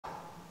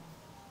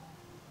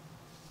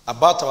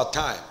about our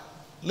time.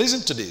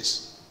 Listen to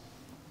this.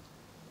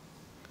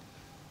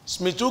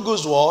 Smith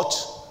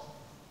Wigglesworth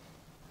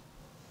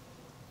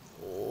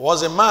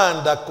was a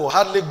man that could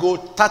hardly go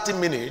 30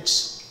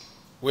 minutes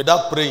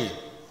without praying.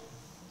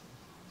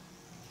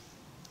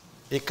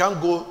 He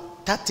can't go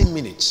 30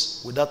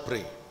 minutes without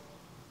praying.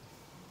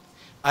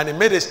 And he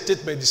made a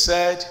statement. He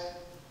said,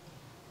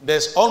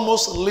 there's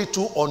almost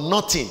little or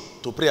nothing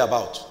to pray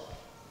about.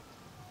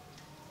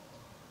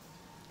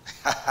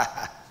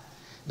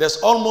 There's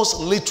almost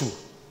little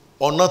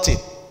or nothing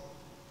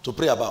to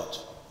pray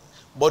about.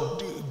 But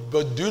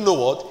do you know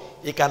what?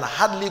 He can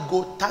hardly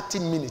go 30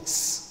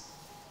 minutes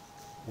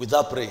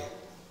without praying.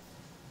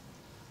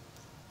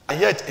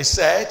 And yet he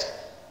said,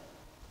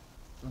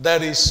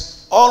 there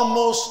is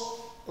almost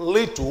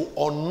little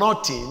or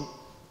nothing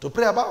to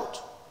pray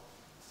about.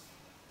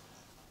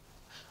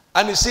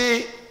 And you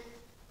see,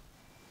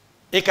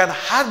 he can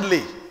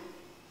hardly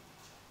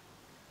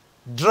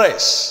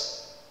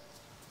dress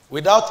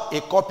without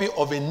a copy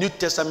of a New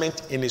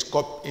Testament in his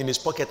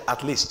pocket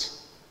at least.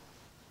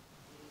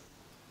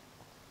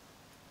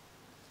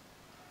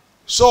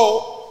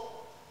 So,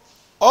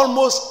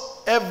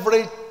 almost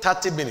every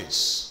 30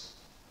 minutes,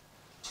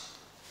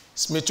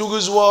 Smith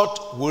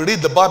Wigglesworth will read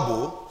the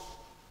Bible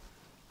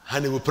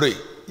and he will pray.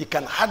 He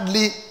can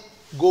hardly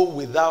go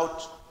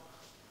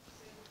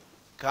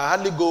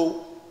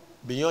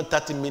beyond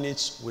 30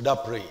 minutes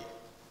without praying.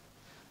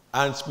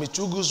 And Smith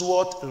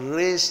Wigglesworth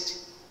raised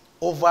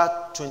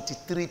over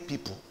 23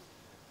 people,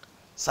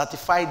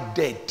 certified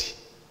dead,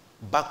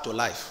 back to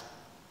life.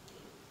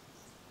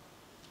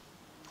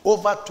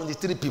 Over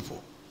 23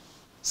 people,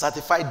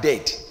 certified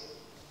dead.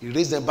 He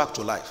raised them back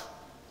to life.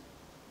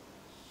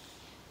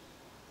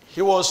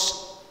 He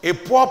was a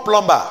poor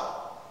plumber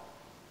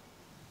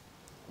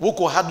who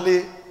could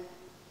hardly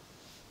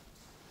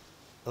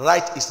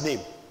write his name.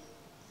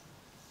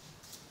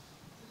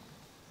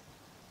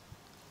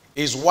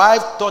 His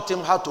wife taught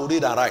him how to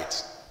read and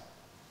write.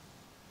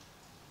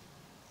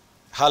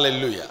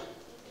 Hallelujah.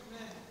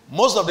 Amen.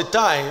 Most of the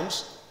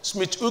times,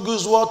 Smith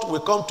Wigglesworth will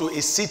come to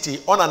a city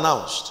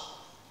unannounced,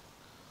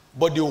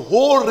 but the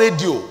whole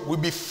radio will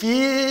be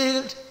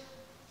filled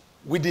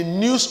with the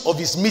news of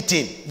his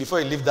meeting before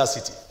he left that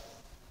city.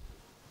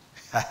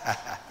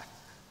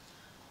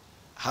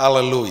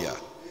 Hallelujah.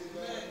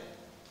 Amen.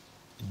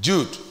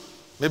 Jude,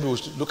 maybe we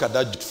should look at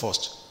that Jude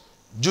first.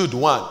 Jude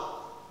 1,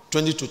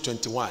 20 to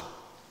 21.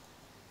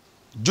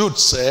 Jude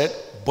said,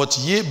 but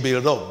ye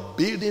beloved,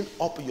 building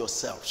up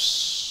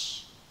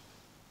yourselves.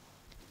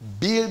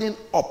 Building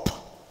up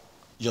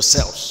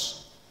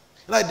yourselves.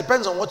 Now it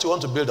depends on what you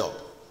want to build up.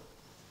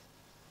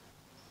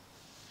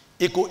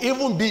 It could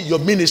even be your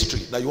ministry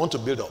that you want to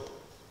build up.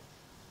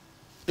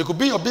 It could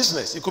be your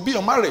business. It could be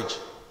your marriage.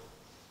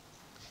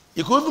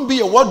 It could even be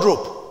your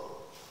wardrobe.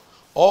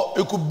 Or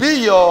it could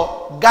be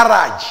your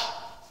garage.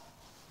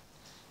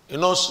 You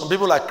know, some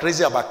people are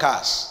crazy about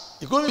cars.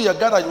 It could be your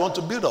garage you want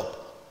to build up.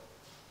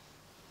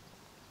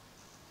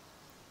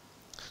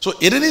 So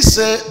it didn't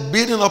say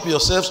building up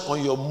yourselves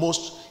on your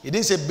most, it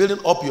didn't say building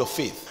up your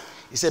faith.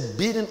 It said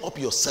building up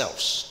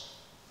yourselves.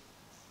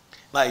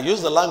 Now he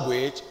used the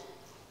language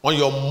on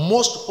your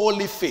most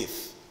holy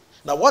faith.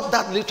 Now what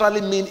that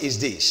literally means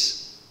is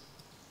this.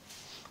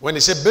 When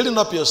he said building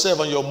up yourself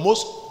on your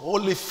most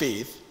holy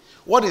faith,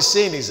 what he's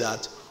saying is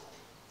that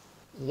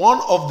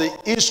one of the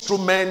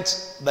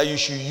instruments that you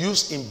should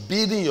use in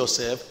building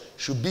yourself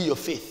should be your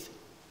faith.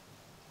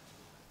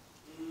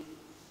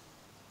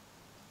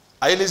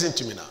 Are you listening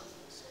to me now?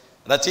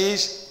 That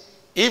is,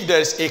 if there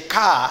is a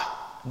car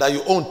that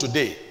you own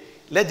today,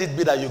 let it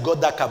be that you got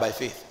that car by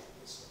faith.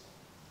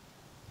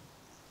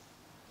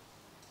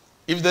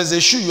 If there's a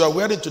shoe you are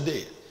wearing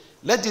today,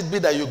 let it be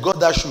that you got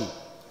that shoe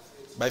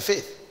by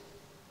faith.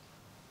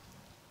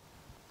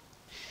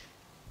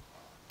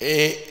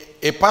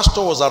 A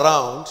pastor was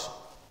around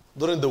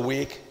during the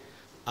week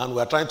and we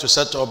were trying to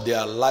set up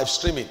their live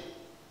streaming.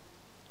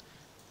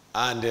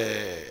 And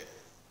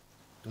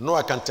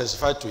I can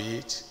testify to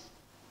it.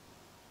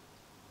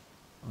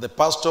 The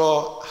pastor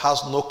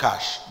has no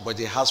cash, but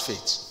he has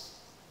faith.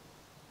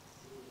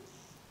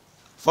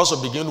 First to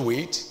begin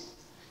with,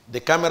 the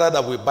camera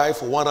that we buy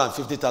for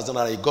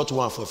 150,000, he got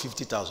one for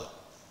 50,000.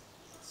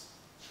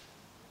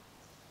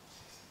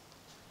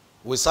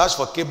 We searched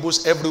for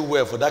cables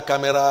everywhere for that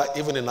camera,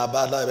 even in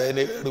Abada,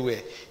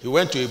 everywhere. He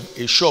went to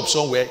a shop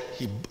somewhere,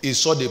 he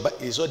saw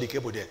the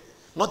cable there.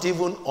 Not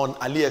even on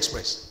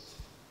AliExpress.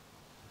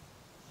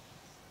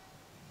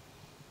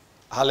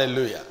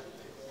 Hallelujah.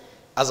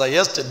 As of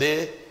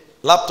yesterday,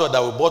 laptop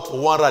that we bought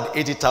for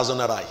 180,000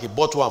 naira, he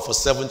bought one for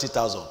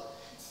 70,000.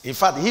 In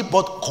fact, he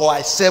bought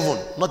Core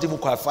 7, not even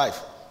Core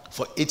 5,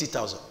 for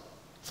 80,000,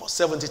 for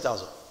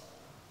 70,000.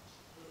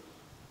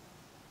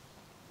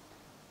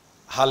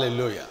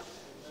 Hallelujah.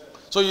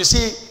 So you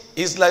see,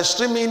 his live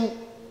streaming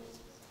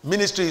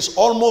ministry is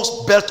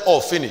almost built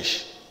or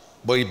finished,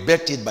 but he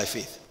built it by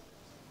faith.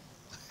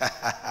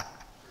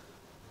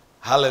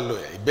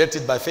 Hallelujah. He built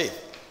it by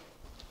faith.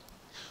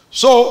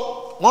 So,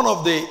 one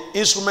of the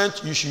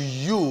instruments you should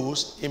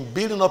use in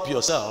building up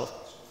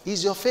yourself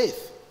is your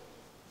faith.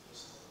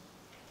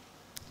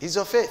 Is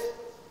your faith.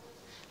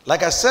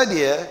 Like I said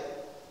here,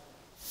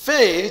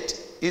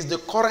 faith is the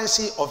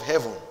currency of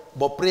heaven,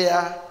 but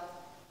prayer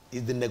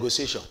is the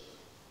negotiation.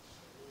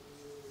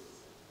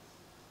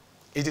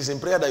 It is in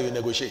prayer that you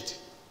negotiate.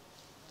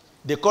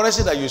 The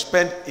currency that you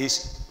spend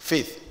is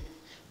faith,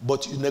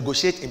 but you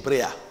negotiate in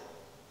prayer.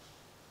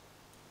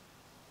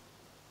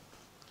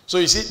 So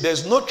you see,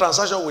 there's no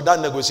transaction without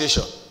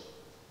negotiation.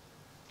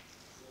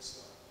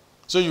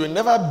 So you will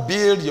never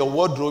build your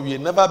wardrobe, you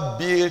will never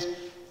build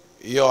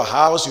your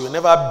house, you will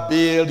never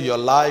build your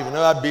life, you will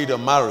never build your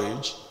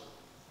marriage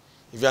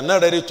if you are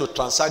not ready to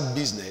transact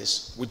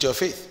business with your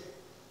faith.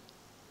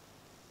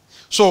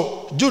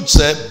 So Jude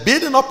said,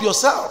 building up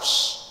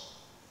yourselves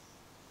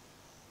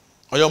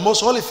on your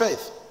most holy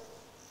faith.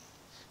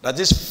 That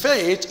this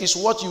faith is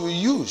what you will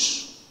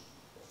use.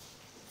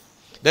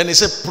 Then he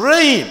said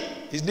praying.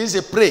 He didn't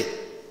say pray.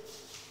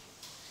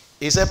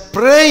 He said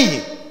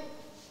praying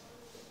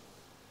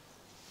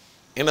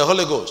in the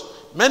Holy Ghost.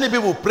 Many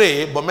people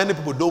pray, but many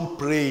people don't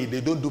pray.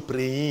 They don't do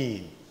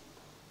praying.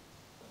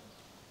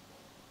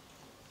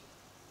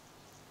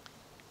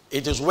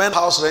 It is when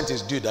house rent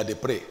is due that they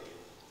pray.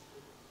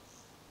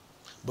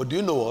 But do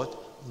you know what?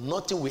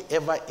 Nothing will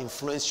ever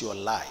influence your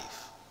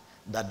life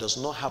that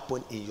does not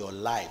happen in your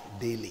life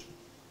daily.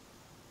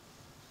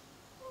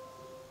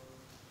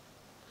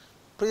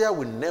 Prayer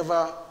will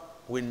never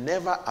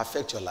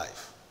affect your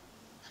life.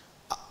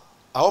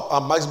 I hope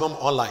I'm maximum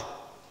online.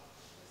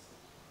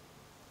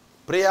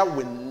 Prayer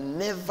will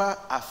never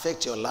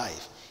affect your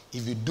life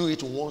if you do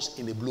it once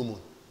in a blue moon.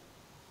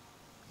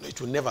 No,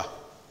 it will never.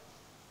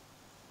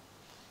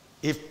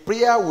 If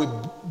prayer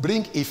will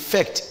bring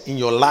effect in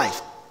your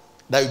life,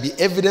 that will be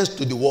evidence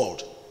to the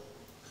world.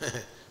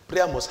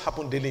 Prayer must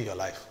happen daily in your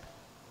life.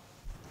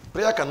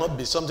 Prayer cannot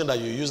be something that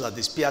you use as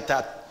the spare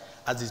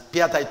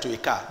tire to a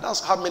car.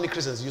 That's how many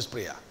Christians use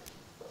prayer.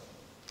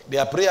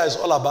 Their prayer is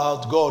all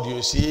about God.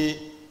 You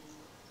see,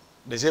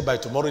 they say by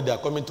tomorrow they are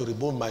coming to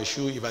remove my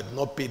shoe if I do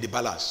not pay the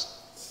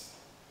balance.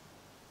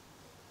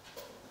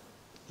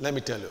 Let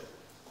me tell you,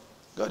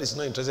 God is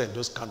not interested in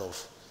those kind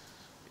of.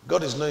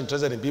 God is not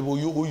interested in people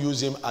who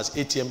use him as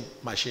ATM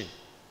machine.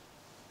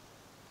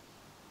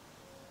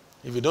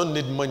 If you don't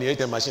need money,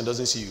 ATM machine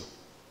doesn't see you.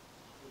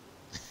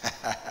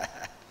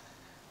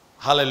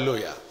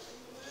 Hallelujah.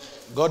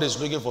 God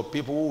is looking for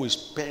people who will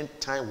spend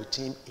time with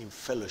him in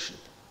fellowship.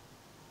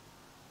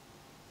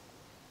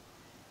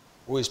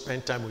 Who will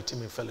spend time with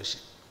him in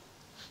fellowship.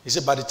 He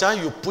said, by the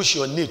time you push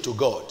your need to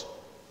God,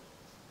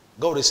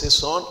 God will say,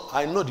 son,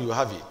 I know that you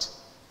have it.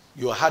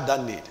 You had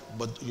that need.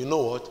 But you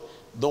know what?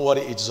 Don't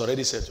worry, it is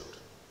already settled.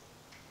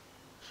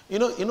 You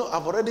know,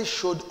 I've already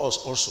showed us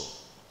also,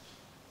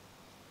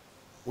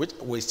 which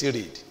we still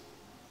read.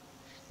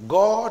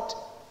 God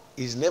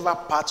is never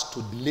part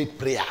to delayed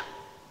prayer.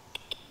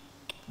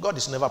 God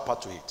is never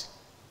part to it.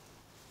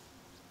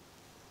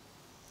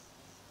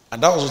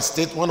 And that was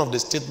one of the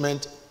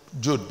statements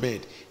Jude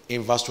made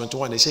in verse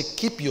 21. He said,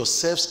 keep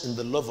yourselves in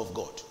the love of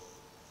God.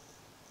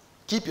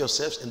 Keep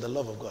yourselves in the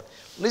love of God.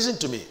 Listen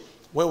to me.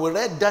 When we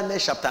read Daniel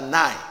chapter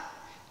 9,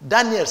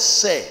 Daniel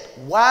said,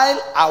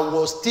 while I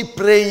was still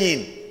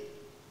praying,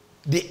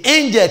 the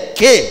angel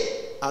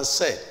came and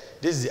said,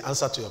 this is the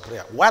answer to your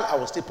prayer. While I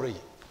was still praying.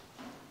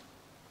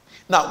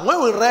 Now,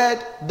 when we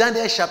read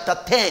Daniel chapter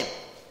 10,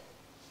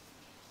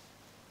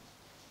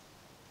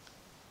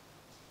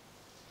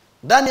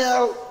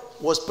 Daniel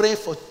was praying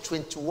for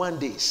 21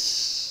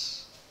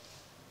 days.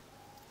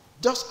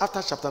 Just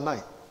after chapter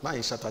 9, now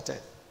in chapter 10.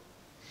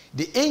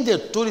 The angel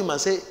told him and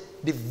said,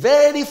 the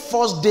very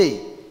first day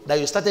that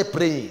you started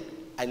praying,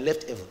 I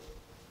left heaven.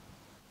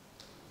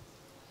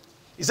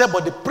 He said,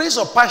 but the prince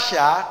of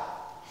Persia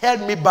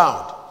held me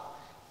bound.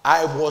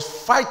 I was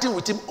fighting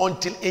with him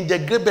until Angel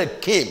Gabriel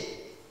came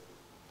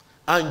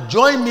and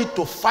joined me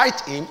to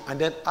fight him, and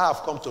then I have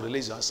come to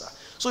release the answer.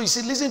 So you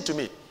see, listen to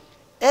me.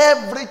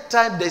 Every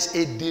time there's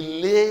a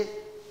delay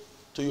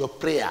to your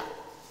prayer,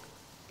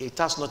 it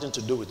has nothing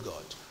to do with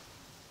God.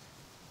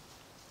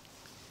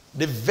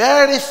 The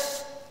very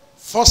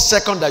first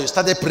second that you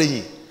started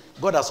praying,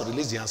 God has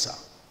released the answer.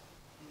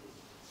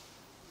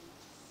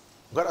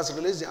 God has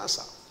released the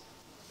answer.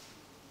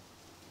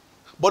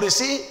 But you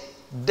see,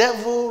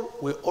 devil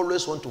will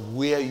always want to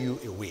wear you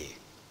away,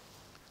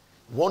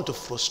 want to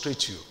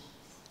frustrate you.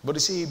 But you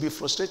see, he'll be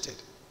frustrated.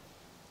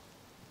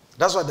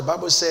 That's why the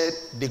Bible said,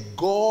 the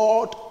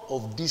God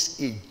of this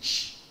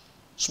age,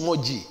 small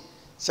g,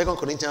 2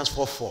 Corinthians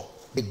 4:4,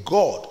 the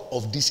God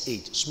of this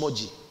age, small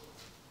g.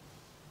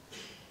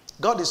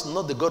 God is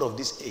not the God of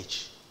this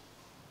age,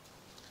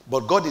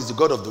 but God is the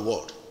God of the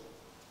world.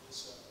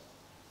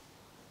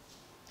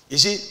 You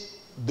see,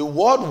 the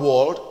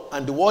world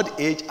and the world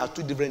age are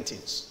two different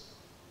things.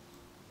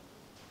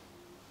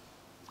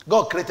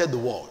 God created the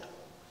world,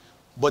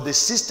 but the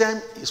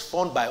system is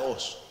formed by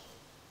us.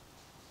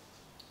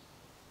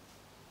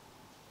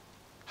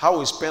 How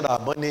we spend our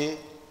money.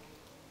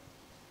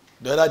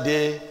 The other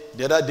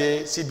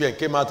day, CBN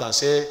came out and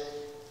said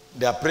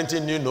they are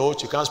printing new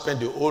notes. You can't spend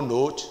the old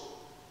note.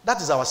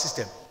 That is our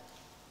system.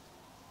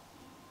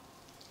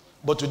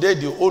 But today,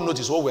 the old note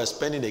is what we are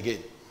spending again.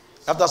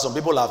 After some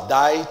people have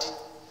died,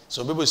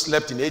 some people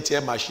slept in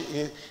ATM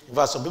machine. In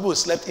fact, some people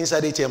slept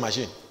inside ATM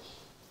machine.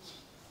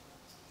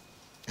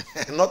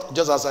 Not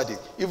just outside it,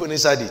 even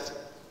inside it.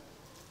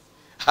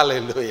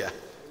 Hallelujah.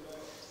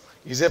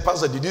 You say,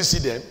 Pastor, did you see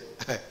them?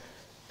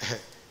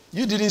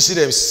 You didn't see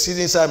them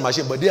sitting inside the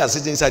machine, but they are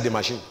sitting inside the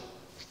machine.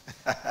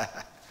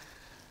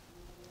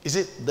 You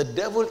see, the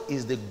devil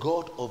is the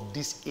god of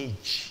this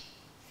age.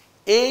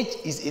 Age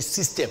is a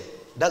system.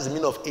 That's the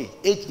meaning of age.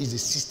 Age is a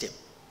system.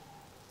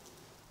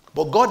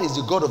 But God is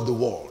the God of the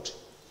world.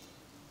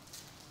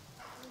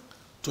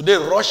 Today,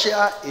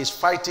 Russia is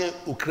fighting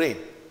Ukraine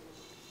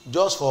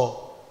just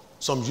for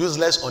some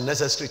useless,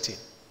 unnecessary thing.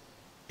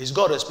 Is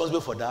God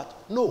responsible for that?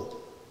 No.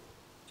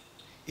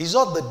 It's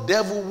not the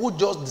devil who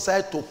just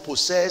decided to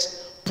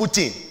possess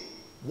Putin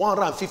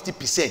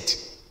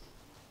 150%.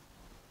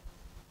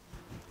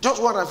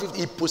 Just 150.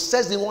 He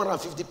possessed him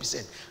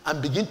 150%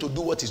 and begin to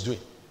do what he's doing.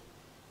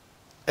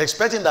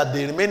 Expecting that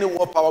the remaining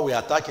world power will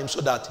attack him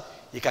so that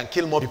he can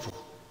kill more people.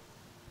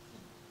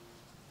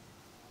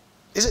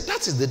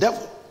 That is the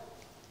devil.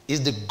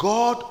 He's the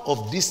God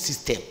of this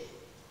system.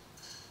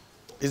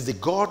 He's the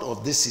God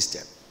of this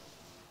system.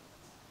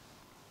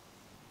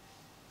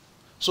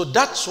 So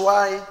that's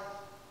why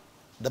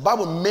the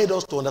Bible made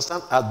us to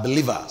understand as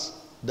believers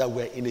that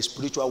we're in a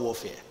spiritual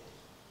warfare.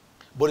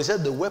 But it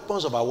said the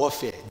weapons of our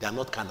warfare, they are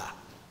not carnal.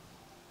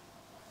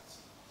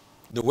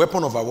 The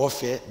weapon of our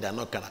warfare, they are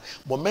not carnal.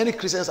 But many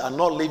Christians are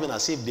not living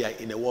as if they are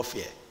in a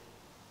warfare.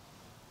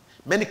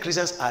 Many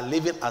Christians are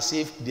living as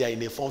if they are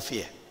in a fun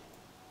fear.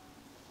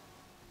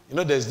 You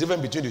know, there's a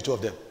difference between the two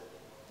of them.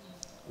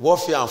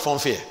 Warfare and fun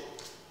fear.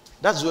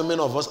 That's where many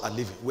of us are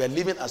living. We are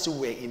living as if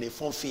we're in a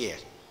fun fear.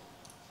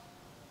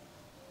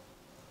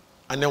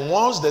 And then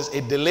once there's a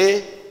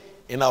delay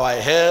in our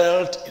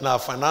health, in our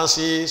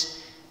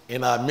finances,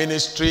 in our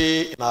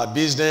ministry, in our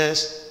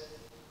business,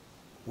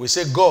 we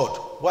say, God,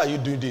 why are you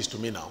doing this to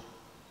me now?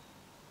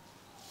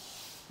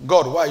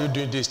 God, why are you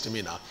doing this to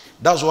me now?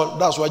 That's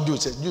what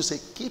Jude says. You say,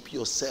 keep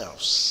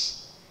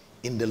yourselves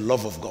in the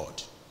love of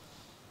God.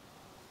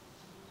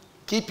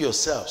 Keep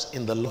yourselves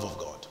in the love of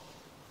God.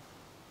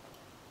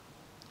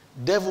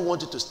 Devil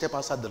wants you to step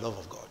outside the love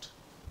of God.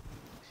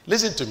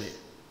 Listen to me.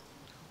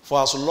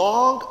 For as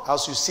long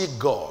as you see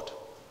God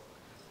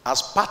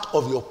as part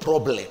of your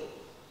problem,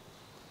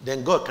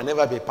 then God can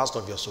never be a part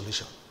of your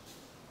solution.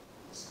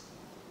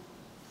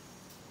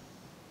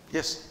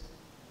 Yes.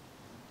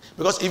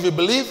 Because if you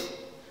believe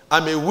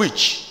I'm a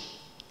witch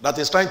that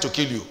is trying to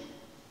kill you,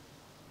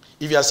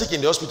 if you are sick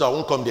in the hospital, I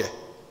won't come there.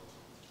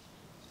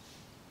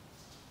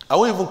 I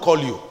won't even call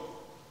you.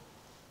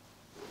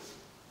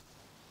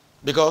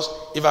 Because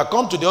if I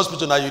come to the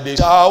hospital now, they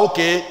say,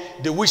 okay,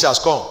 the witch has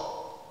come.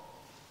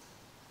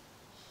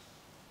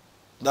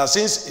 Now,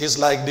 since it's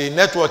like the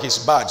network is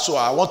bad, so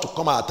I want to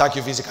come and attack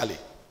you physically.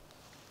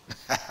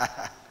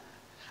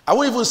 I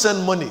won't even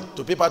send money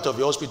to pay part of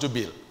your hospital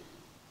bill.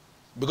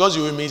 Because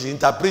you will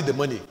misinterpret the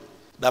money.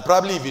 That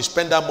probably if you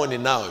spend that money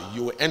now,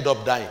 you will end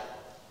up dying.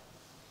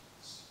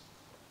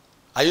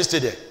 Are you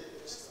still there?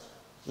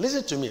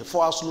 Listen to me.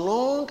 For as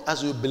long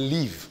as you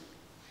believe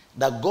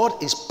that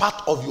God is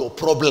part of your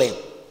problem.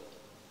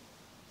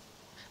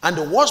 And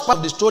the worst part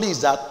of the story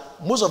is that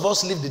most of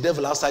us leave the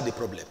devil outside the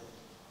problem.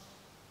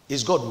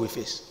 It's God we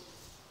face.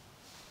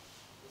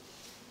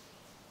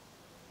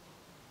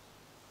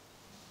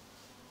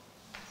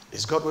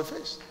 It's God we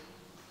face.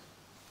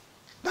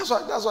 That's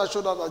why I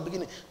showed out at the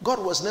beginning.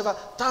 God was never,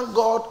 thank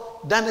God,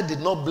 Daniel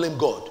did not blame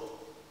God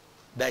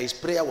that his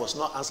prayer was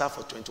not answered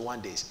for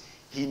 21 days.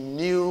 He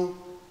knew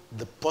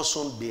the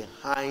person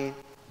behind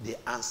the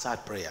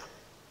answered prayer.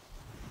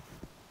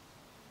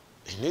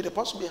 He knew the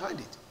person behind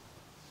it.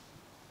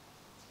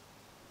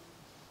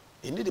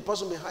 He knew the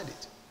person behind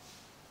it.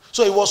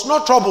 So he was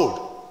not troubled.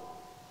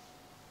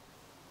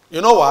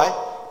 You know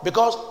why?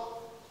 Because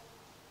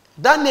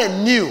Daniel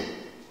knew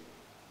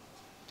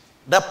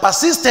that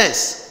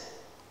persistence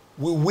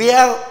will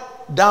wear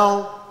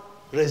down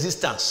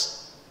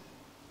resistance.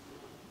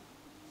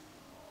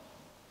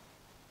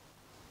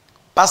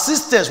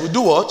 Persistence will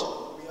do what?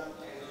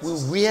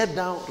 Will wear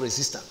down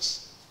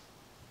resistance.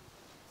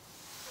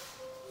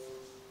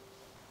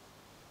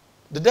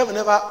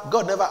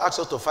 God never asked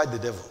us to fight the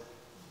devil.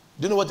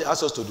 Do you know what he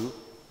asked us to do?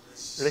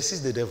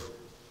 Resist the devil.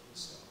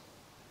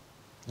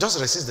 Just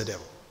resist the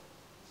devil.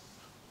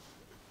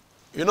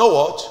 You know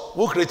what?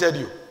 Who created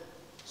you?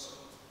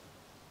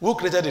 Who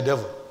created the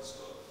devil?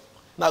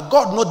 Now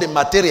God knows the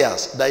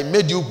materials that he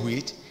made you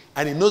with,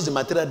 and he knows the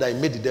material that he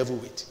made the devil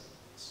with.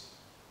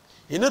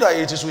 You know that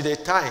it is with a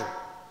time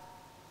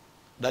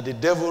that the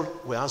devil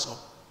will answer.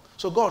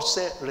 So God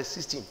said,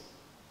 resist him.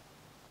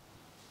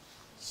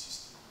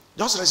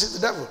 Just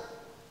resist the devil.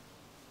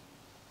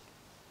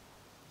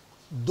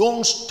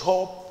 Don't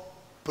stop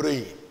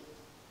praying.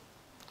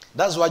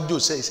 That's what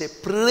Jude says. He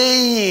said,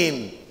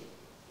 praying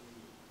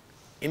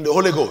in the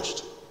Holy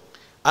Ghost.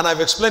 And I've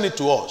explained it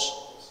to us.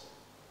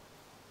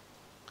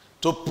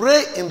 To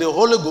pray in the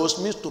Holy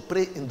Ghost means to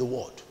pray in the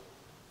Word.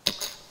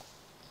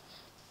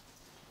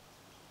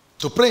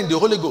 To pray in the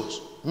Holy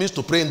Ghost means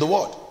to pray in the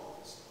Word.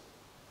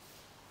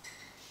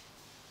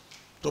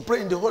 To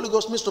pray in the Holy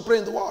Ghost means to pray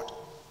in the Word.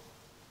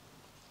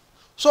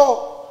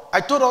 So,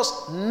 I told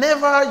us,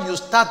 never you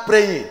start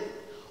praying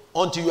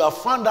until you have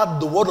found out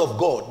the Word of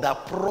God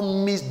that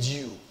promised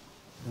you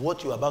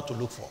what you are about to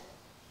look for.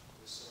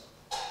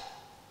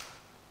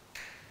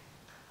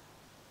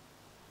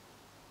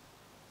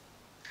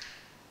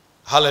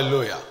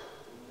 Hallelujah.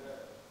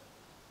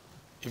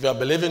 If you are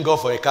believing God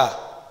for a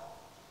car,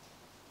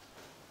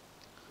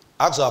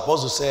 Acts of the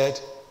Apostles said,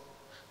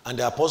 and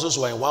the apostles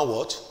were in one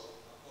what?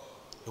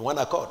 In one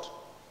accord.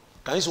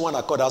 Can you see one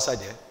accord outside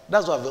there?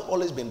 That's why I've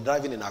always been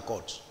driving in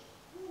accords.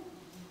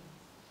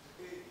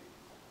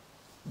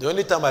 The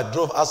only time I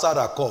drove outside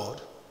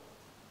accord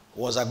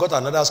was I got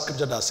another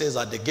scripture that says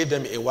that they gave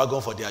them a wagon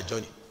for their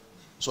journey.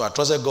 So I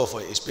trusted God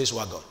for a space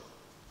wagon.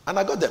 And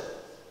I got them.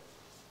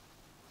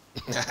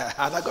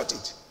 And I got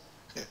it.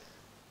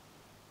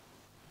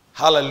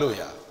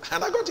 Hallelujah.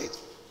 And I got it.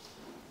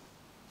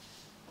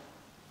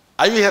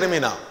 Are you hearing me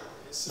now?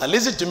 Yes, now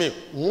listen to me.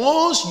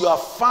 Once you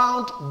have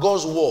found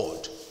God's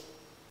word,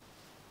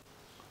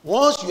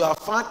 once you have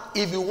found,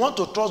 if you want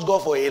to trust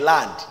God for a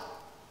land,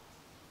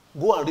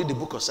 go and read the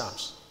book of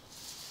Psalms.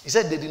 He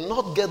said they did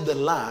not get the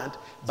land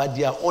by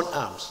their own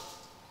arms,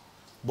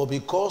 but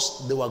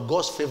because they were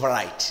God's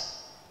favorite.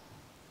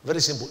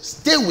 Very simple.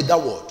 Stay with that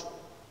word.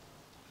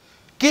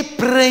 Keep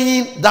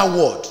praying that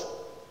word.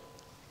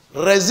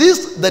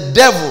 Resist the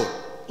devil.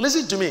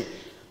 Listen to me.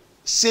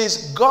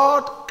 Since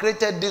God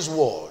created this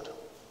world,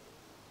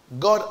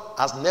 God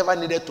has never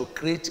needed to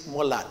create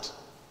more land.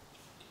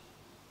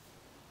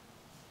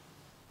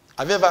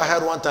 Have you ever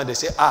heard one time they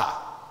say,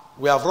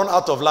 we have run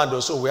out of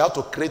land, so we have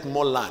to create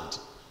more land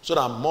so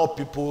that more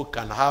people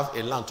can have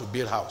a land to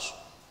build a house?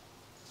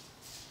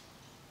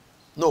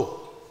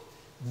 No.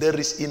 There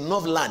is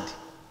enough land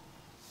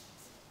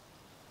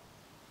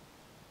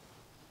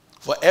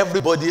for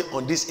everybody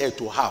on this earth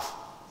to have.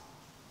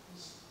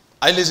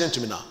 Are you listening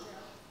to me now?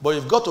 But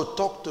you've got to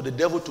talk to the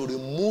devil to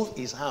remove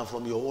his hand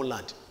from your own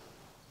land.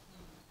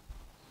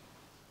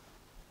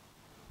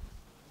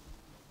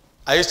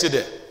 Are you still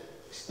there?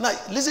 Now,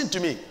 listen to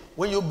me.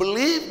 When you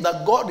believe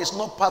that God is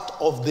not part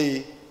of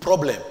the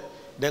problem,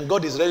 then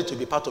God is ready to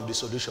be part of the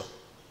solution.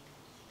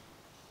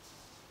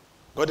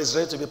 God is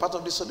ready to be part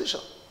of the solution.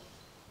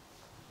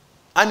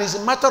 And it's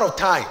a matter of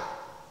time.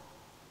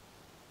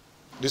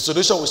 The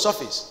solution will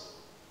surface.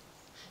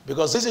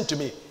 Because listen to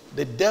me,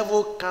 the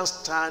devil can't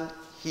stand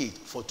heat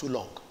for too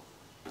long.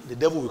 The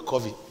devil will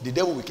cave in. The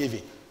devil will cave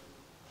in.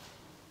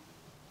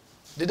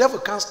 The devil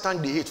can't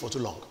stand the heat for too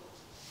long.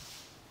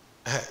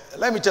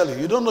 Let me tell you,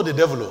 you don't know the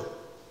devil. Oh.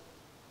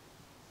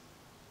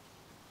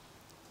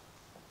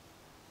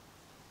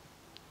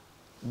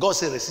 God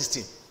said resist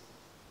him.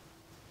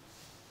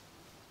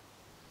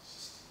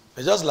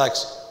 It's just like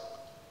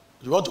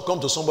you want to come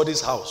to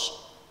somebody's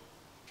house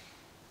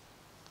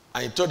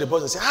and you tell the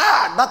person, say,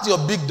 that's your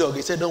big dog.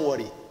 He said, don't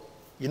worry.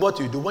 You know what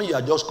you do when you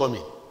are just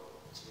coming?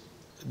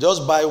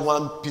 Just buy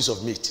one piece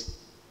of meat.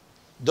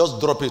 Just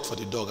drop it for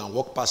the dog and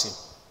walk past him.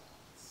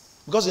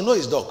 Because you know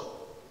his dog.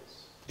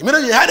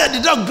 Immediately you heard that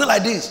the dog do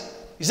like this.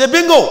 He said,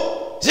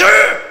 bingo.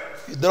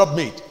 He dropped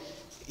meat.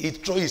 He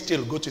throw his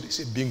tail, go to the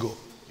say, bingo.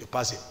 You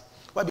pass him.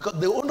 Why? Because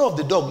the owner of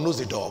the dog knows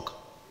the dog.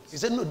 He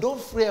said, no, don't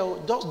fear.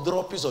 Just draw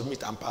a piece of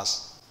meat and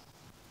pass.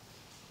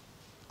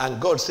 And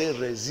God said,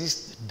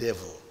 resist the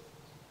devil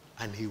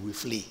and he will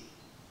flee.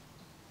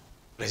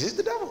 Resist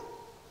the devil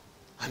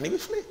and he will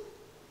flee.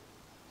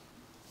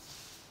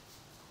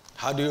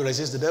 How do you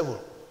resist the devil?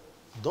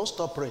 Don't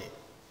stop praying.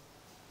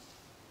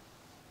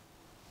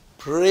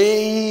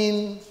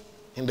 Praying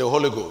in the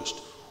Holy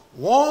Ghost.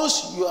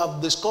 Once you have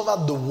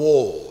discovered the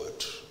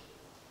word,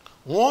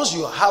 once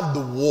you have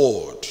the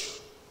word,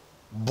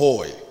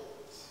 boy,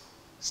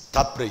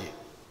 start praying.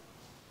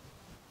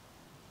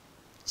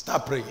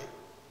 Start praying.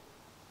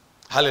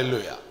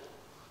 Hallelujah.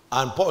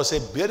 And Paul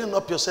said, bearing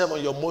up yourself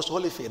on your most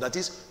holy faith. That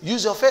is,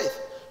 use your faith,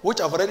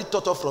 which I've already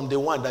taught off from the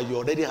one that you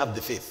already have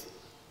the faith.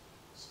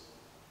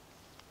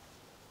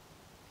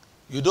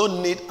 You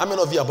don't need, how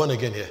many of you are born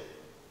again here?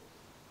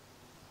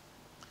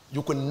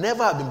 You could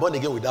never have been born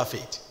again without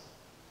faith.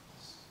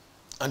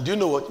 And do you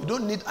know what? You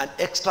don't need an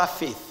extra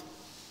faith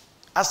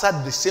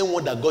aside the same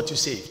one that got you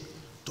saved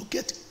to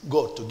get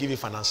God to give you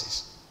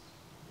finances.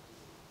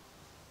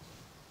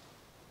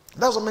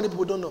 That's what many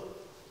people don't know.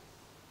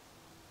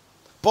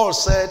 Paul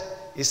said,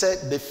 he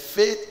said, the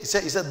faith, he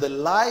said, the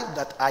life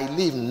that I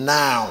live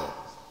now,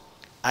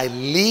 I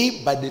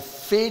live by the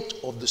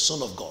faith of the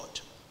Son of God.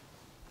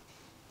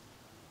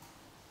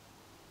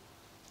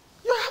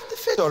 You have the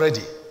faith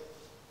already.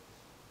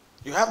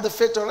 You have the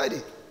faith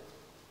already.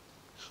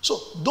 So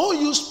don't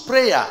use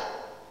prayer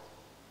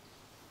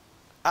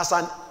as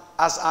an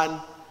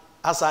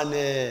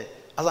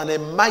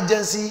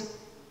emergency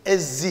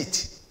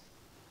exit.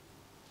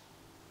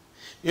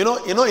 You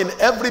know, in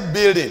every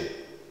building,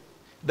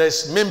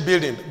 there's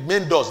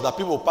main doors that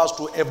people pass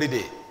through every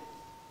day.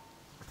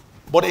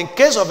 But in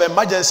case of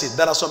emergency,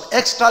 there are some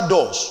extra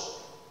doors.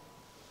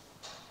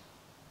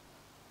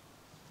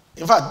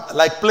 In fact,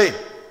 like plane.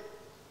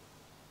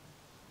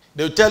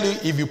 They will tell you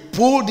if you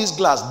pull this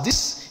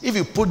glass, if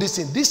you put this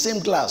in, this same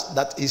glass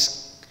that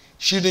is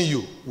shielding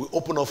you will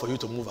open up for you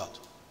to move out.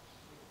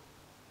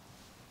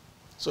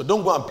 So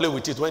don't go and play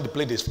with it when the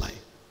plane is flying.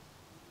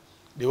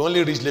 They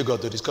only reach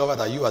Lagos to discover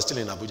that you are still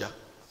in Abuja.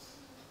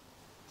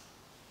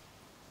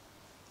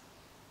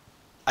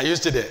 Are you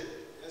still there?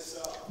 Yes,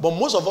 sir. But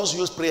most of us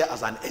use prayer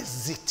as an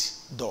exit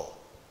door.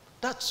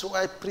 That's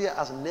why prayer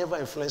has never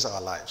influenced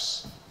our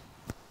lives.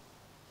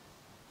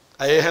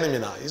 Are you hearing me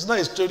now? It's not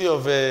a story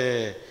of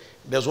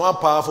there's one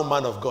powerful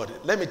man of God.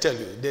 Let me tell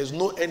you, there's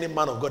no any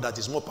man of God that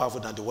is more powerful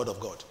than the word of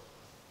God.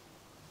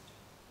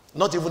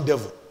 Not even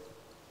devil.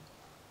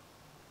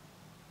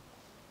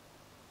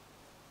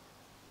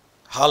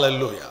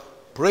 Hallelujah.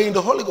 Pray in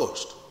the Holy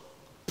Ghost.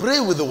 Pray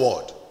with the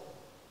word.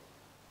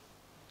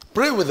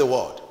 Pray with the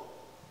word.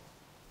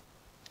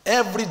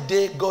 Every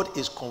day God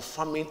is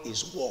confirming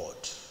his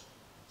word.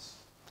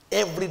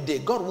 Every day.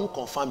 God won't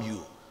confirm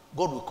you.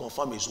 God will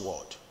confirm his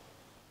word.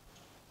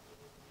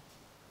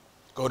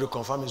 God will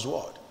confirm his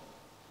word.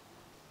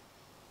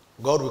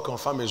 God will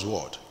confirm his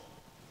word.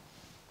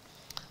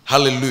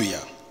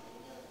 Hallelujah.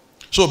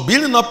 So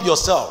building up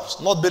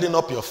yourselves, not building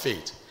up your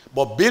faith,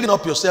 but building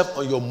up yourself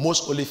on your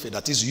most holy faith.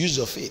 That is, use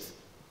your faith.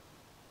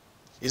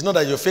 It's not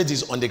that your faith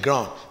is on the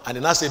ground and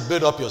then I say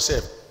build up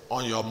yourself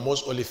on your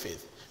most holy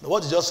faith. Now,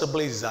 what it just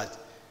simply is that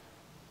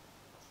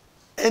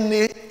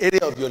any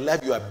area of your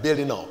life you are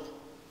building up,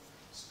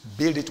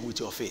 build it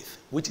with your faith,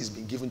 which has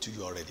been given to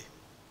you already.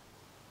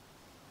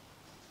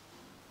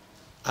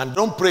 And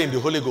don't pray in the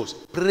Holy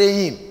Ghost.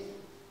 Praying.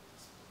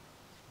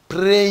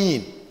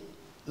 Praying.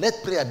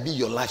 Let prayer be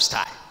your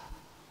lifestyle.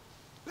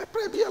 Let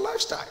prayer be your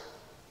lifestyle.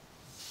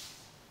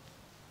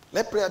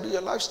 Let prayer be your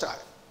lifestyle.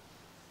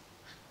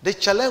 The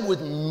challenge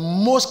with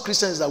most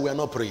Christians is that we are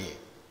not praying.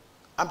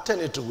 I'm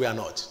telling you the truth, we are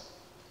not.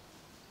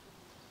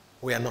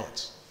 We are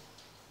not.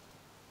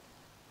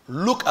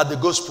 Look at the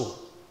gospel.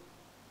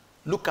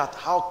 Look at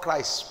how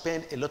Christ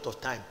spent a lot of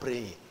time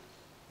praying.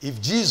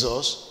 If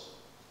Jesus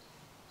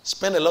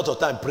spent a lot of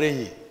time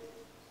praying,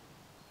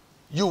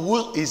 you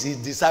who is his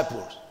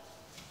disciples,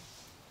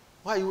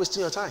 why are you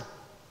wasting your time?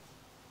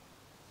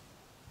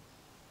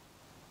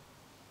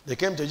 They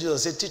came to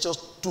Jesus and said, teach us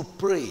to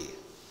pray,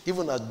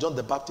 even as John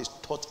the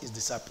Baptist taught his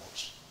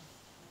disciples.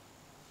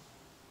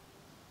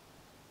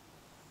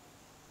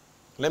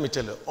 Let me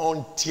tell you,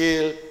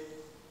 until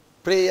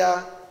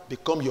prayer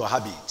becomes your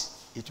habit,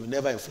 it will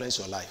never influence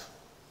your life.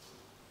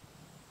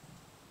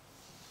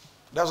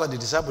 That's why the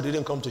disciples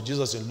didn't come to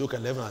Jesus in Luke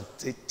 11 and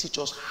say, teach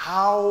us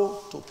how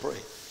to pray.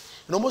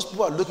 You know, most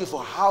people are looking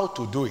for how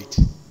to do it.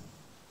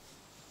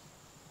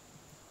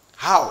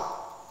 How?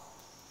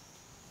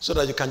 So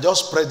that you can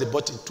just press the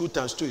button. 2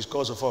 times 2 is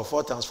equal to 4.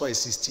 4 times 4 is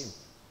 16.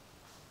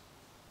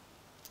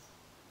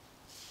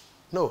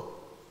 No.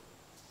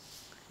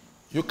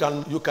 You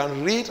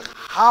can read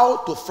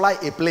how to fly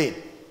a plane.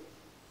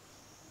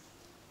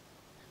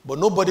 But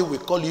nobody will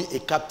call you a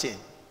captain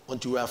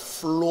until you have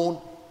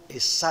flown a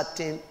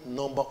certain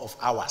number of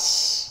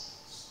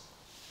hours.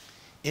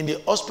 In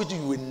the hospital,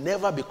 you will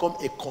never become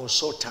a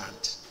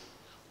consultant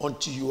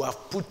until you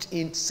have put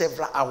in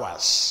several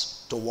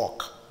hours to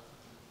work.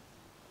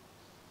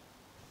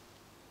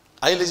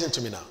 Are you listening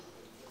to me now?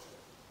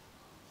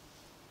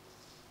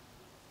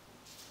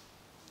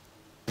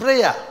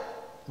 Prayer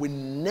will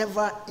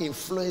never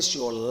influence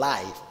your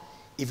life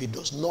if it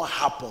does not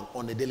happen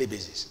on a daily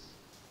basis.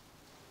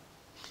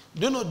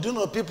 Do you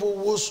know people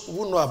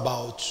who know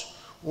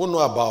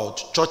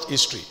about church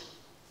history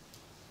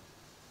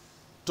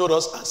told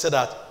us and said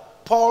that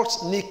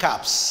Paul's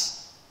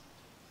kneecaps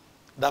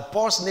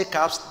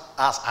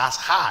are as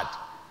hard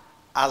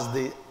as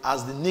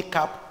the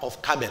kneecap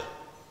of camel.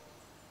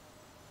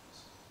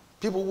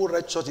 People who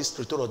read church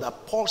history told us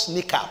that Paul's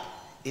kneecap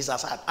is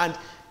as hard. And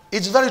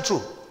it's very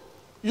true.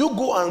 You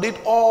go and read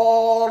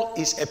all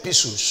his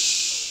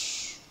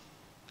epistles.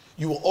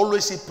 You will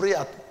always see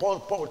prayer.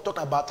 Paul will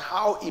talk about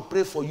how he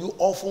prayed for you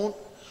often.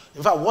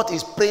 In fact, what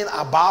he's praying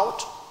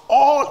about,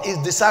 all his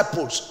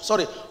disciples,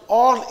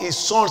 all his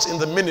sons in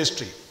the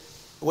ministry.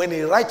 When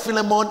he wrote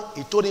Philemon,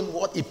 he told him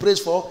what he prays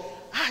for.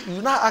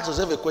 You now ask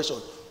yourself a question.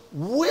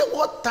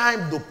 What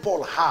time do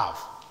Paul have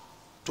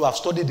to have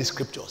studied the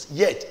scriptures?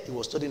 Yet, he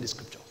was studying the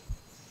scripture.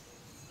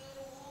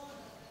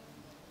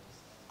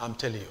 I'm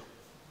telling you.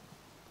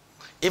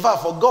 If I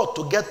forgot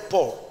to get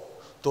Paul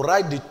to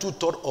write the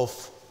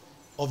 2/3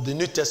 of the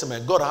New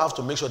Testament, God have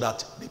to make sure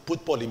that they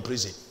put Paul in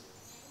prison.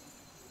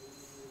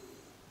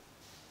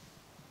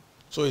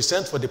 So he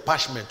sent for the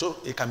parchment so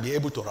he can be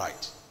able to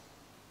write.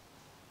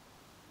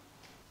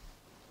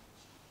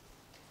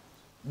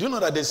 Do you know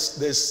that there's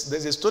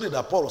a story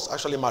that Paul was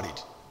actually married?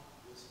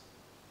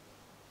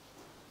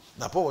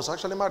 That Paul was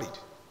actually married.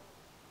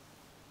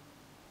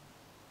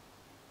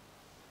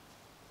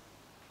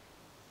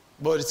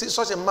 But you see,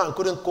 such a man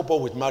couldn't cope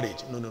up with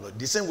marriage. No.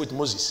 The same with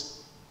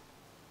Moses.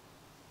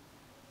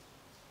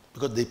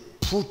 Because they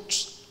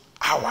put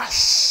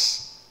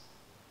hours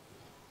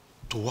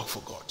to work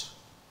for God.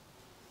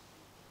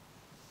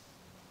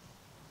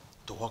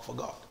 to work for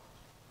God.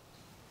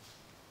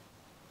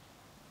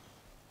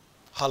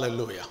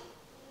 Hallelujah.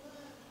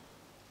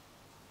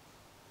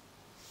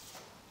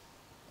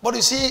 But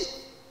you see,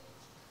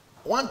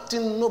 one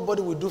thing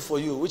nobody will do for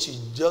you, which you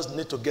just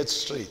need to get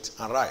straight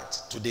and right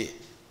today.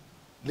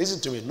 Listen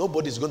to me.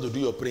 Nobody is going to do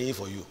your praying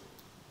for you.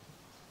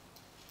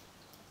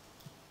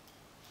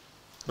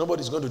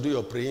 Nobody is going to do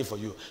your praying for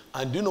you.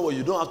 And do you know what?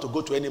 You don't have to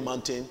go to any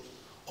mountain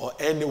or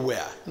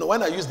anywhere. No,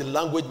 when I use the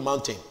language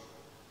mountain,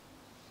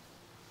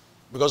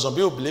 because some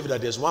people believe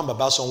that there's one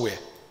Baba somewhere.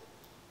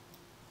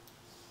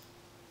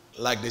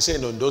 Like they say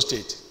in Ondo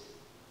State,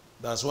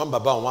 there's one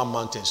Baba on one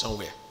mountain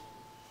somewhere.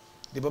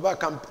 The Baba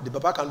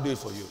can't do it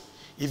for you.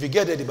 If you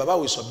get there, the Baba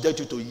will subject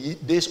you to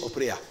days of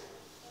prayer.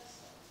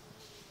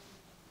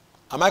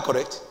 Am I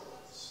correct?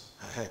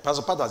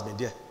 Pastor Pat has been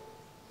there.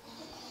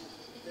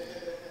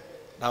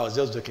 I was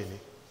just joking.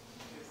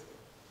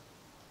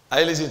 Are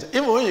you listening?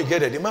 Even when you get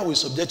there, the man will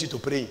subject you to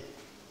praying.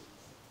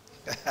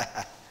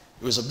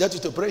 He will subject you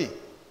to praying.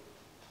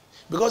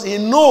 Because he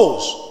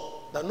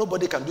knows that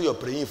nobody can do your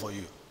praying for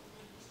you.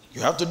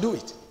 You have to do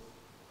it.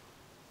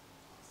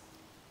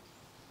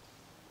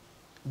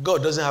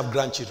 God doesn't have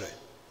grandchildren.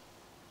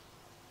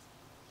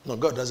 No,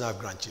 God doesn't have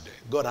grandchildren.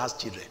 God has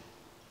children.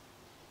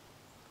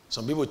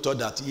 Some people thought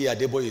that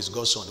Adeboye is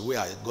God's son. We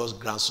are God's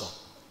grandson.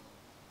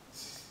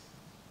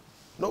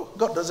 No,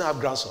 God doesn't have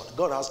grandson.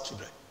 God has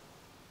children.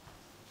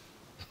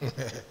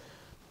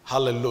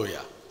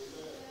 Hallelujah.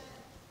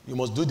 You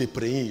must do the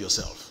praying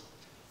yourself.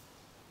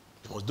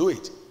 You must do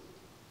it.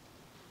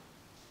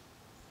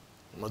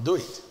 You must do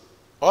it.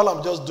 All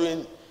I'm just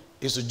doing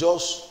is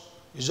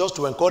just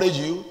to encourage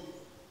you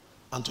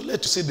and to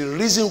let you see the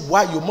reason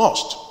why you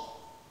must.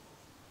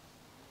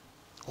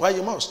 Why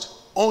you must.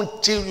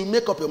 Until you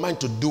make up your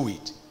mind to do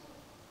it.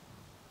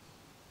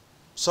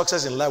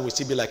 Success in life will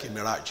still be like a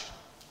mirage.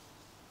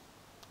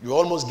 You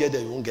almost get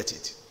there, you won't get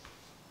it.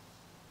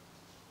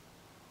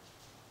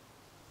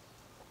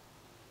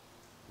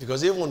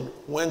 Because even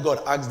when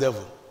God asked the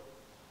devil,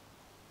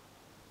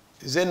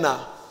 he said,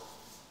 nah,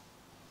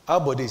 our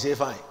body, he said,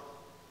 fine.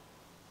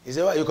 He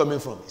said, where are you coming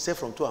from? He said,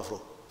 from to and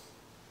fro.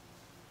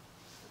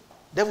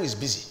 Devil is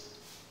busy.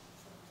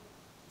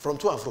 From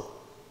to and fro.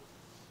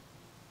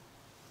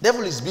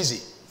 Devil is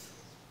busy.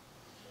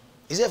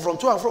 He said, from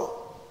to and fro.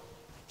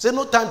 He said,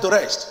 no time to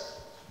rest.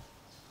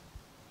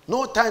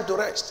 No time to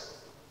rest.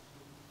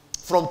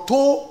 From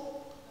to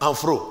and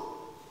fro.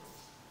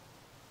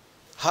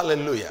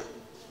 Hallelujah.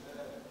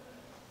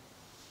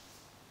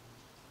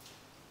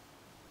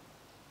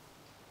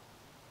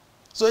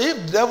 So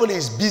if the devil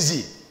is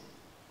busy,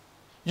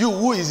 you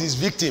who is his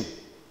victim,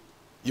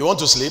 you want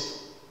to sleep?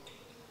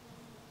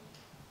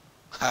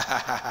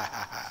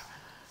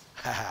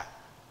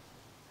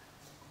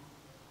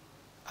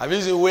 Have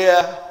you seen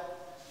where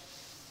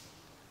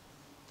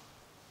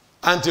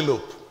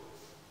antelope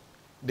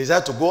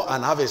decide to go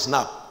and have a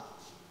snap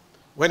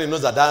when he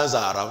knows that lions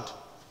are around?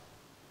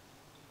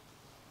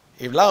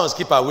 If lions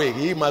keep awake,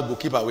 he might go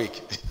keep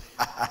awake.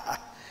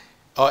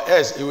 Or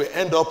else he will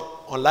end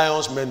up on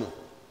lion's menu.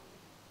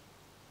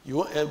 You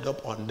won't end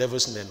up on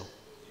devil's menu.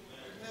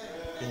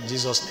 In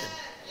Jesus'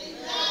 name.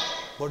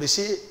 But you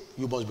see,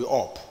 you must be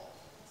up.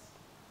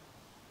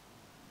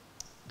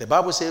 The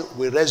Bible says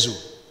we wrestle.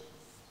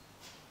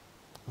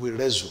 We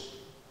wrestle.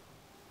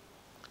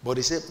 But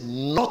it said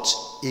not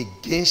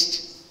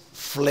against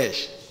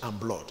flesh and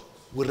blood.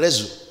 We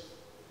wrestle.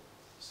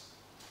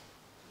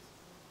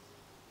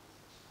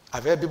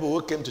 I've heard people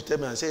who came to tell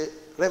me and say,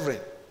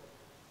 Reverend,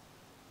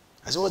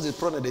 I said, what's the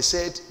problem? They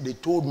said, they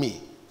told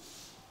me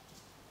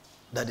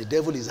that the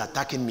devil is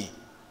attacking me.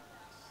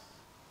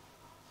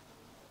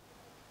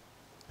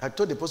 I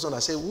told the person, I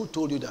said, who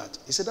told you that?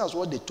 He said, that's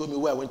what they told me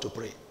where I went to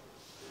pray.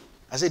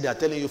 I said, they are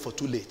telling you for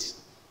too late.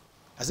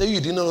 I said, you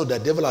didn't know that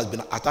the devil has been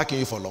attacking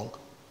you for long.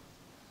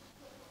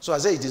 So I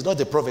said, it is not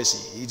the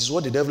prophecy. It is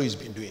what the devil has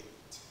been doing.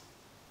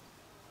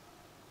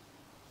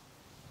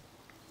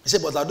 He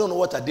said, but I don't know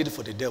what I did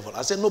for the devil.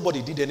 I said,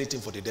 nobody did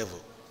anything for the devil.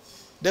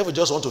 The devil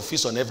just wants to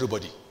feast on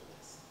everybody.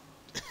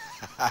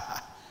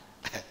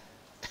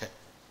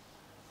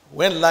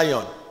 When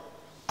lion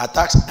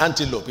attacks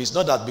antelope, it's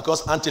not that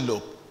because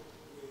antelope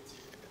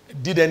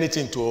did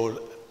anything to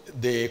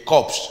the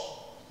corpse.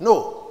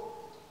 No.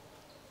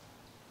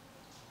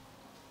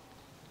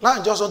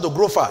 Lion just wants to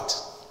grow fat,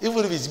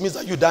 even if it means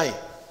that you're dying.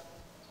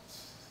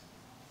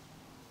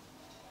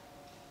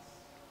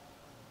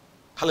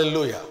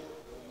 Hallelujah.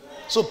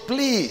 So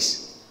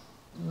please,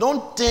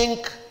 don't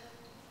think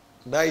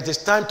that it is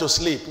time to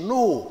sleep.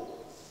 No.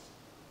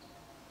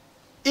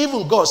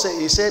 Even God said,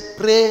 he said,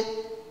 pray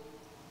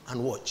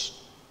and watch.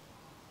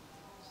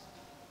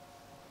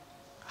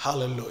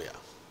 Hallelujah.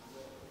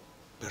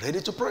 Be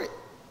ready to pray.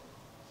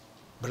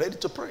 Be ready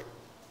to pray.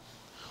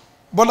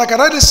 But like I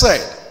already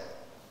said,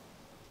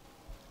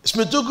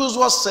 Smith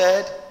Wigglesworth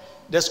said,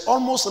 there's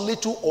almost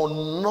little or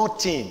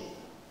nothing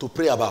to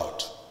pray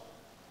about.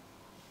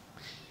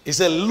 He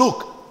said,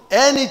 look,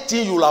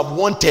 anything you have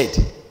wanted,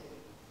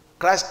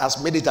 Christ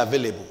has made it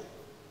available.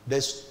 That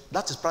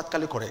is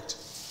practically correct.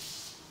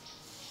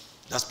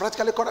 That's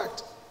practically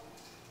correct.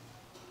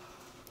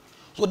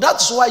 So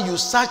that's why you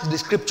search the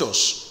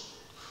scriptures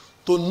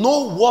to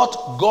know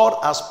what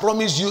God has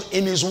promised you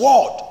in His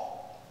word.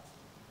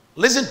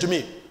 Listen to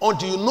me.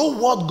 Until you know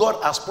what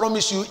God has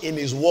promised you in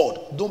His word,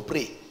 don't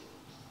pray.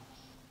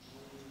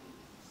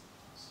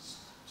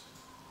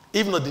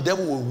 Even though the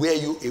devil will wear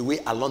you away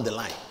along the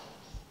line.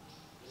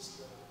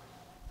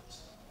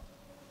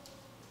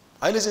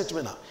 Are you listening to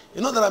me now?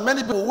 You know, there are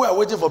many people who are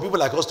waiting for people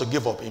like us to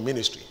give up in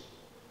ministry.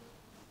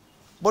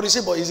 But you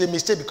say, but it's a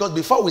mistake because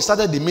before we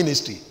started the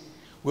ministry,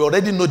 we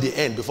already know the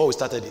end before we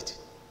started it.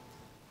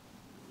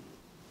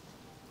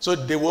 So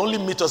they will only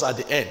meet us at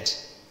the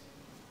end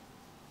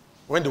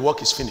when the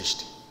work is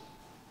finished.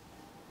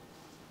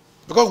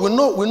 Because we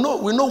know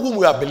whom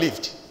we have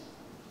believed.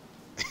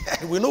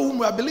 We know whom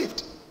we have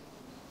believed.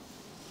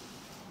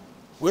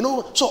 We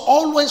know. So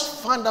always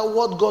find out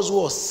what God's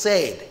word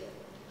said.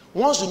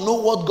 Once you know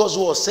what God's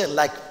word said,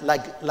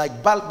 like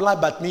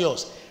blind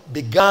Bartimaeus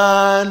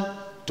began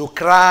to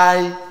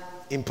cry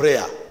in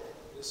prayer.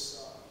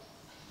 Yes,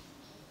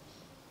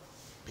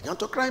 began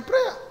to cry in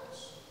prayer.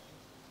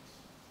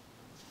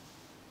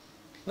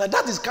 Now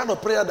that is kind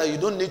of prayer that you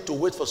don't need to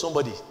wait for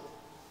somebody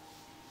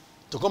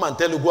to come and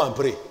tell you go and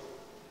pray.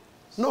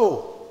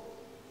 No.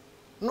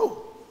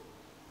 No.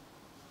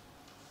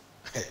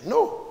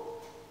 No.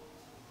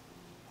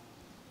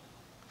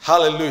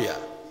 Hallelujah.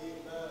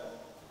 Amen.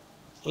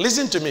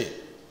 Listen to me.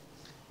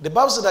 The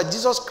Bible said that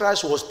Jesus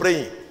Christ was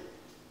praying.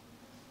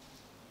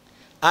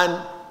 And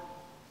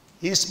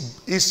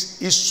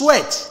his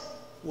sweat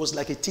was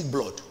like a thick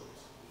blood.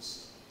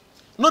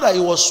 Not that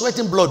he was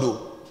sweating blood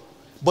though,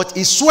 but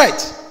his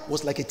sweat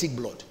was like a thick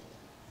blood.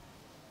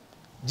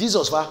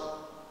 Jesus,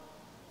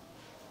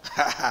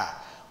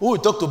 who will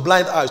talk to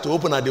blind eyes to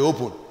open and they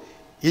open.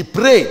 He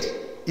prayed.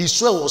 His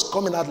sweat was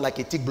coming out like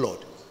a thick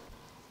blood.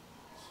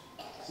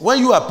 When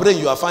you are praying,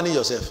 you are fanning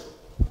yourself.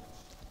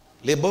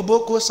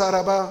 Leboboko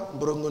saraba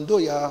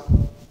brongondoya.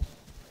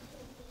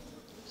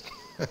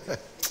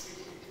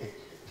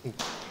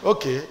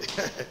 Okay.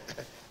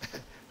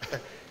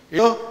 You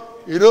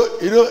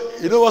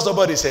know what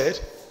somebody said?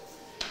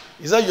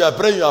 He said you are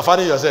praying, you are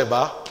fanning yourself,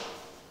 bah?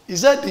 He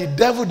said the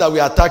devil that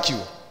will attack you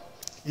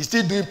is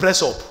still doing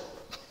press up.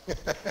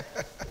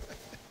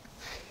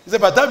 He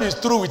said by the time he's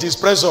through with his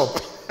press up,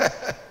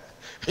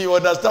 you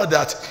understand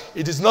that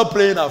it is not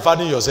praying and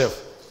fanning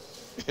yourself.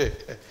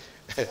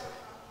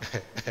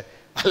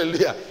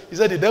 Hallelujah. He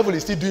said the devil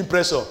is still doing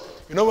press up.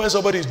 You know when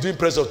somebody is doing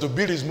press up to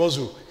build his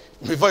muscle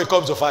before he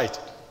comes to fight.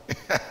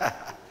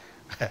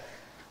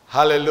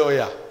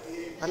 Hallelujah.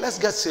 And let's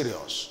get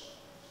serious.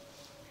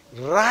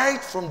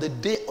 Right from the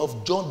day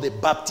of John the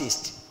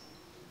Baptist,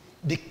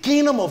 the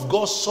kingdom of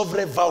God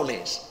suffered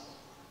violence,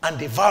 and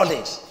the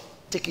violence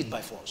take it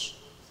by force.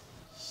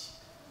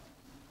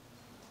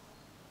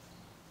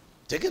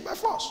 Take it by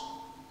force.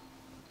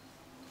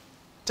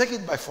 Take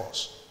it by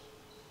force.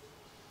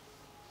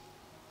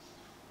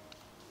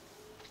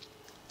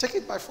 Take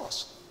it by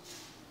force.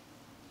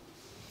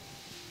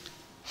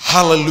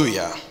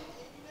 Hallelujah.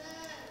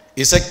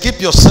 He said, keep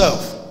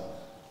yourself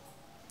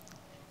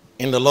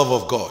in the love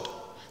of God.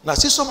 Now,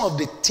 see some of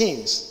the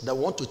things that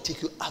want to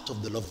take you out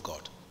of the love of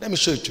God. Let me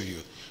show it to you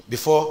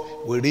before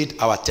we read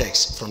our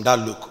text from that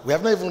Luke. We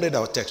have not even read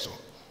our text.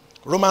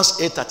 Romans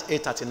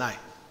 8:38-39.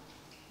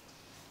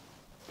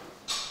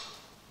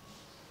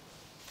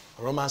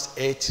 Romans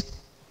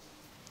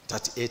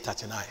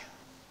 8:38-39.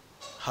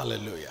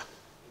 Hallelujah.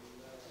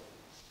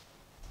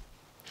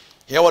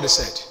 Hear what he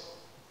said.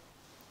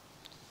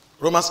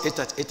 Romans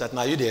 8:38-39.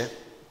 Are you there?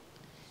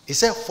 He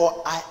said,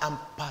 for I am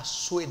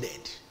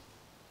persuaded.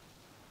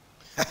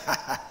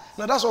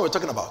 Now that's what we're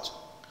talking about.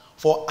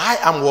 For I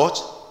am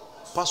what?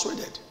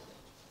 Persuaded.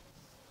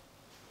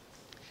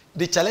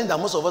 The challenge that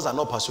most of us are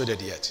not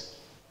persuaded yet.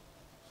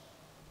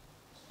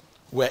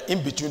 We're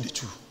in between the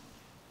two.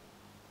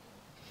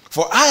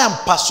 For I am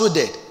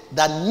persuaded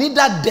that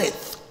neither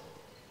death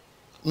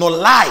nor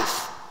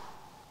life.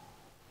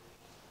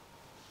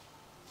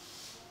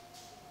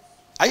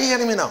 Are you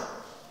hearing me now?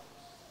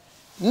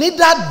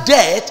 Neither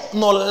death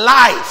nor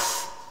life.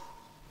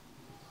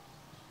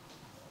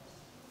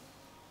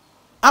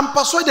 I'm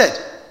persuaded.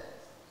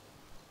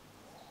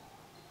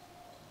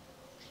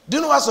 Do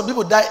you know why some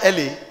people die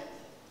early?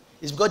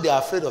 It's because they are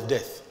afraid of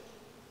death.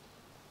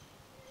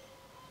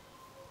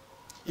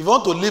 If you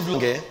want to live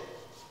longer,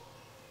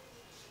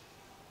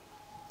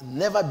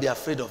 never be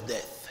afraid of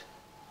death.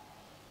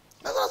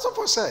 That's what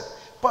Paul said.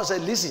 Paul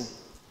said, listen,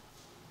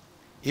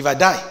 if I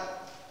die,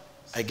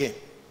 again.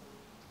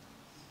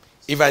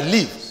 If I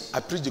live,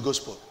 I preach the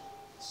gospel.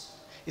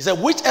 He said,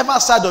 whichever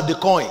side of the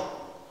coin,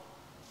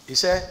 he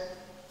said,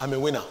 I'm a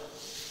winner.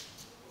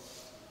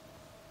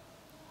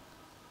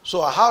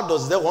 So how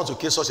does they want to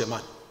kill such a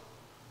man?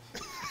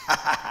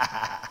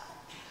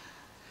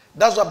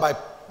 That's why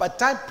by the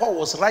time Paul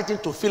was writing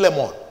to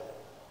Philemon,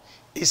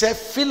 he said,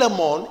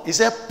 Philemon, he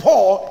said,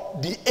 Paul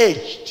the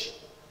aged.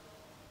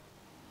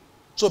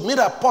 So mean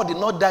that Paul did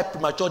not die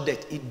premature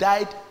death. He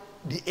died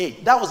the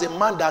aged. That was a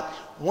man that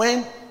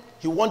when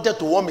he wanted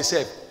to warm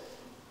himself,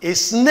 A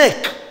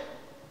snake.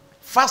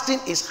 Fasting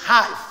is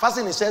high.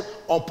 Fasting is said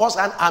on Paul's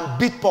hand and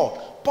beat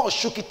Paul. Paul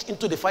shook it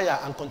into the fire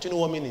and continued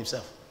warming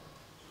himself.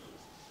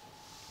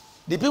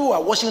 The people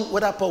were watching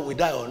whether Paul will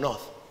die or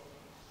not.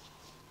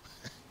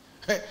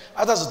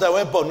 After some time,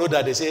 when Paul knew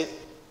that, they say,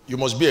 you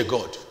must be a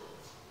god.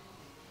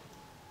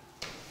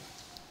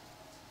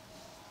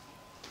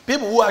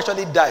 People who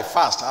actually die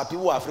fast are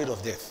people who are afraid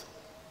of death.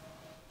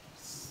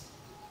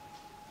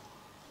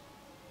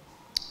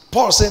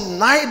 Paul said,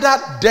 neither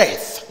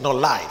death nor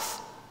life,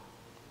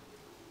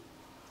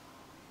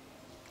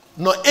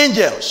 nor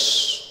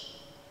angels.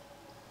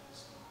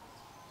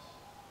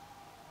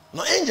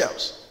 Nor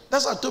angels.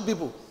 That's what I told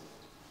people.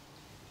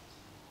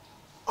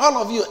 All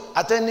of you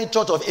attending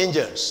church of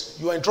angels,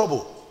 you are in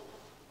trouble.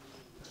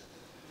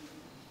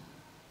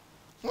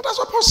 Well, that's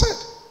what Paul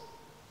said.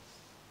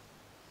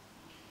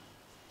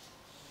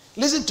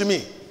 Listen to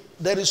me.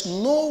 There is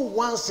no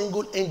one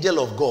single angel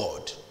of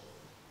God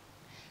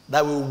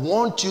that will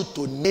want you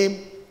to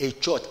name a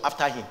church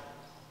after him.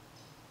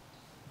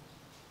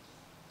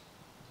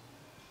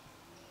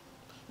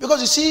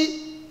 Because you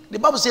see, the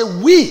Bible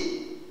says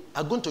we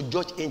are going to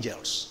judge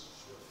angels.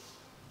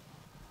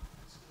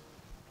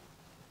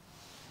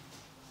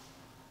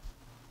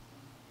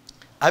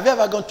 Have you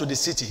ever gone to the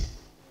city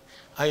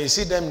and you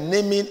see them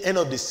naming any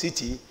of the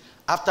city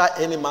after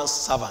any man's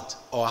servant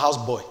or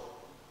houseboy?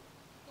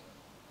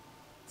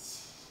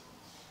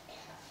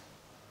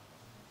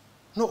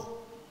 No.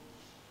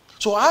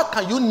 So how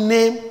can you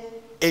name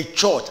a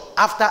church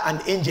after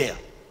an angel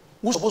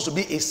who's supposed to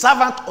be a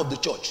servant of the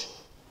church?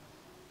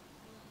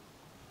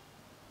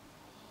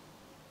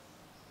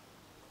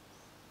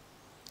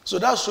 So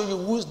that'll show you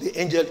who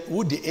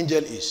the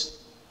angel is.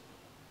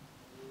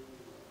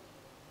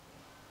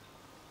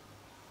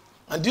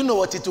 And do you know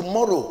what?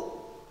 Tomorrow,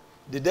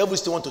 the devil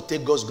still want to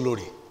take God's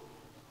glory.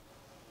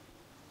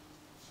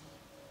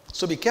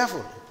 So be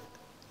careful.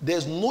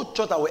 There's no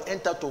church I will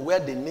enter to where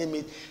they name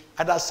it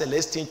either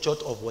Celestine Church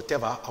or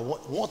whatever. The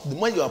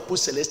moment you are put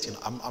Celestine,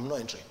 I'm not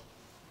entering.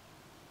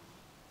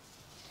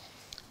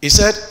 He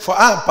said, for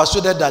I am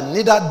persuaded that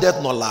neither death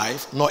nor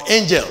life, nor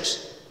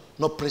angels,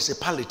 nor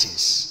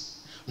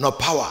principalities, nor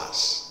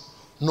powers,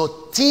 nor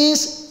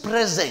things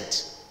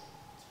present.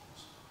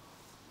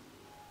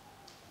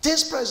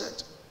 Things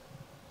present.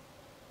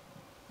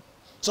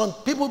 Some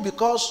people,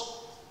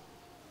 because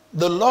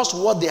they lost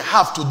what they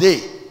have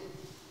today,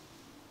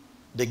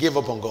 they gave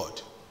up on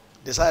God.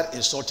 They started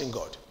insulting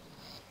God.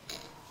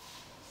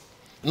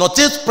 Nor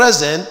things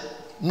present,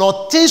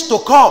 nor things to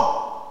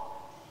come.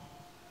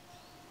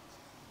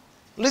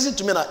 Listen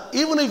to me now.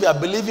 Even if you are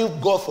believing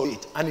God for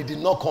it and it did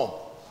not come,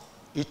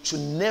 it should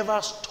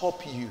never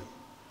stop you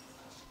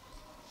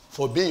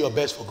for being your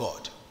best for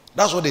God.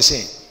 That's what they're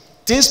saying.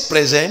 Things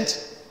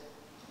present.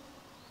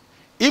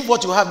 If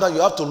what you have now,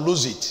 you have to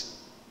lose it,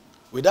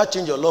 will that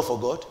change your love for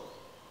God?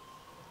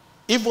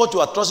 If what you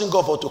are trusting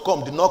God for to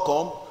come did not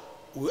come,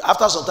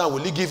 after some time,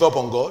 will you give up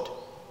on God?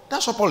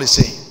 That's what Paul is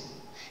saying.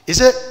 He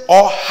said,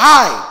 or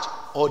height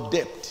or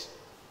depth.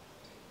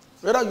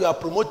 Whether you are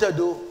promoted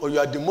or you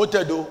are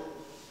demoted,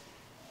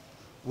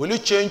 will you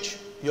change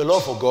your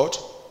love for God?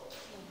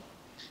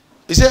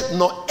 He said,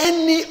 nor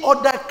any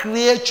other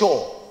creature.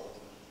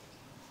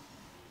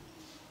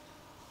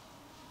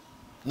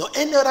 Nor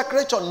any other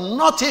creature,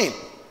 nothing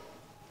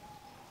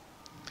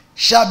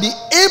shall be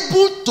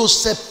able to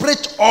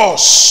separate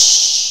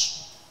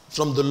us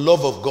from the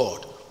love of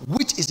God,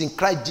 which is in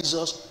Christ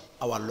Jesus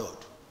our Lord.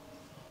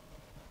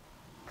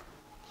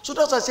 So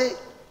that's why I say,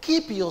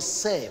 keep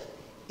yourself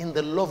in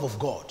the love of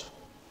God.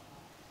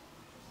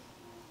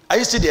 Are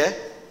you still there?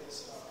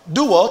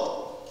 Do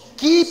what?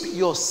 Keep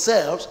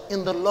yourselves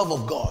in the love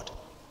of God.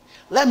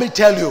 Let me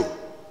tell you,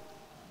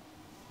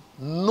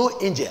 no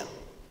angel.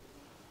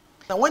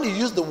 Now when you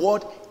use the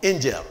word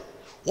angel,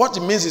 what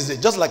it means is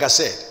that, just like I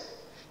said,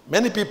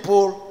 many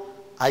people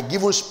are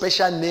given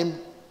special name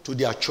to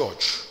their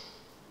church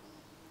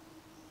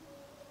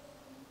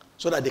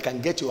so that they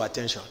can get your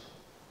attention.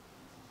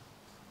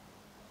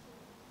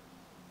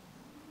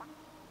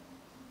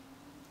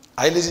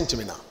 Are you listening to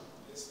me now?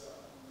 Yes,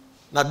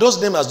 now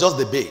those names are just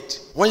the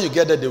bait. When you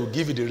get there, they will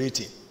give you the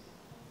rating.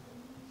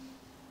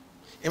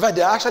 In fact,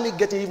 they are actually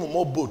getting even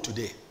more bold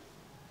today.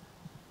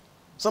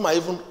 Some are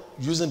even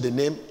using the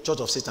name Church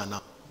of Satan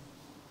now.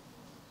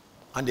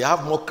 And they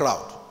have more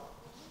crowd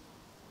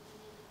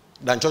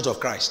than Church of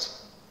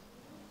Christ.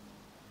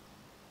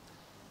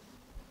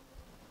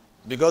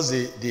 Because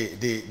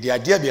the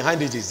idea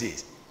behind it is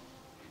this.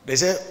 They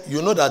say,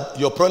 you know that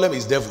your problem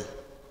is devil.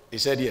 He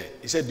said, yeah.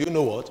 He said, do you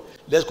know what?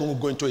 Let's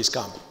go into his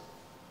camp.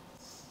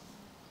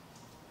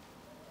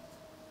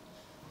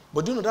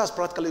 But do you know that's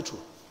practically true?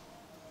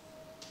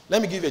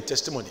 Let me give you a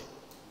testimony.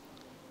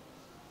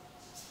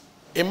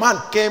 A man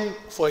came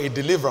for a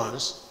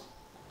deliverance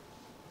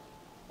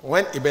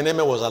when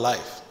Ebeneme was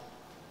alive.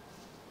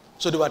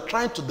 So they were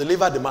trying to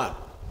deliver the man.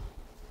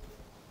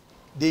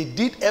 They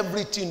did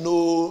everything,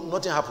 no,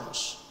 nothing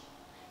happens.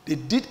 They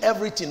did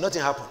everything,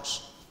 nothing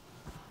happens.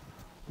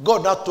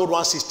 God now told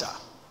one sister,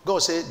 God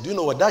said, do you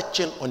know what? That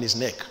chain on his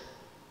neck,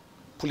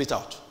 pull it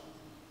out.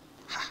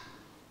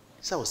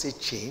 So I will say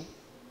chain.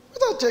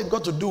 What has chain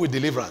got to do with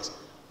deliverance?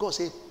 God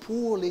said,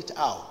 pull it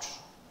out.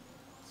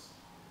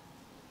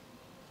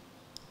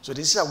 So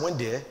this is I went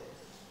there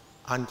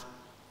and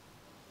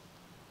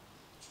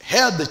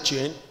held the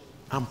chain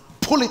and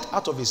pull it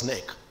out of his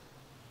neck.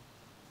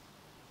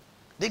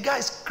 The guy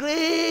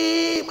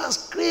scream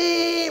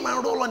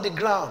and roll on the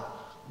ground.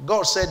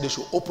 God said they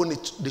should open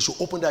it, they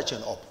should open that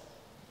chain up.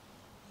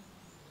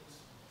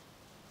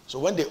 So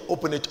when they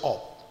open it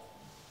up,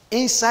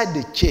 inside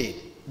the chain,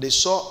 they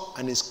saw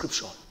an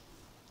inscription.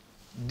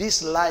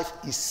 This life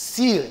is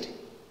sealed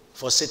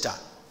for Satan.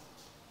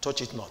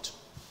 Touch it not.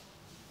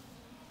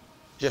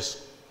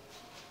 Yes.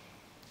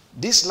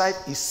 This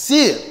life is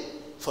sealed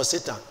for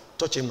Satan.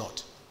 Touch him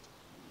not.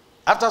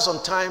 After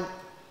some time,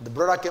 the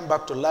brother came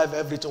back to life.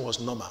 Everything was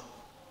normal.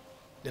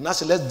 Then I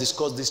said, let's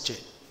discuss this chain.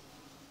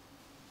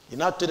 He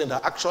now told him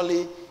that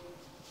actually,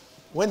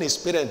 when his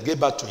parents gave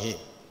back to him,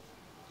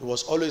 he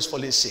was always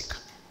falling sick.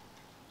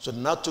 So they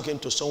now took him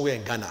to somewhere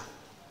in Ghana.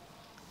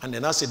 And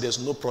then I said,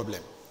 there's no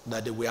problem,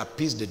 that they will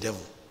appease the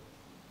devil.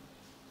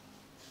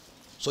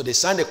 So they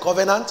signed a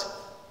covenant,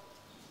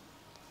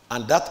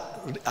 and that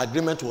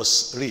agreement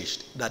was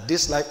reached, that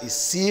this life is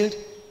sealed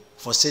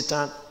for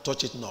Satan,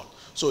 touch it not.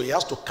 So he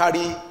has to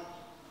carry,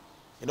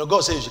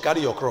 God says you should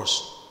carry your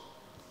cross.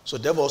 So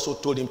the devil also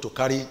told him to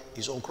carry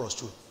his own cross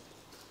too.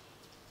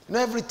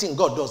 Everything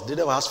God does, the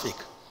devil has fake.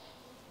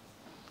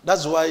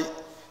 That's why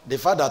the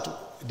fact that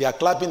they are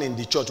clapping in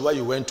the church where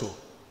you went to,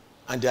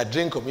 and they are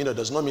drinking communion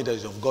does not mean that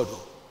it's of God.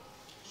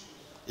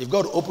 If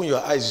God open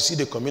your eyes, you see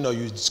the communion,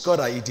 you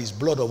discover that it is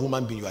blood of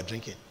human being you are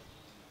drinking.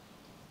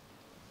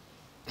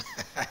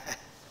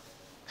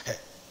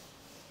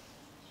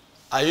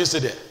 Are you still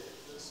there?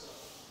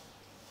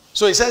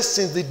 So he says,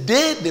 since the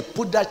day they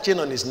put that chain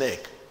on his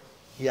neck,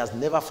 he has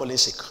never fallen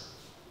sick.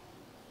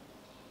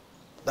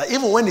 That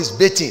even when he's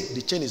bathing,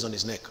 the chain is on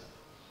his neck.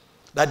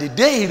 That the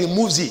day he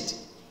removes it,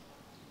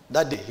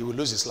 that day he will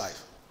lose his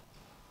life.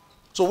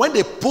 So when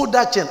they pulled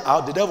that chain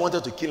out, the devil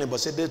wanted to kill him, but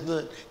said they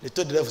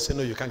told the devil, say,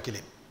 no, you can't kill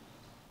him.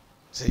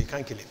 Say, you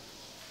can't kill him.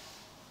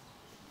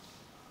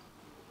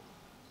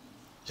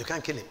 You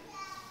can't kill him.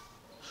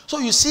 So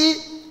you see,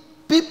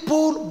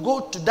 people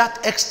go to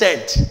that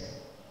extent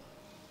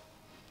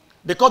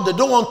because they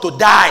don't want to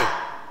die.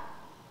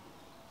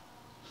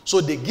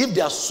 So they give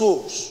their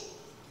souls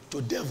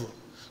to devil.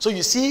 So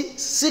you see,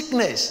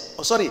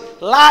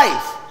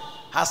 life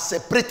has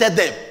separated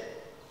them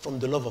from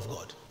the love of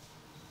God.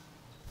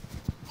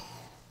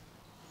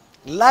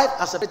 Life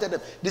has separated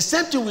them. The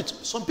same thing with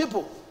some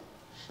people.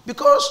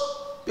 Because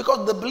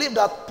they believe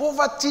that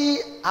poverty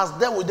has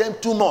dealt with them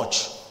too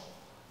much.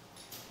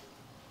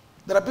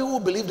 There are people who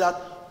believe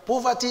that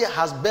poverty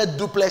has bed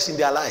duplex in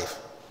their life.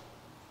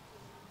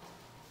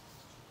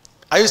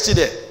 Are you still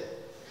there?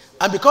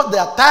 And because they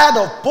are tired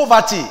of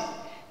poverty,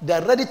 they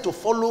are ready to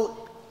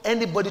follow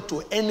anybody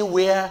to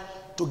anywhere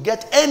to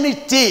get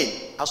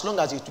anything as long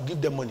as it will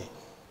give them money.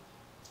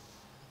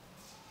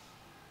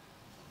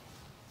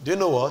 Do you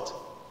know what?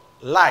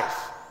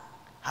 Life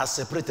has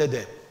separated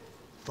them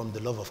from the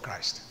love of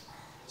Christ.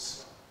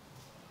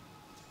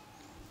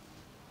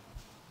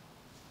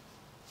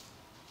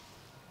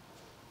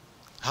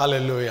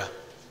 Hallelujah.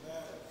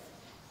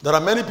 There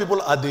are many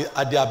people at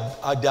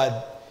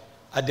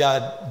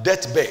their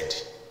deathbed.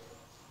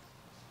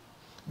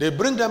 They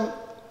bring them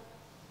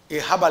a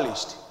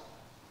herbalist,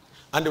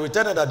 and they will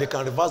tell them that they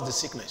can reverse the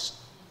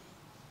sickness.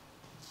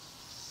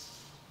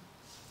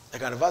 They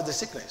can reverse the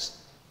sickness.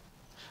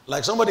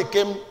 Like somebody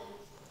came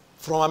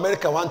from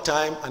America one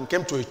time and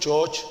came to a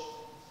church,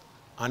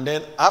 and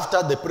then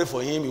after they prayed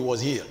for him, he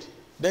was healed.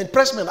 Then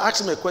pressmen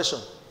asked him a question.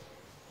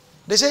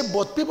 They said,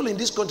 but people in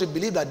this country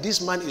believe that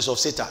this man is of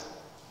Satan.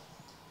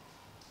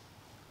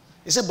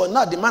 He said, but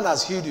now the man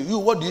has healed you. You,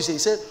 what do you say? He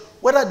said,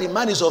 whether the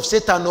man is of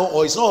Satan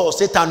or it's not of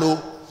Satan,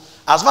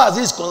 as far as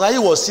he is concerned, he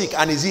was sick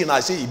and is healed. I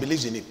say he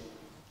believes in him.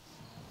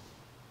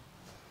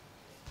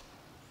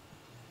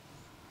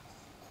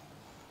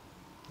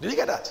 Did you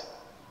get that?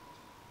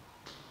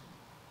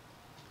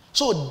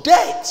 So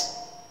death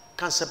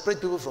can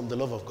separate people from the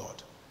love of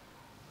God.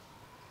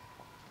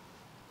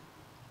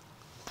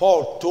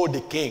 Paul told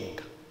the king,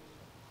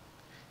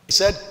 he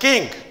said,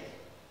 King,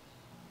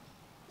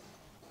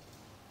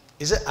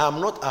 he said, I'm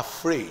not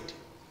afraid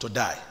to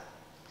die.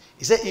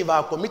 He said, if I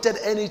have committed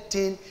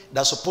anything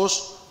that's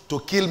supposed to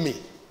kill me,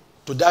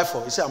 to die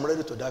for, he said, I'm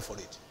ready to die for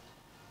it.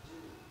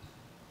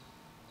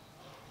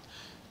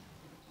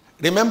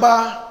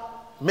 Remember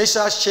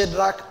Meshach,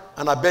 Shadrach,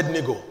 and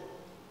Abednego?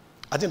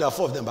 I think there are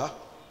 4 of them,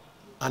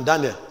 and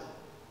Daniel.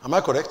 Am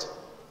I correct?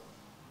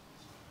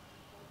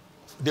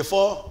 The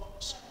 4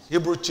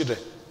 Hebrew children.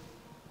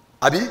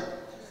 Abi?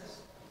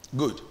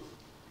 Good.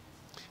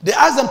 They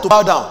asked them to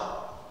bow down.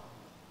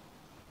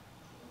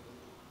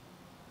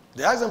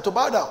 They asked them to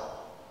bow down.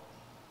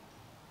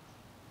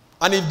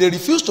 And if they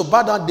refuse to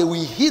bow down, they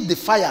will heat the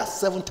fire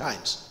 7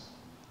 times.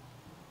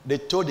 They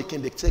told the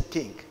king, they said,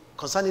 King,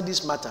 concerning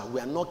this matter, we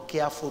are not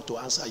careful to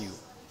answer you.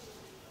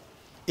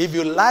 If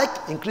you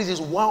like, increase this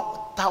 1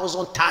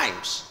 1,000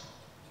 times,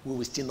 we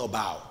will still not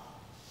bow.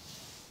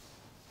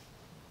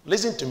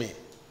 Listen to me.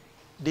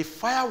 The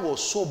fire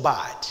was so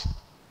bad.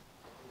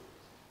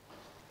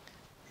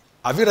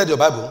 Have you read your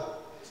Bible?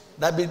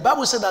 That the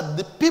Bible said that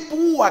the people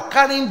who were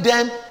carrying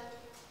them,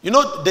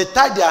 they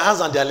tied their hands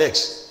and their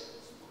legs.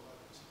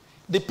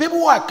 The people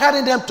who were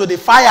carrying them to the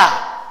fire,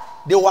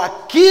 they were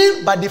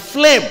killed by the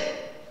flame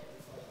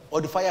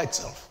or the fire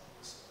itself.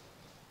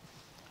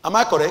 Am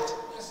I correct?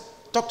 Yes.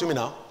 Talk to me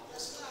now.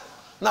 Yes.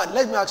 Now,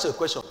 let me ask you a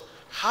question.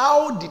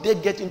 How did they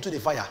get into the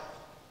fire?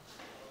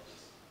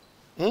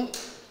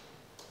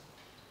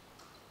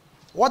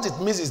 What it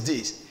means is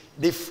this.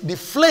 The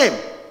flame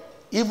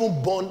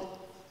even burned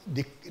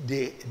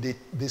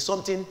the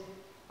something,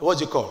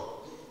 what's it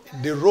called?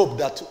 The rope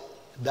that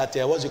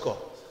what's it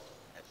called?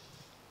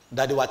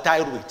 That they were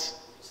tied with.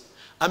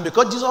 And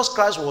because Jesus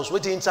Christ was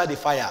waiting inside the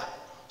fire,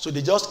 so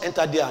they just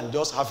entered there and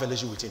just have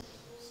fellowship with him.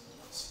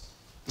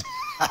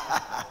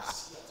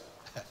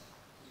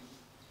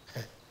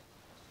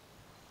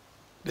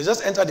 They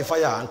just entered the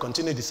fire and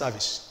continued the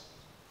service.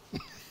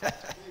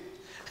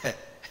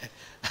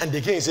 And the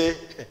king said,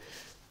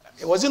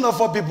 was it not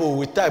 4 people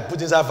with tie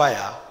put inside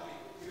fire?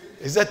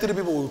 He said 3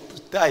 people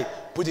with tie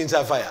put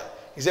inside fire.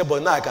 He said,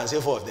 but now I can say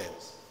 4 of them.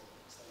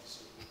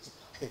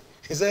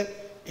 He said,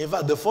 in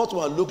fact, the 4th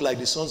one looked like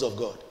the sons of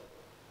God.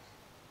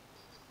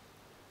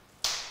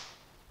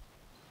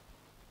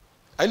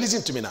 Are you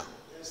listening to me now?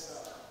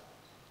 Yes, sir.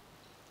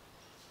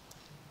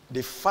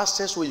 The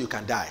fastest way you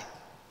can die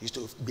is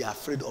to be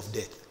afraid of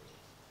death.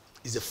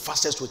 It's the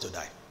fastest way to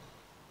die.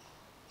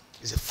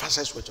 It's the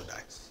fastest way to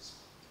die.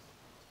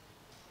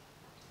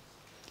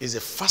 It's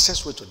the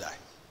fastest way to die.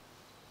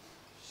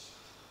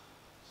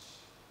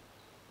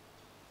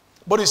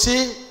 But you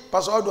see,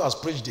 Pastor Aldo has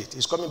preached it.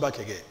 He's coming back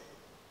again.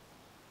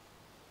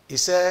 He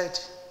said,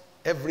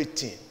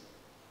 everything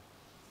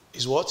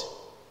is what?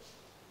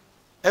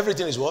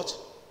 Everything is what?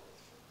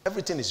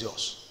 Everything is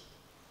yours.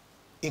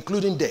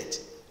 Including death.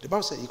 The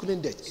Bible says,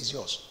 including death is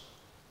yours.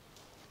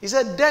 He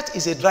said, death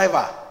is a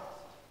driver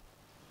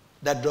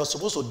that was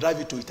supposed to drive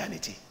you to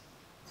eternity.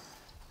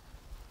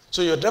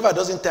 So your driver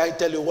doesn't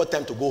tell you what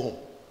time to go home.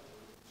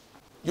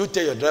 You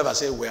tell your driver,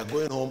 say, we are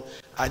going home.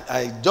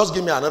 I just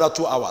give me another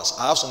 2 hours.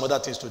 I have some other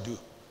things to do.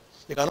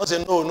 You cannot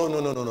say,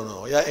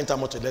 no. Yeah, enter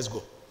motor, let's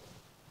go.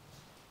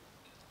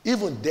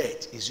 Even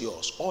death is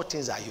yours. All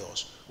things are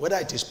yours. Whether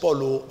it is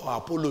Paulo or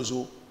Apollos.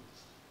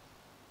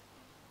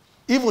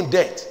 Even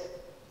death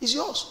is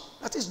yours.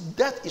 That is,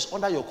 death is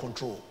under your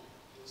control.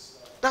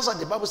 That's why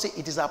the Bible says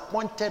it is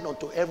appointed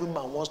unto every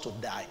man wants to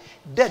die.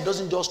 Death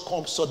doesn't just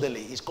come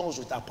suddenly. It comes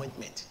with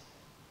appointment.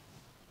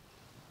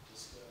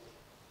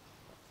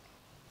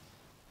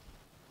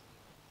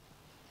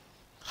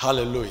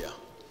 Hallelujah.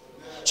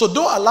 So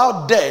don't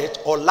allow death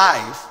or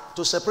life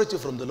to separate you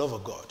from the love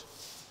of God.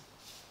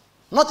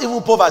 Not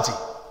even poverty.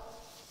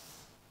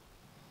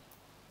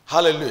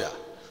 Hallelujah.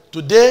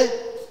 Today,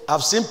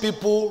 I've seen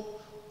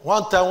people,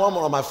 one time one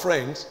of my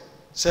friends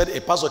said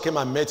a pastor came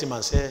and met him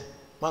and said,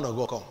 man of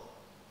God, come.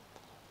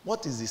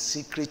 What is the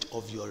secret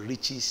of your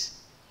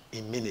riches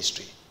in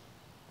ministry?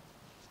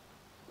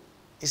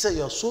 He said,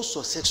 you are so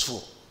successful.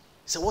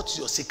 He said, what is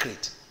your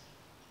secret?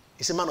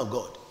 He said, man of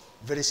God,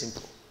 very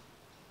simple.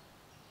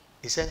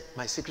 He said,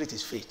 my secret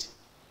is faith.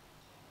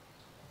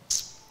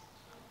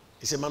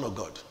 He said, man of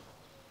God,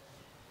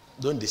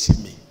 don't deceive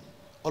me.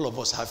 All of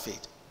us have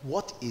faith.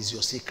 What is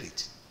your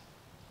secret?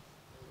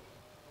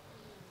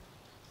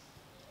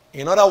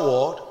 In other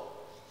words,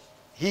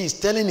 he is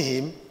telling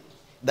him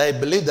that he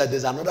believes that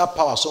there's another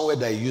power somewhere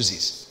that he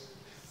uses.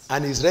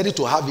 And he's ready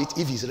to have it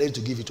if he's ready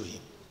to give it to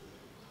him.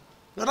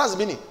 No, that's the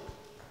meaning.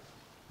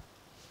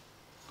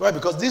 Why?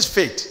 Because this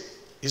faith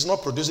is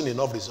not producing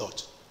enough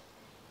result.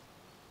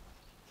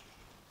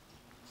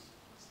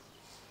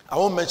 I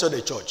won't mention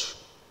the church.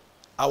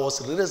 I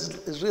was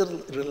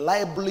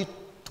reliably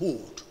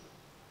told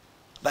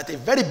that a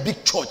very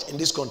big church in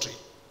this country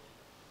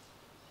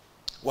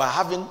were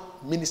having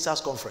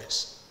ministers'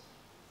 conference.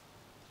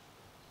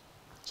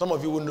 Some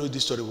of you who know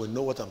this story will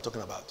know what I'm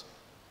talking about.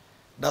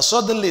 That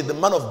suddenly the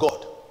man of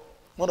God,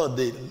 one of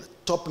the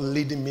top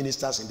leading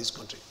ministers in this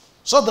country,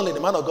 suddenly the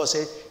man of God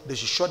said they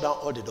should shut down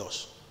all the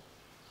doors.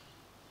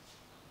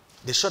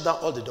 They shut down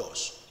all the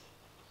doors.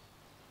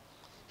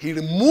 He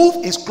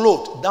removed his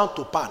clothes down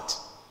to pant.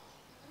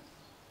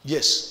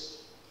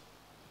 Yes.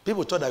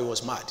 People thought that he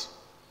was mad.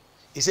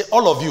 He said,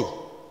 all of you,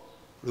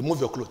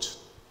 remove your clothes.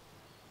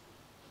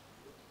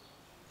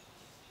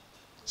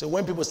 So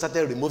when people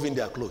started removing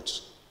their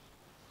clothes,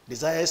 they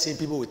started seeing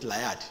people with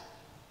liard.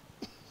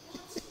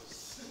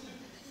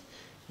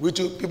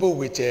 People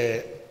with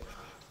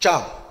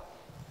charm.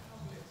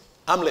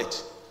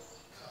 Amulet.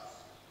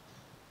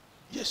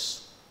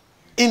 Yes.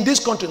 In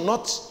this country,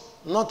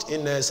 not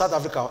in South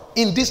Africa,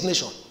 in this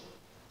nation.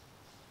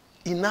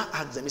 He now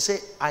asked them, he said,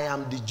 I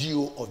am the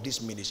GO of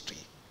this ministry.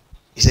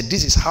 He said,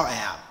 this is how I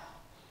am.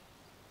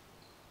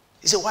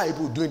 He said, why are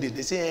people doing this?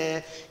 They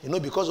say,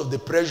 because of the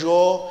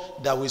pressure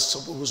that we're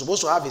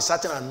supposed to have a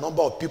certain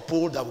number of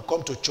people that will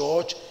come to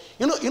church.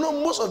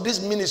 Most of these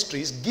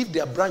ministries give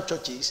their branch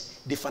churches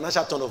the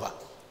financial turnover.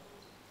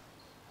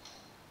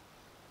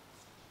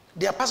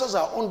 Their pastors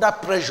are under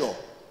pressure.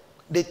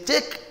 They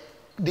take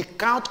the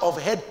count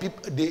of head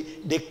people,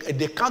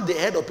 they count the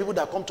head of people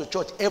that come to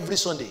church every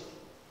Sunday.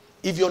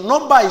 If your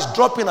number is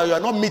dropping or you are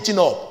not meeting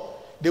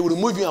up, they will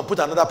remove you and put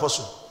another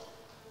person.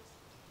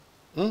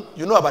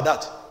 You know about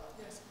that?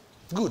 Yes.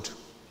 Good.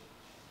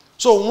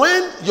 So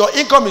when your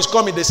income is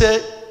coming, they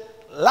say,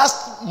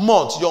 last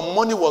month your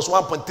money was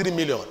 1.3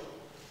 million.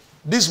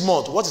 This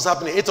month, what is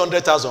happening?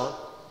 800,000.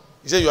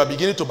 He said you are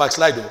beginning to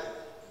backslide though.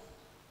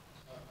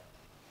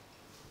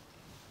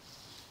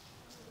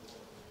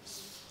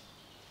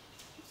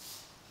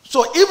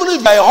 So even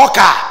if you are a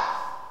hawker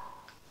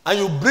and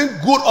you bring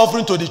good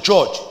offering to the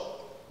church,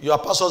 you are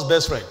pastor's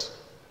best friend.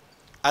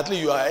 At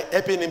least you are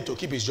helping him to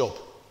keep his job.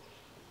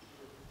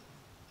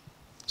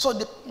 So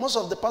most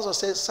of the pastors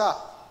say, sir,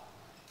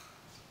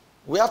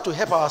 we have to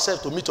help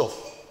ourselves to meet up.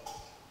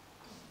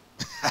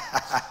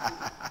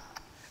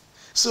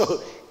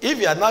 So if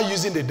you are now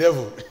using the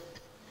devil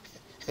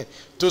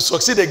to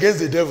succeed against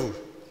the devil,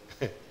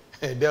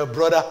 their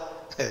brother,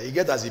 he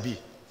get as he be.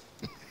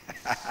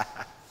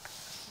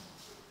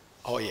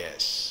 Oh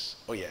yes,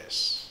 oh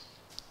yes,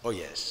 oh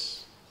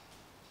yes.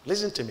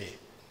 Listen to me.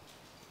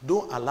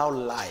 Don't allow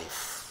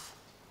life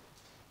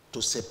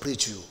to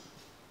separate you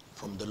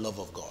from the love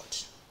of God.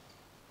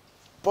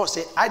 Paul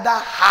said either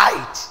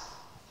height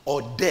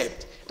or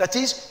depth. That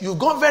is, you've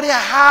gone very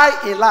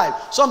high in life.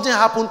 Something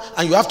happened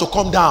and you have to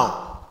come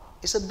down.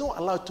 He said don't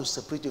allow it to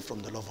separate you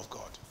from the love of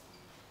God.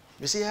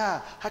 You say,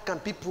 how can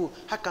people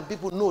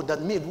know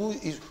that me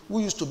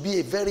who used to be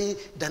a very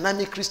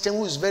dynamic Christian,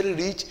 who is very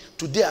rich,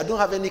 today I don't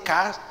have any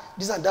cars,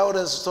 this and that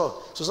other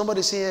stuff. So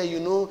somebody say,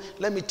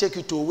 let me take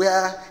you to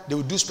where they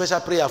will do special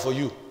prayer for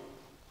you.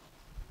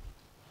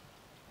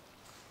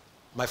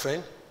 My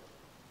friend,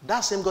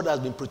 that same God has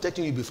been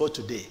protecting you before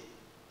today.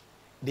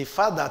 The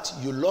fact that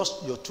you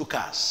lost your 2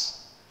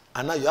 cars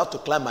and now you have to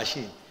climb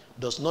machine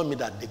does not mean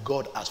that the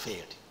God has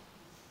failed.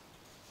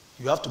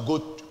 You have to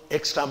go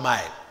extra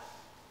mile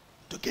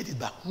to get it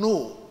back.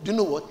 No. Do you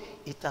know what?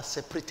 It has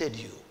separated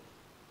you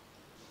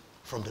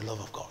from the love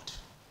of God.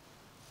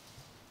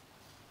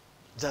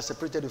 It has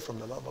separated you from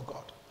the love of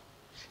God.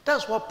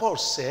 That's what Paul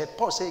said.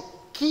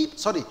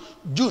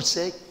 Jude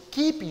said,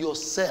 keep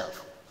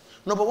yourself.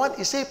 Number 1,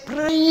 he said,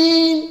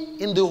 praying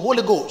in the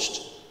Holy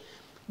Ghost.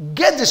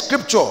 Get the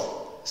scripture.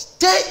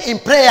 Stay in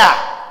prayer.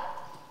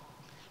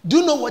 Do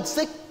you know what?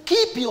 Say,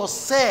 keep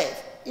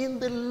yourself in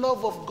the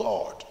love of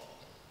God.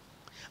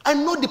 I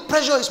know the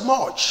pressure is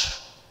much.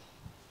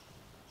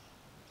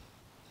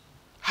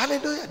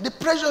 Hallelujah. The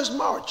pressure is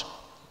much.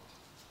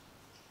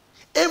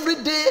 Every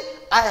day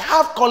I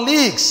have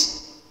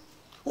colleagues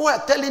who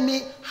are telling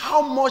me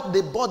how much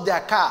they bought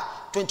their car,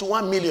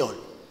 21 million.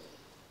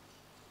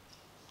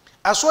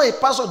 I saw a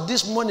pastor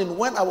this morning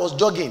when I was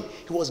jogging.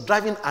 He was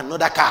driving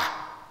another car.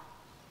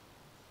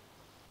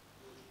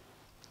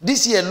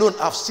 This year alone,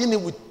 I've seen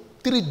him with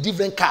 3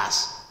 different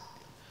cars.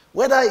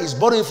 Whether he's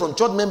borrowing from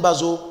church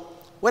members or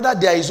whether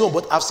they are his own,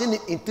 but I've seen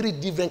it in 3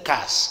 different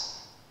cars.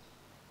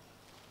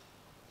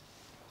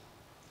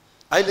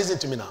 Are you listening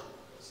to me now?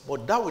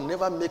 But that will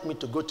never make me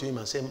to go to him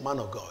and say, man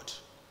of God,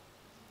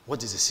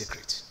 what is the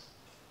secret?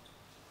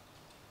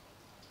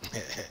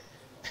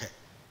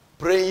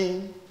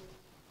 Praying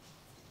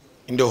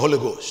in the Holy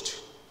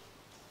Ghost.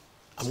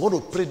 I'm going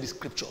to pray the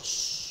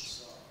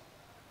scriptures.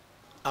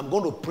 I'm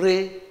going to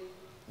pray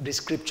the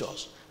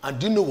scriptures. And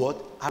do you know what?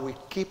 I will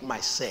keep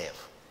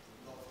myself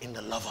in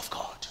the love of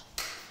God.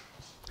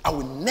 I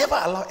will never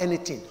allow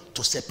anything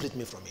to separate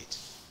me from it.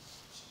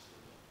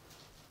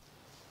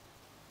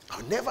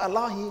 I'll never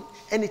allow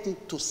anything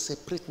to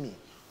separate me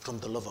from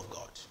the love of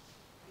God.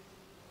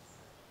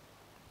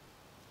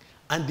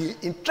 And the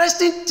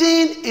interesting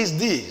thing is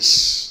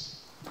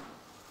this.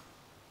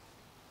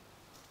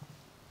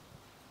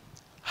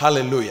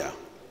 Hallelujah.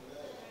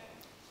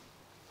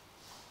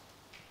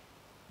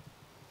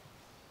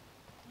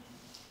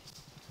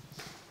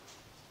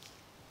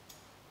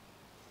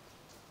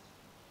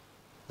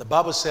 The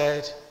Bible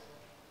said,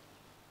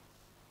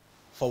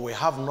 for we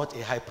have not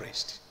a high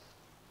priest.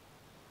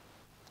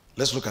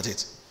 Let's look at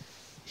it.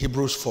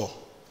 Hebrews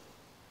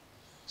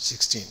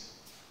 4:16.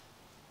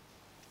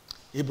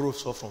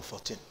 Hebrews 4 from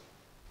 14.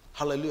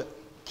 Hallelujah.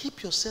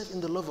 Keep yourself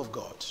in the love of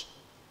God.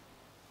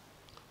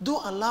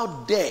 Don't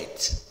allow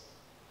death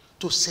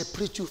to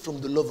separate you from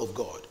the love of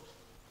God.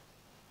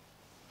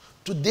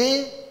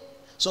 Today,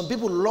 some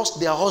people lost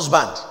their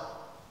husband.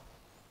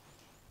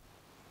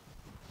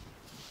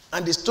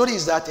 And the story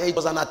is that it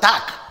was an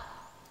attack.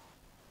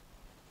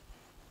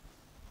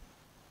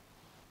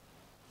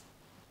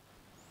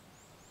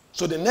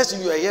 So the next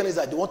thing you are hearing is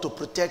that they want to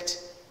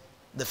protect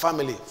the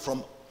family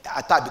from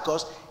attack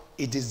because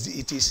it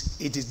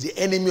is the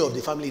enemy of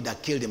the family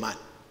that killed the man.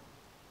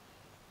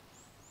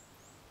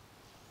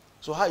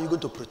 So how are you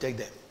going to protect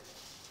them?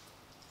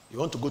 You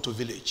want to go to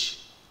village.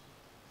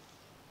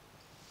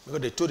 Because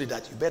they told you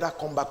that you better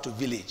come back to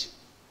village.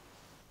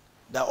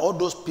 that all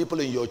those people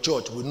in your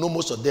church, we know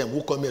most of them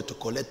who come here to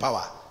collect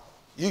power.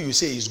 You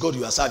say it's God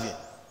you are serving.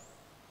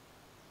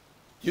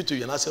 You too,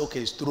 you now say,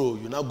 okay, it's true.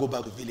 You now go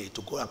back to the village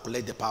to go and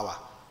collect the power.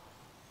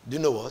 Do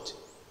you know what?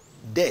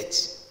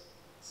 Death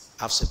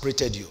have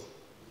separated you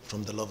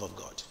from the love of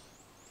God.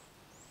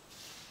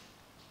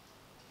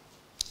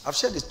 I've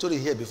shared the story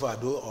here before, I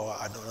don't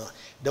know.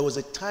 There was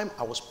a time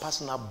I was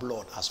passing out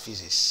blood as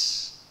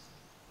physics.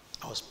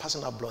 I was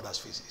passing out blood as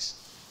physics.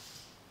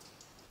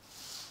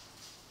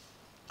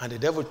 And the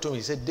devil told me,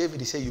 he said, David,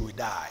 he said, you will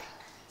die.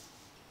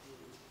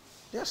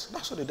 Yes,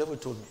 that's what the devil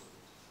told me.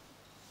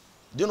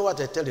 Do you know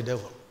what I tell the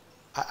devil?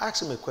 I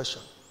asked him a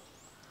question.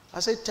 I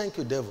said, thank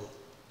you, devil.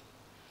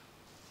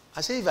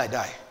 I said, if I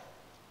die,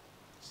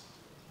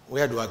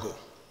 where do I go?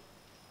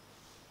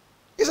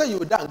 He said, you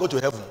will die and go to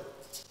heaven.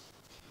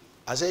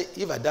 I said,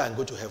 if I die and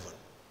go to heaven,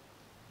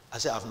 I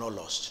said, I've not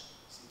lost.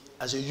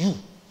 I said, you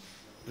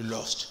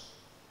lost.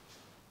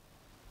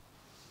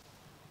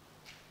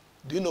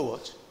 Do you know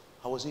what?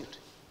 I was healed.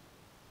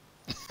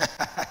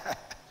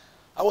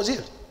 I was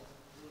healed.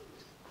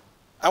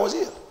 I was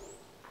healed.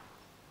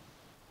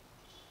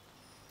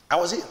 I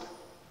was healed.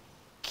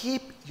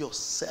 Keep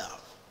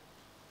yourself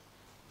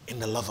in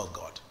the love of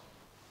God.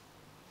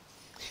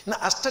 Now,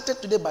 I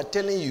started today by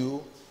telling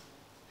you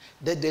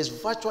that there's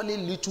virtually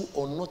little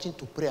or nothing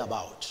to pray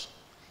about.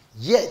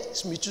 Yet,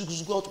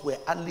 Smith's God will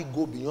hardly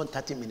go beyond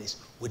 30 minutes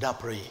without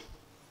praying.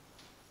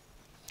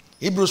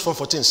 Hebrews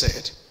 4:14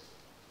 said,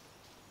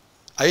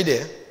 are you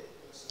there?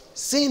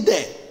 Seeing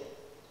then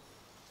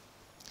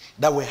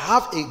that we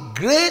have a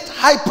great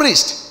high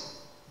priest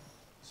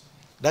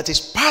that is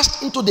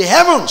passed into the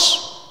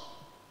heavens.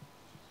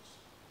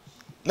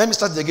 Let me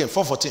start it again,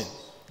 4:14.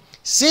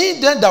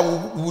 Seeing then that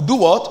we will do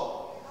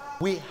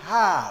what? We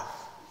have.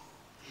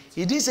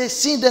 He didn't say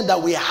seeing then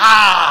that we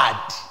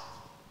had.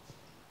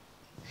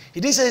 He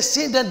didn't say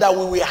seeing then that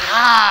we will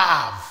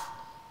have.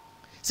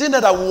 Seeing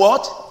then that we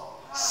what?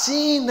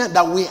 Seeing then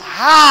that we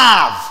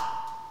have.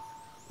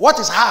 What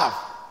is have?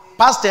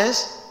 Past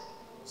tense?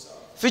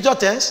 Future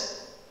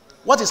tense?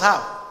 What is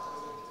have?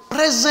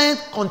 Present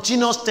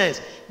continuous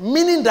tense.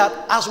 Meaning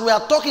that as we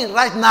are talking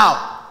right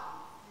now,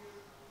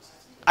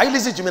 are you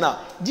listening to me now?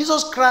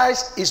 Jesus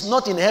Christ is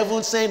not in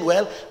heaven saying,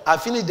 well, I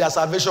finished their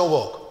salvation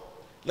work.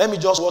 Let me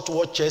just watch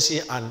what Chelsea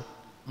and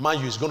Man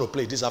U is going to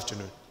play this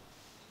afternoon.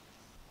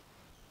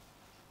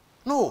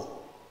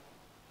 No.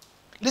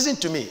 Listen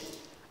to me.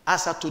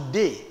 As of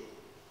today,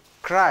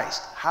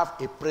 Christ have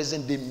a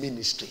present day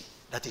ministry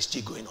that is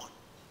still going on.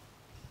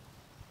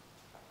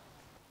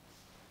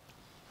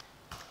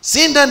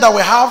 Seeing then that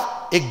we have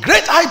a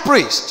great high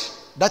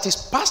priest that is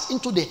passed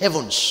into the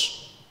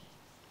heavens,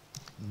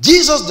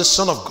 Jesus the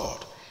Son of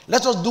God,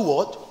 let us do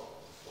what?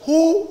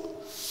 Who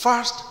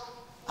first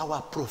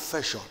our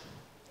profession.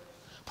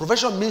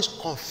 Profession means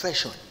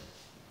confession.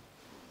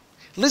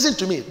 Listen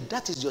to me,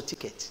 that is your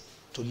ticket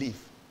to live.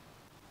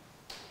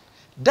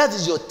 That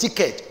is your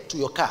ticket to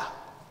your car.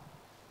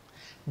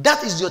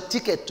 That is your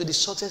ticket to the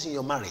success in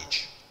your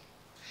marriage.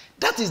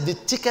 That is the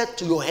ticket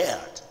to your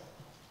health.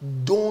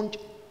 Don't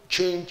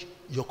change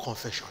your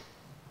confession.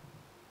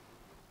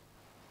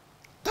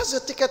 That's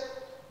your ticket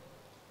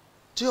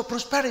to your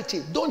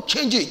prosperity. Don't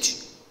change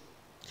it.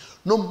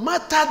 No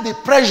matter the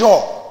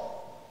pressure.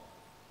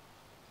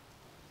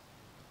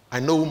 I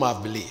know whom I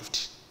have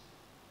believed.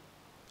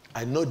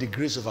 I know the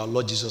grace of our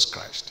Lord Jesus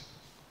Christ.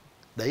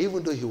 That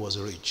even though he was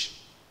rich,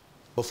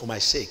 but for my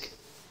sake,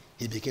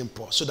 he became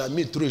poor. So that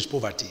me through his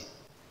poverty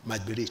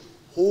might be rich.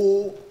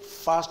 Hold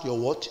fast your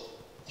what?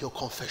 Your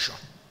confession.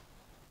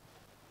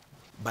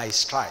 By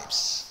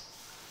stripes,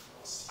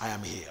 I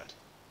am healed.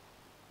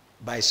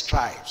 By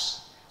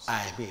stripes,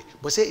 I am healed.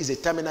 But say it's a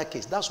terminal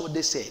case. That's what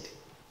they said.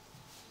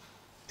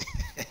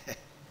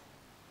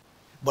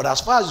 But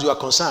as far as you are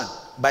concerned,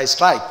 by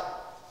stripe,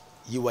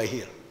 you were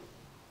healed.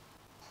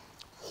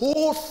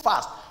 Hold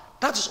fast.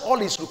 That is all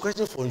he's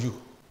requesting from you.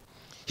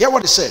 Hear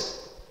what he said.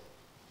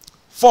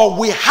 For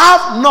we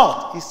have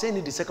not. He's saying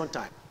it the second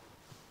time.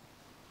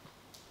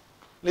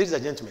 Ladies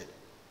and gentlemen,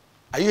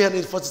 are you hearing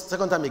it for the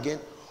second time again?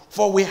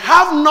 For we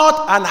have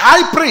not an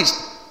high priest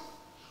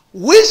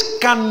which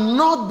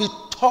cannot be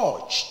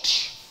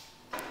touched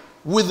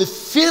with the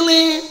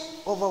feeling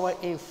of our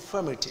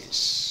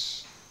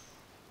infirmities.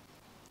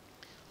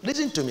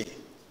 Listen to me.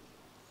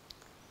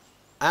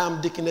 I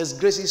am Deaconess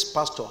Gracie's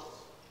pastor.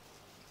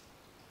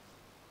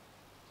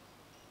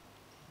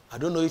 I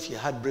don't know if she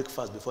had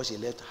breakfast before she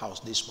left the house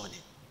this morning.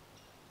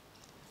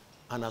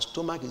 And her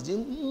stomach is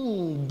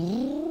doing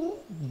brrr,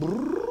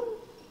 brrr.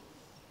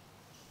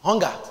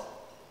 Hunger.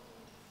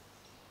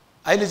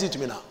 Are you listening to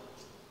me now?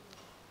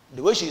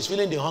 The way she is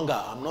feeling the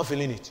hunger, I'm not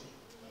feeling it.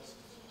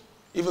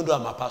 Even though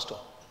I'm a pastor.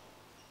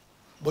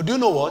 But do you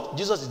know what?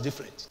 Jesus is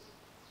different.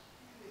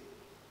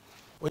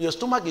 When your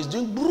stomach is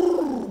doing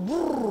brrr,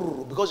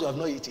 brrr, because you have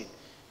not eaten,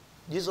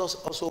 Jesus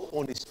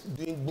also is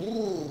doing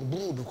brrr,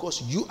 brrr,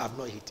 because you have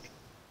not eaten.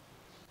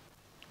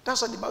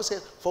 That's what the Bible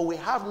says. For we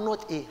have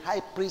not a high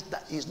priest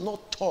that is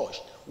not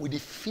touched with the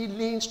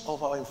feelings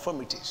of our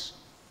infirmities.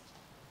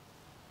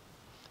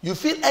 You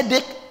feel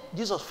headache,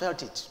 Jesus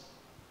felt it.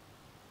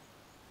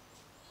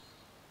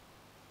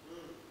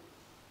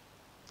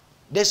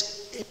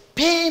 There's a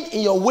pain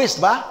in your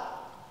waist, but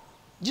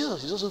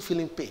Jesus is also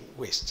feeling pain,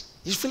 waist.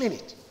 He's feeling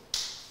it.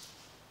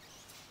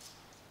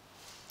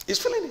 He's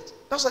feeling it.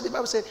 That's what the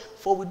Bible said.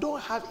 For we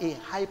don't have a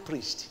high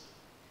priest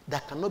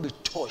that cannot be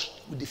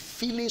touched with the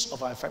feelings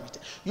of our infirmity.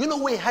 You know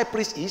what a high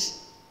priest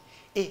is?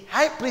 A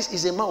high priest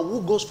is a man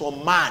who goes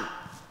from man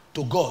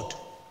to God.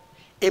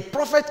 A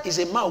prophet is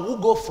a man who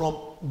goes from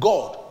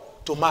God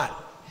to man.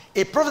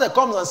 A prophet that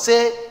comes and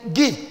says,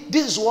 give.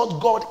 This is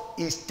what God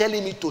is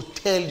telling me to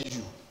tell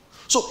you.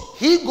 So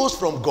he goes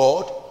from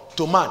God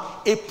to man.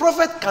 A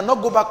prophet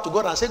cannot go back to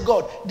God and say,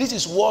 God, this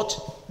is what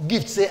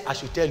gift say I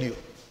should tell you.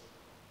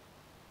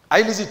 Are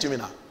you listening to me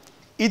now?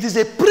 It is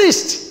a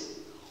priest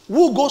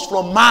who goes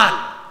from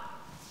man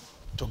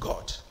to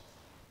God.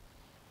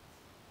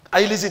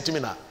 Are you listening to me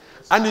now?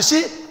 And you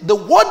see, the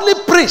worldly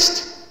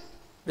priest,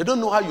 they don't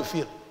know how you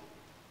feel.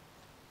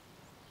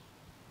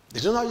 They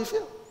don't know how you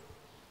feel.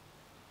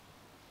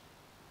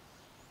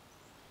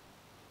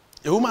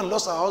 A woman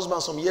lost her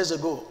husband some years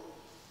ago.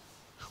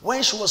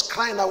 When she was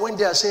crying, I went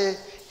there and said,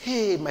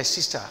 hey, my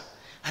sister,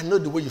 I know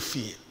the way you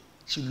feel.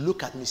 She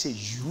looked at me and said,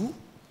 you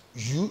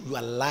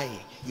are lying.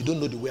 You don't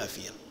know the way I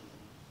feel.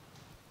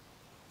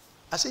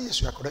 I said,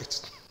 yes, you are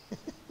correct.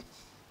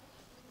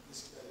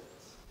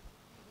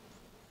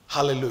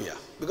 Hallelujah.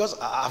 Because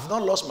I have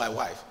not lost my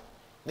wife.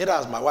 Neither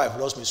has my wife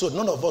lost me. So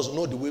none of us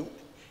know the way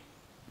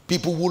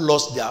people who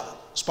lost their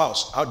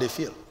spouse, how they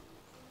feel.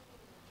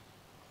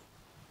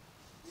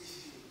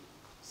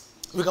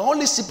 We can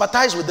only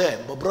sympathize with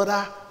them. But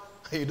brother,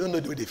 you don't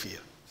know the way they feel.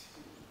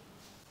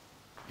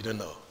 You don't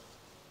know.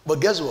 But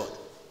guess what?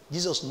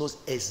 Jesus knows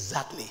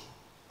exactly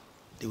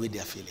the way they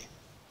are feeling.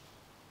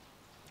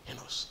 He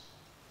knows.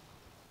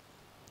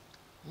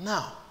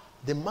 Now,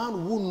 the man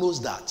who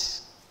knows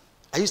that,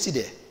 are you still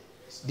there?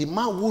 The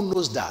man who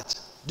knows that,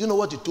 do you know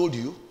what he told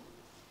you?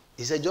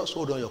 He said, just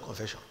hold on your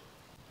confession.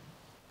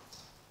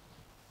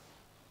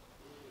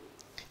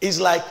 It's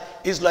like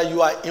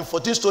you are in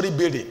 14-story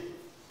building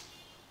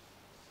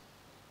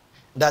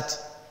that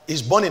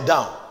is burning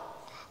down,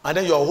 and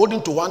then you are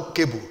holding to one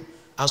cable,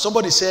 and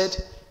somebody said,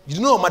 you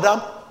know,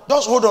 madam,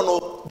 just hold on,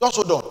 oh, just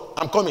hold on,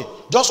 I'm coming.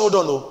 Just hold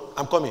on, oh,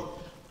 I'm coming.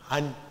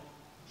 And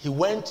he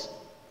went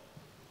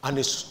and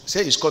he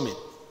said he's coming.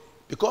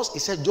 Because he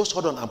said, just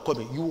hold on, I'm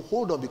coming. You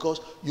hold on because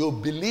you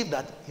believe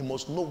that he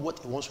must know what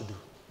he wants to do.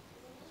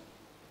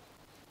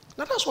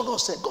 Now that's what God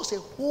said. God said,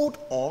 hold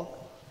on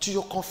to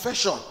your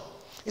confession.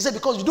 He said,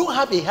 because you don't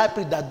have a high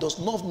priest that does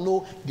not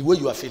know the way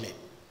you are feeling.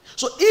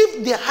 So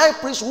if the high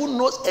priest who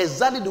knows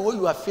exactly the way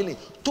you are feeling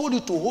told you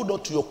to hold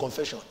on to your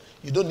confession,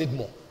 you don't need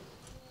more.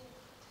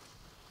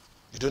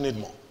 You don't need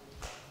more.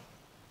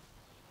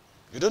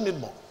 You don't need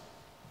more.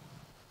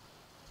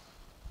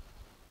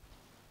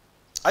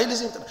 Are you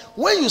listening to me?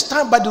 When you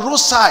stand by the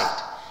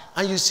roadside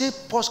and you see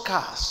posh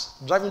cars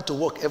driving to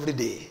work every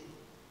day,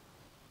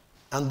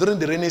 and during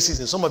the rainy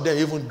season, some of them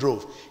even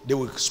drove, they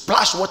will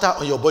splash water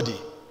on your body. You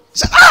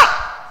say,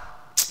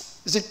 ah!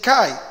 You say,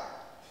 Kai.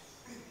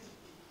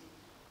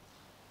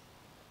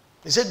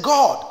 You say,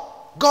 God,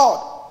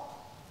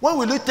 when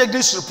will you take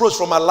this reproach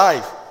from my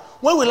life?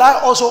 When will I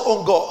also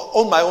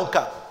own my own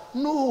car?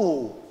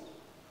 No.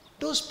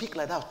 Don't speak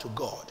like that to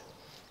God.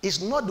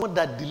 It's not the one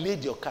that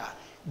delayed your car.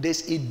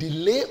 There's a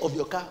delay of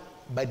your car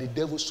by the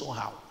devil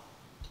somehow.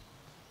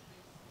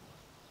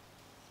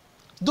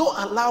 Don't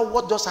allow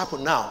what just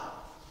happened now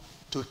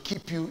to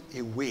keep you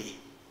away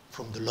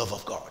from the love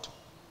of God.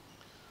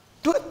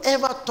 Don't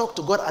ever talk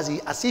to God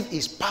as if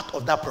he's part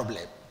of that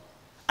problem.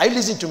 Are you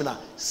listening to me now?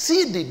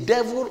 See the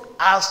devil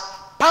as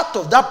part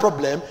of that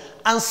problem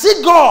and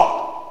see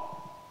God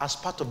as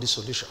part of the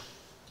solution.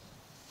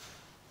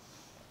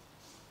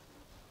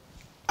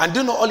 And do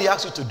you know all he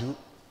asks you to do?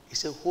 He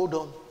said, hold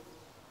on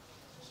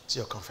to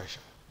your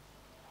confession.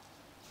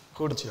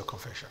 Hold on to your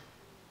confession.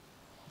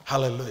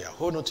 Hallelujah.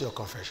 Hold on to your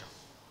confession.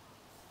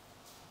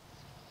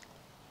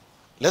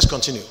 Let's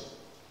continue.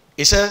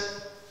 He said,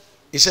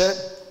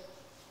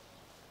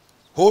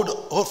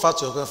 hold fast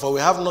to your confession, for we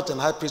have not an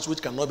high priest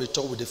which cannot be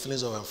touched with the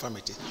feelings of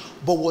infirmity,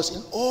 but was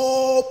in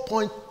all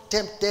points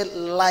tempted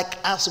like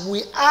as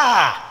we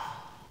are.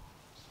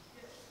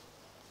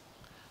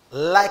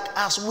 Like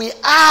as we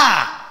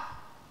are.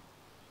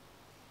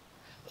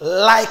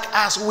 Like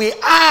as we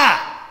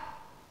are.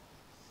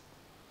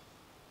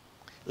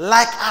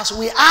 Like as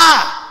we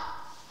are.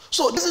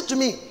 So listen to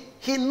me.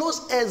 He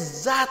knows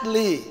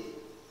exactly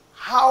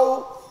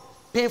how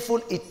painful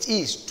it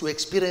is to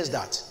experience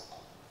that.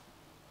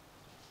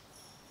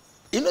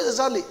 He knows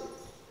exactly.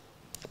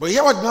 But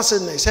hear what God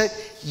said. He said,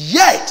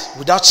 yet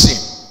without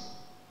sin.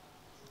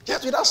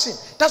 Yet without sin.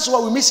 That's why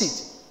we miss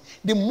it.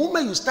 The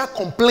moment you start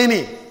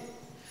complaining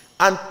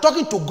and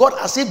talking to God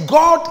as if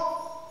God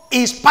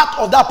is part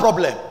of that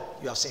problem,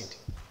 you have sinned.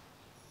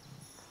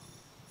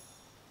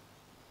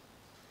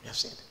 You have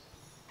sinned.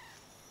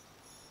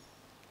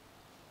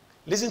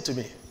 Listen to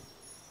me.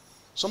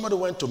 Somebody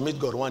went to meet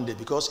God one day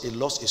because he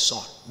lost his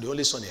son, the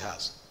only son he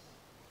has.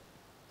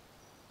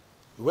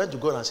 He went to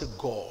God and said,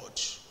 God,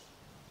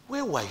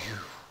 where were you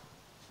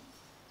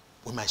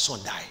when my son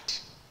died?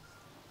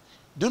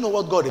 Do you know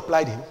what God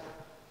replied him?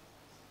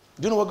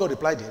 Do you know what God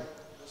replied him?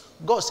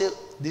 God said,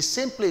 the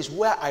same place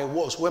where I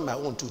was when my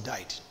own two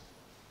died.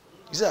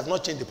 He said, I've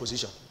not changed the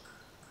position.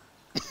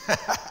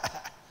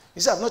 He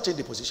said, I've not changed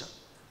the position.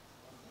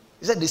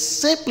 He said, the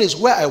same place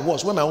where I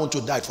was when my own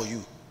two died for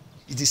you.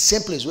 It's the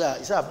same place where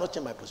he said, I've not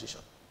changed my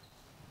position.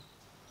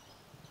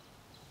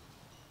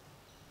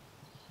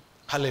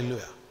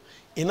 Hallelujah.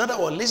 In other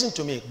words, listen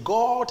to me.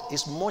 God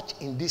is much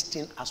in this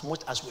thing as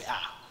much as we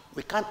are.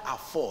 We can't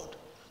afford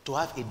to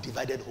have a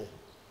divided home.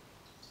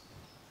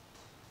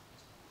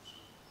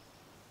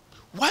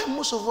 Why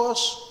most of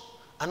us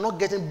are not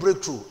getting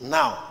breakthrough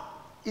now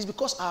is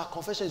because our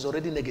confession is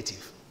already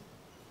negative.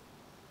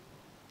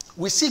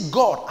 We see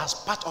God as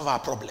part of our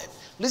problem.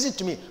 Listen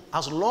to me.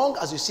 As long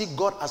as you see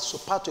God as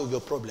part of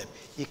your problem,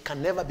 He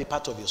can never be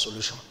part of your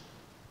solution.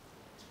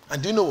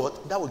 And do you know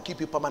what? That will keep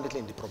you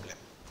permanently in the problem.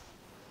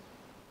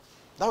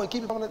 That will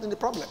keep you permanently in the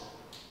problem.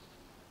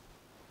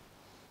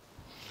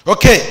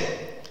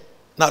 Okay.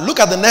 Now look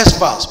at the next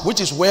verse,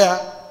 which is where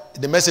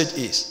the message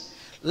is.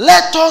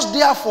 Let us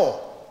therefore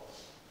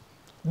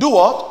do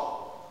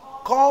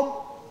what? Come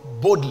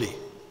boldly.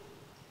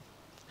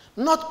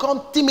 Not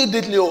come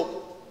timidly.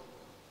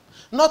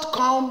 Not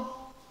come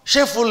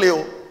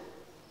shamefully.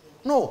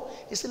 No.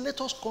 He said, let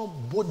us come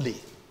boldly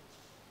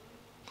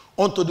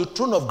unto the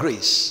throne of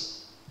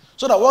grace.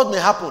 So that what may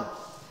happen?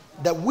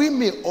 That we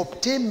may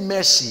obtain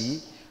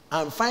mercy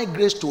and find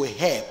grace to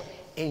help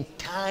in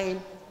time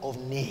of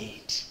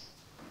need.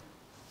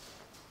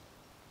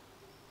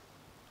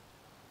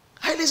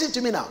 Hey, listen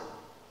to me now.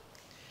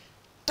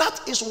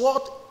 That is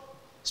what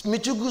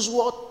Smith-Wigglesworth's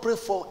word pray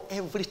for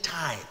every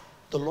time.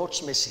 The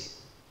Lord's mercy.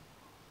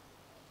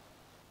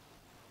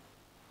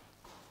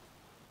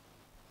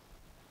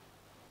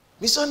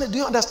 Mr. Do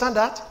you understand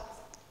that?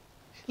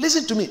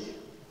 Listen to me.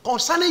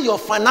 Concerning your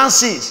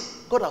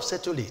finances, God has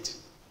settled it.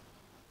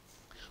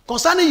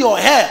 Concerning your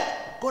health,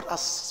 God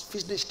has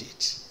finished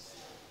it.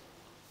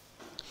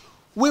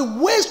 We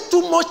waste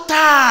too much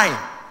time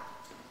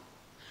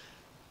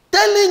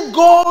telling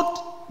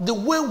God the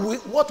way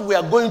what we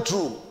are going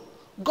through.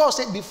 God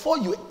said, before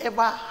you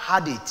ever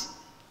had it,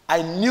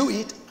 I knew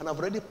it and I've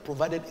already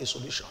provided a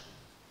solution.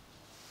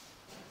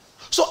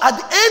 So at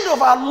the end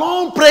of our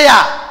long prayer,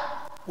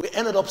 we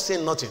ended up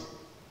saying nothing.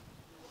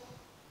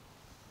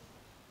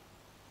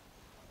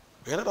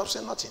 We ended up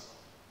saying nothing.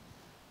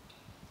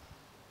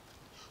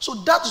 So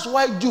that is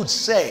why Jude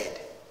said,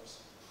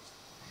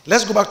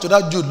 let's go back to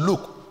that Jude,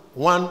 Luke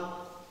 1,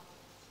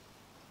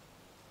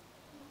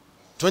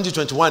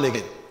 20-21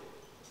 again.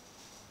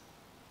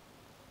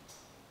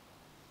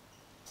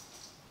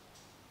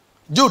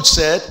 Jude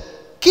said,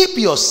 keep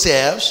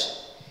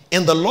yourselves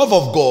in the love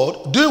of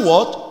God, doing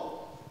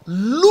what?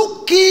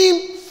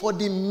 Looking for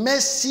the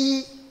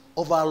mercy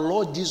of our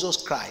Lord Jesus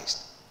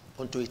Christ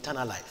unto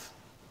eternal life.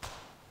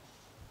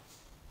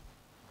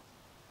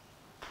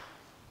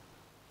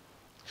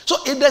 So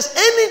if there's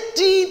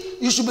anything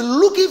you should be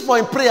looking for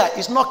in prayer,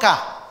 it's not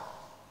car.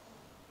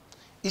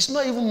 It's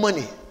not even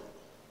money.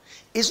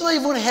 It's not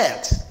even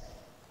health.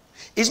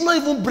 It's not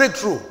even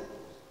breakthrough.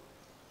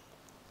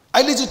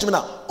 I listen to me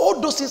now.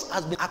 All those things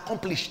has been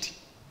accomplished.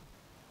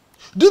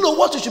 Do you know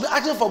what you should be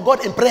asking for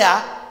God in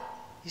prayer?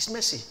 It's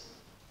mercy.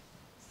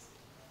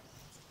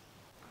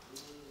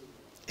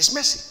 It's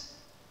mercy.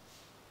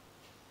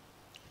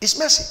 It's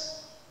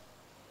mercy.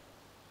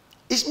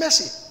 It's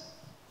mercy.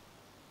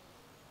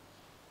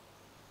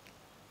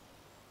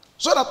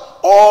 So that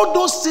all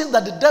those things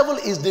that the devil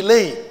is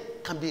delaying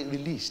can be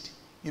released.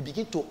 You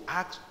begin to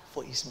ask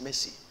for his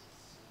mercy.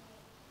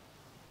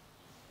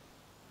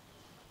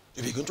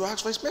 You begin to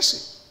ask for his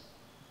mercy.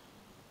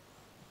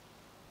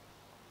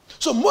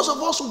 So most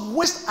of us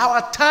waste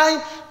our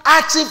time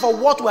asking for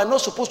what we are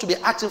not supposed to be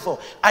asking for.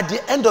 At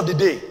the end of the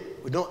day,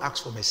 we don't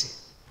ask for mercy.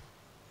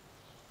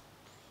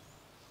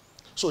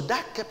 So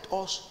that kept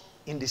us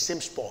in the same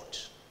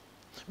spot.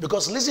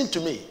 Because listen to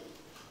me.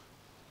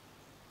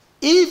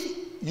 If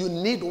you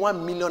need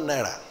 1 million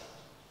naira,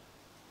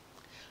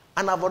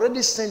 and I've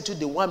already sent you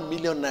the 1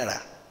 million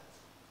naira,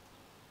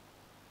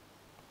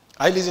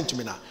 I listen to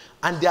me now,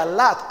 and the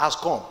alert has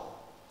come,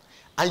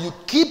 and you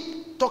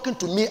keep talking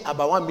to me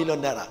about 1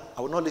 million naira,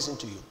 I will not listen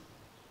to you.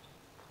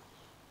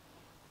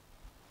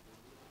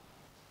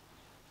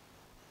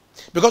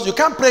 Because you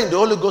can't pray in the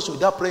Holy Ghost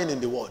without praying in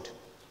the Word.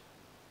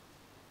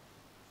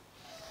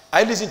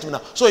 Are you listening to me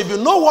now? So if you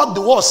know what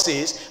the Word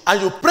says,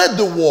 and you pray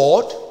the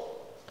Word,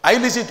 are you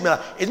listening to me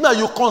now? It means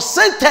you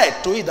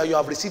consented to it that you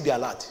have received the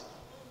alert.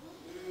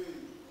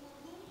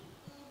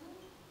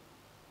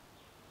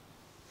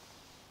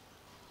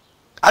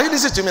 Are you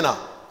listening to me now?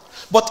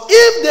 But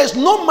if there's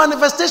no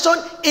manifestation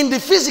in the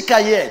physical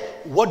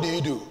yet, what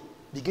do?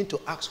 Begin to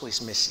ask for his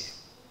mercy.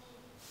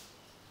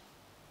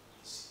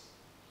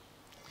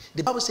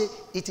 The Bible says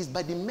it is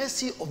by the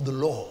mercy of the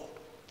Lord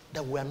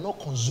that we are not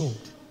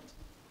consumed.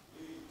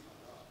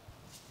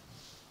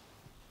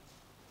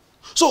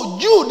 So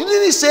Jude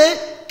didn't he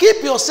say,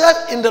 keep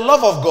yourself in the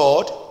love of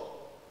God,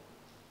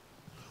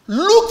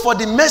 look for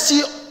the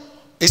mercy.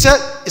 He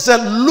said,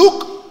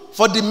 look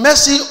for the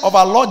mercy of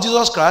our Lord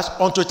Jesus Christ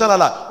unto eternal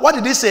life. What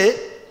did he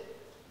say?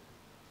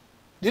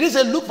 Did he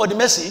say, look for the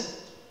mercy?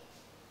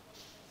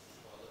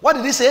 What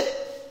did he say?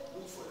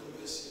 Look for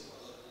the mercy.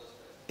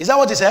 Is that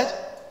what he said?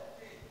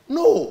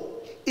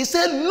 No. He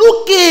said,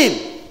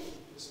 looking.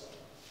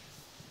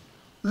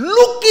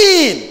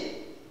 Looking.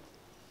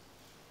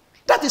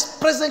 That is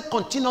present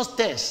continuous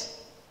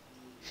tense.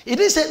 He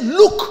didn't say,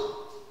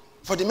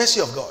 look for the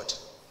mercy of God.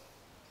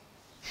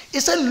 He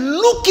said,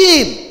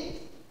 looking.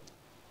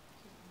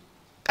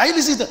 Are you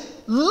listening?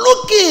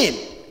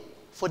 Looking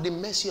for the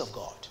mercy of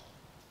God.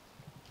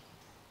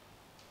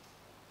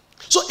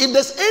 So if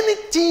there's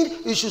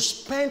anything you should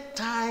spend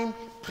time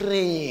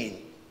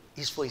praying,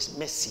 it's for his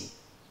mercy.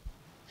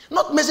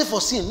 Not mercy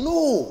for sin,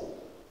 no.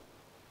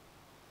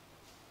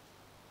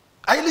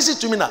 Are you listening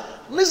to me now?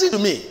 Listen to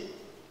me.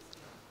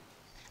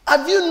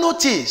 Have you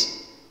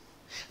noticed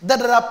that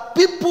there are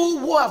people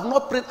who have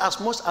not prayed as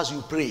much as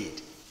you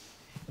prayed?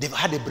 They've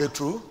had a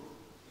breakthrough.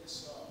 Yes,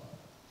 sir.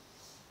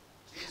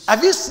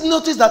 Have you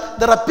noticed that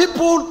there are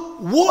people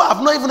who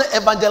have not even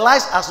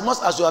evangelized as much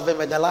as you have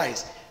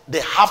evangelized? They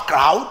have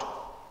crowd.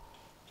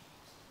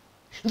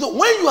 So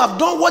when you have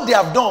done what they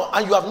have done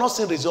and you have not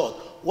seen result,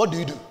 what do?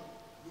 Look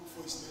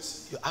for his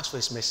mercy. You ask for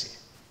his mercy.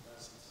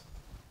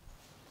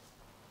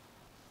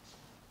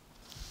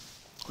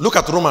 Look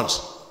at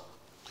Romans.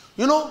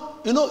 You know,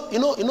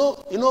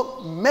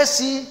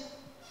 mercy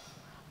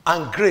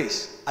and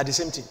grace are the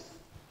same thing.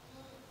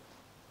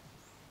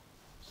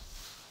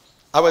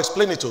 I will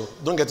explain it to you.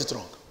 Don't get it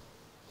wrong.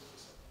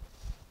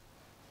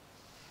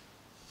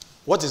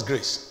 What is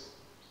grace?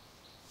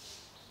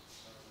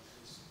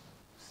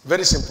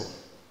 Very simple.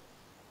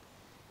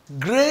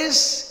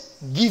 Grace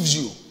gives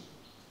you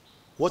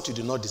what you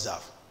do not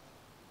deserve.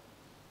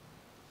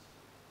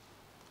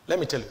 Let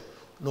me tell you,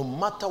 no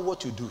matter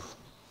what you do,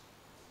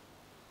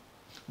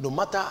 no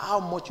matter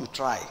how much you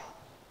try,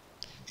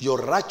 your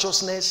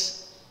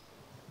righteousness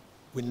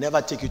will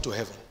never take you to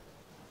heaven.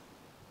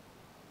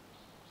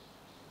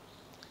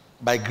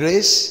 By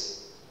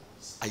grace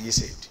are ye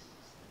saved.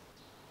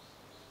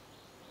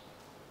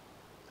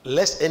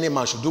 Lest any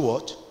man should do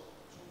what?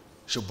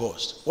 Should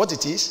boast. What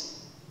it is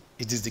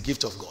the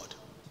gift of God.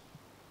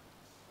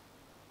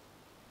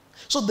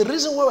 So the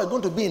reason why we're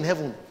going to be in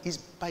heaven is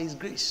by his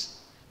grace.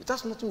 It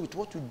has nothing with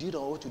what you did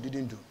or what you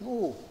didn't do.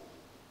 No.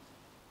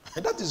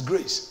 That is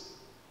grace.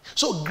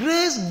 So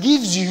grace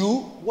gives you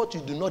what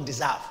you do not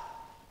deserve.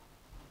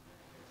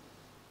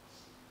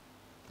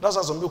 That's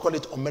why some people call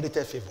it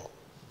unmerited favor.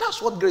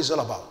 That's what grace is all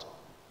about.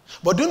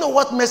 But do you know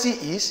what mercy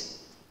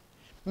is?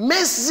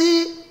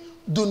 Mercy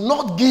do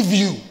not give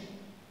you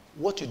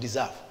what you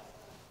deserve.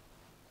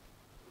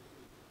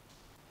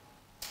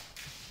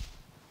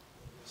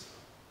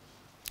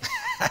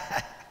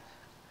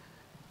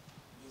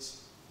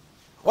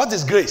 What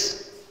is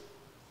grace?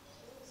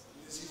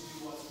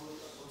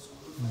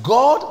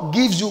 God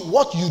gives you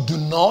what you do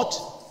not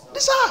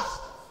deserve.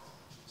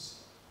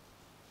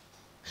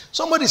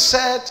 Somebody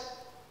said,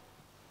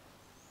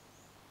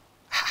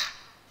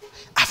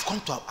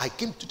 I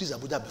came to this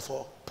Abuja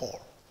before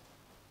Paul.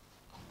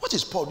 What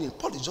is Paul doing?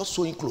 Paul is just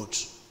sewing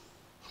clothes.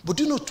 But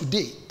do you know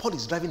today, Paul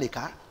is driving a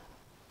car?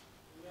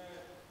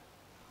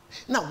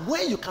 Now,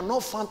 when you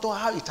cannot fathom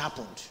how it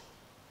happened,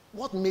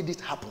 what made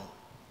it happen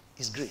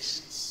is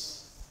grace.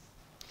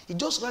 He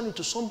just ran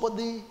into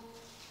somebody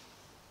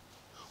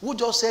who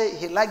just said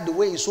he liked the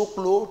way he sew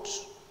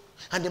clothes,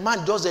 and the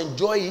man just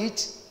enjoy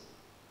it.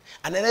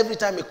 And then every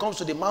time he comes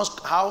to the man's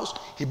house,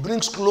 he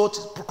brings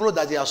clothes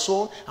that he has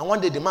sewn. And one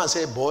day the man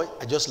said, boy,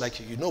 I just like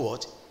you. You know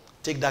what?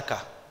 Take that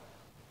car.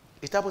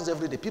 It happens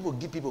every day. People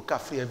give people car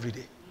free every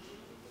day.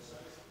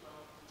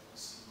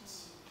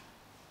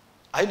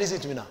 Are you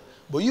listening to me now?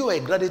 But you are a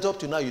graduate up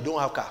to now, you don't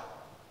have car.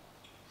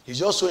 You're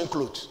just sewing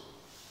clothes.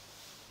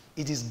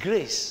 It is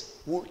grace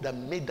that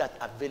made that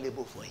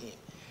available for him.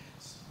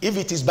 If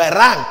it is by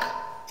rank,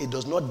 he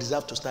does not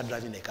deserve to start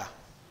driving a car.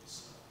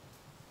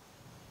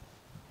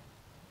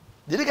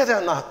 Did you get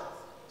it now?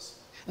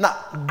 Now,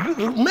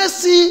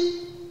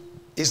 mercy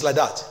is like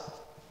that.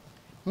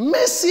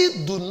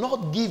 Mercy do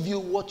not give you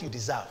what you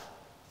deserve.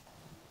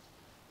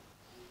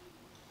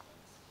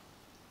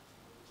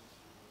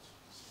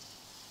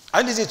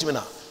 Are you listening to me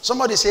now?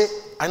 Somebody say,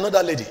 I know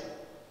that lady.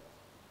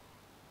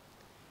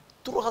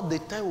 Throughout the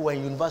time we were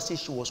in university,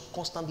 she was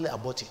constantly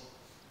aborting.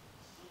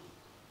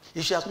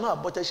 If she has not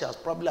aborted, she has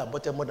probably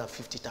aborted more than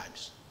 50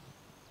 times.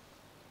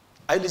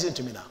 Are you listening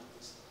to me now?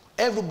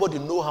 Everybody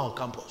know her on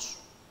campus.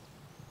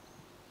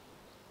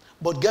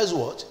 But guess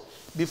what?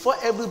 Before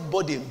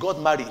everybody got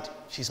married,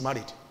 she's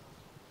married.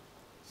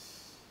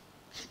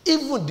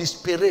 Even the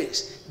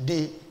spirits,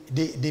 the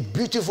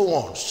beautiful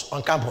ones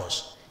on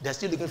campus, they're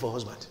still looking for a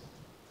husband.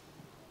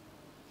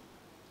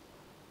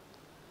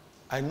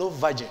 I know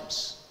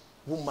virgins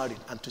who married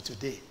and to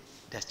today,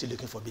 they're still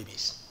looking for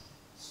babies.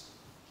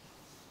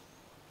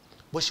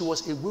 But she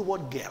was a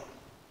wayward girl,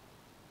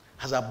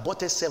 has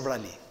aborted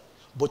severally,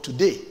 but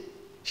today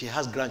she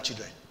has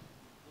grandchildren.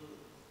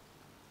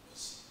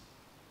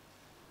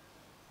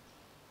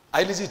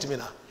 Are you listening to me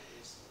now?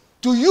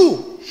 To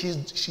you,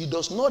 she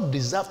does not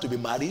deserve to be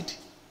married,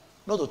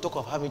 not to talk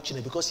of having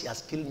children, because she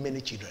has killed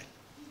many children.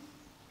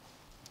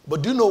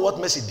 But do you know what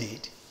Mercy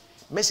did?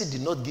 Mercy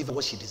did not give her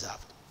what she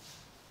deserved.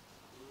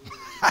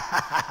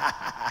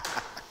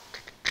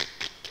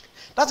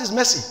 That is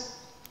mercy.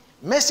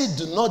 Mercy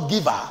did not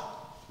give her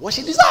what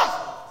she deserved.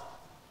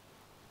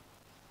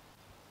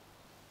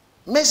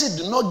 Mercy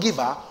did not give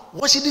her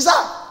what she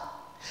deserved.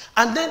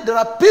 And then there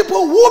are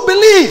people who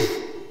believe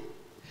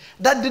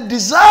that they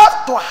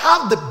deserve to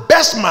have the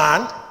best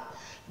man,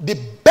 the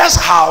best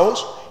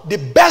house, the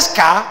best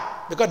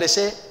car, because they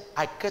say,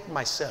 I kept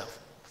myself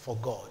for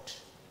God.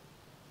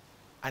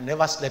 I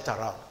never slept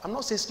around. I'm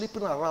not saying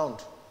sleeping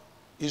around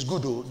is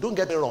good, though. Don't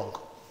get me wrong.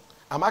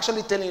 I'm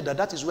actually telling you that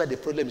that is where the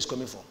problem is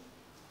coming from.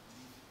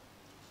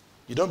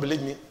 You don't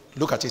believe me?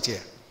 Look at it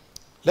here.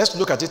 Let's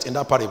look at it in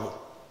that parable.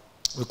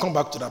 We'll come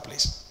back to that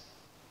place.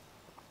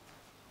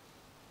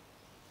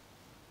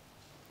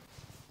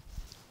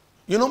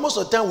 You know, most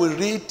of the time we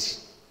read,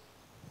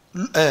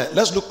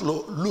 let's look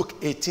Luke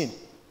 18.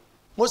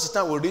 Most of the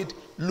time we read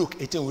Luke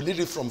 18. We read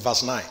it from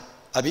verse 9.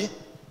 Abi?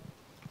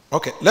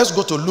 Okay, let's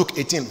go to Luke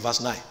 18,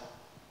 verse 9.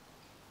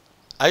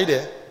 Are you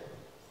there?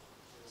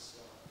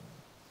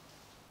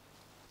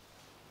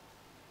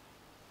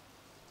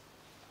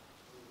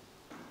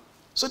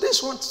 So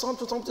this one,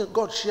 something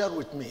God shared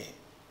with me.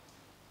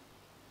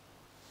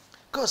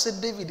 God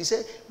said, David, he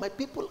said, my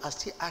people are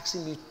still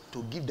asking me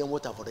to give them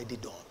what I've already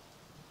done.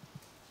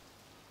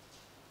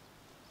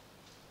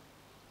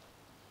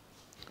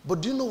 But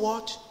do you know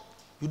what?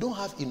 You don't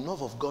have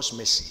enough of God's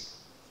mercy.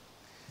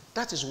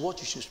 That is what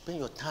you should spend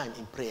your time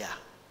in prayer,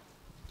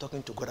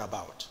 talking to God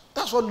about.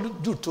 That's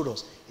what Jude told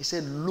us. He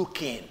said,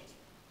 looking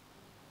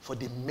for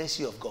the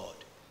mercy of God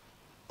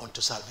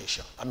unto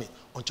salvation.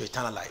 Unto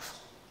eternal life.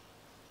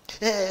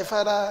 Hey,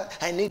 Father,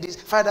 I need this.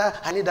 Father,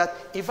 I need that.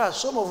 In fact,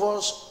 some of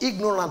us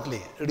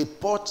ignorantly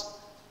report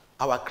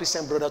our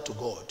Christian brother to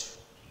God.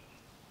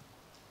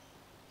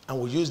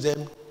 And we use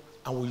them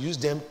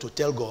to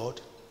tell God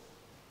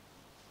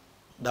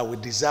that we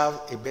deserve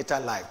a better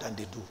life than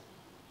they do.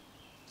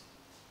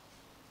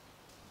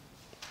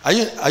 Are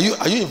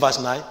you in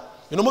verse 9?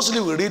 You know,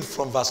 mostly we read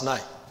from verse 9.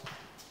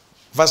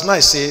 Verse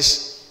 9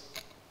 says,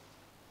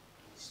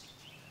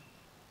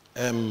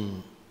 are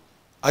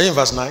you in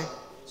verse 9?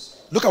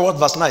 Look at what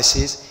verse 9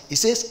 says. It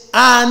says,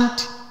 and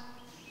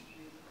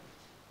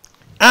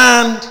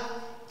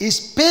he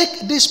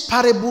spake these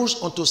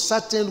parables unto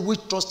certain which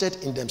trusted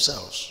in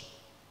themselves,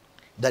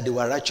 that they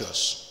were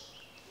righteous,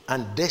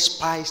 and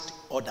despised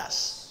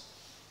others.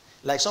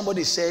 Like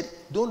somebody said,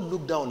 don't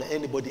look down on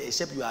anybody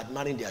except you are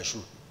admiring their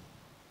shoe.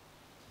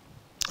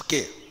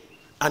 Okay.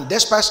 And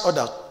despised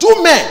others.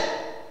 2 men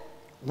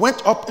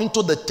went up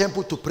into the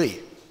temple to pray.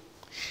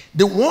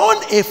 The one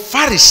a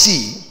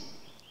Pharisee,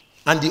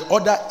 and the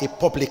other a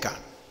publican.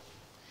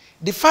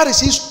 The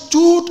Pharisee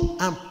stood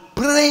and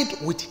prayed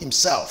with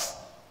himself.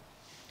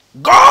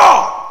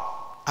 God,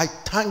 I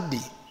thank thee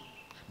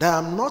that I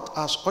am not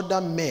as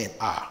other men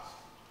are,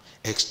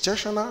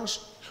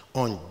 extortioners,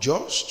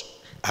 unjust,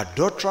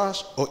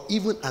 adulterers, or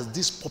even as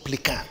this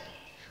publican.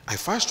 I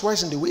fast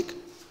twice in the week.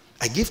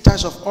 I give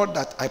tithes of all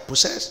that I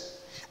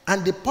possess.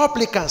 And the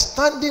publican,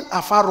 standing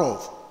afar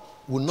off,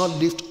 will not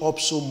lift up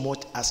so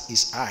much as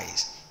his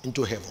eyes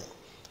into heaven,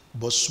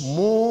 but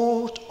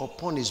smote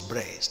upon his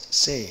breast,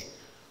 saying,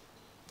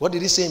 what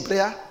did he say in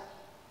prayer?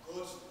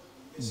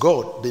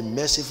 God, be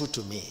merciful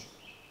to me,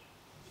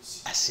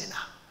 a sinner.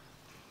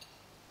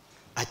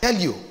 I tell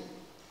you,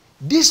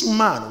 this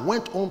man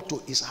went home to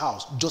his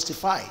house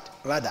justified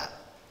rather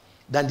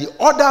than the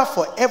order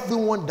for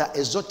everyone that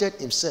exalted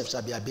himself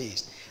shall be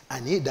abased,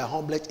 and he that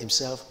humbleth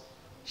himself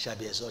shall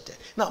be exalted.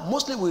 Now,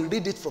 mostly we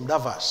read it from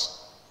that verse.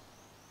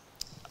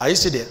 Are you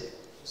still there?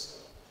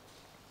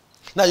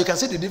 Now, you can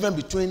see the difference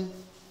between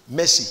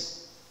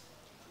mercy.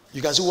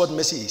 You can see what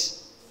mercy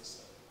is.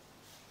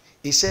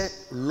 He said,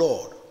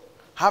 Lord,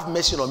 have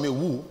mercy on me.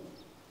 Who?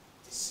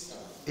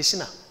 A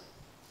sinner.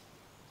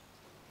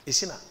 A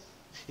sinner.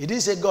 He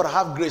didn't say, God,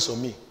 have grace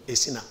on me. A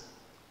sinner.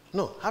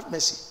 No, have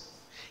mercy.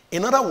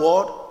 In other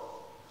words,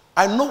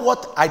 I know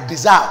what I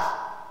deserve,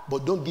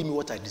 but don't give me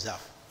what I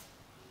deserve.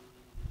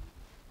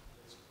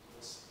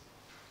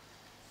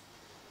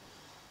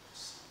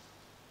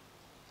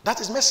 That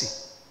is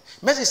mercy.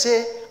 Mercy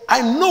say,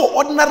 I know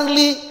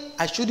ordinarily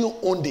I shouldn't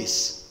own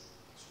this.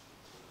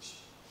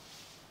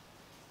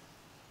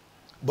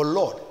 But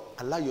Lord,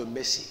 allow your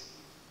mercy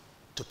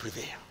to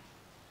prevail.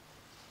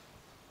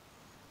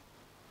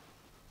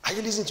 Are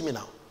you listening to me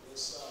now? Yes,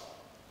 sir.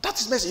 That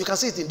is mercy. You can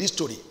see it in this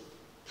story.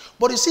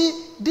 But you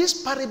see,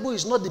 this parable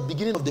is not the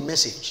beginning of the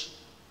message.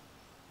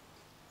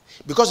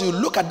 Because you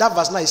look at that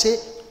verse now, you say,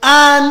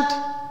 and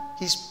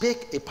he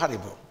spake a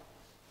parable.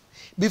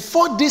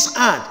 Before this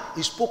and,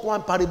 he spoke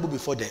one parable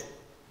before them.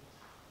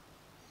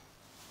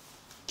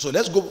 So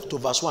let's go to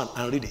verse 1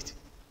 and read it.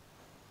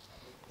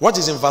 What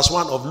is in verse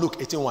 1 of Luke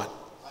 18:1?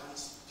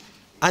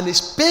 And he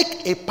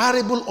spake a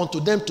parable unto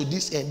them to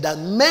this end, that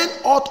men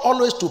ought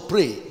always to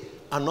pray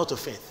and not to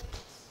faint.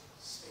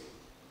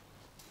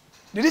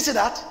 Did he say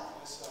that?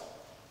 Yes,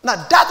 now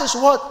that is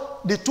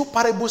what the two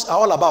parables are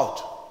all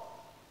about.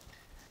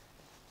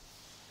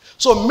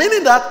 So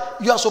meaning that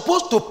you are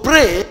supposed to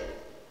pray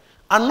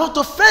and not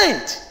to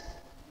faint.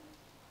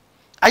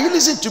 Are you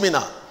listening to me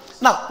now?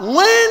 Now,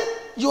 when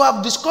you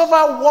have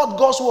discovered what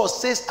God's word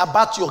says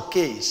about your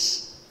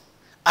case,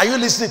 are you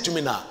listening to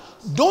me now?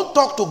 Don't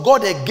talk to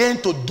God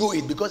again to do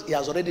it because he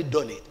has already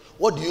done it.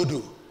 What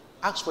do?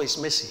 Ask for his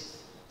mercy.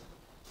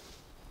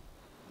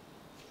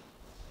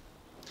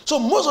 So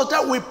most of the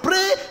time we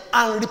pray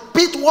and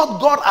repeat what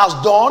God has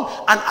done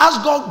and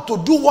ask God to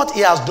do what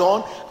he has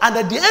done, and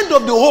at the end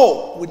of the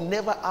whole, we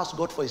never ask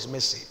God for his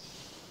mercy.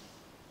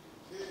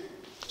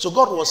 So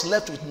God was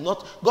left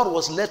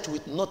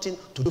with nothing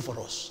to do for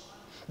us.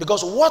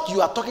 Because what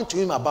you are talking to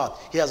him about,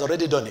 he has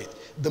already done it.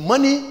 The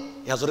money,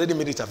 he has already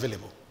made it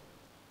available.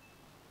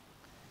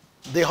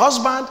 The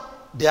husband,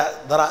 there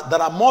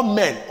are more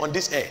men on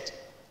this earth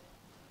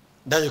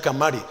than you can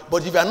marry.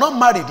 But if you are not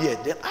married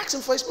yet, then ask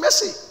him for his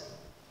mercy.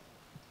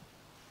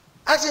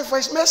 Ask him for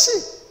his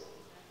mercy.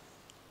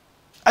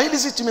 Are you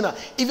listening to me now?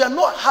 If you are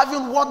not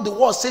having what the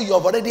word says you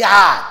have already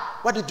had,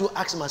 what did you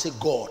ask him and say,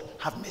 God,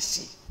 have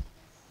mercy?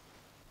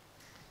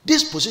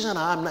 This position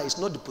I am now is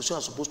not the position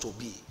I'm supposed to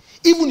be.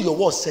 Even your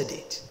word said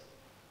it.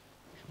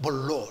 But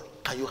Lord,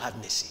 can you have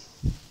mercy?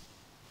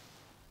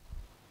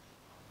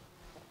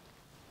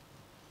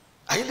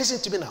 Are you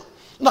listening to me now?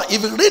 Now,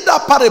 if you read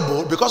that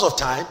parable, because of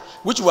time,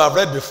 which we have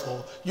read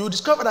before, you will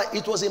discover that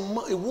it was a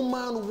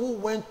woman who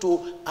went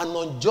to an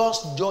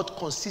unjust judge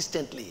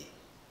consistently.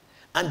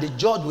 And the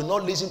judge will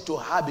not listen to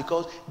her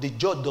because the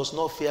judge does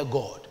not fear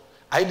God.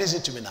 Are you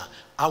listening to me now?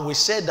 And we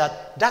said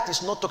that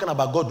is not talking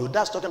about God, though.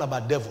 That's talking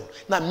about devil.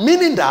 Now,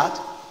 meaning that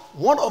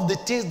one of the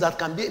things that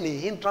can be a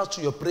hindrance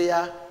to your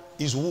prayer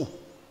is who?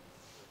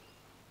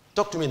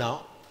 Talk to me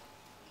now.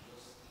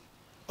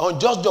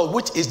 Unjust judge,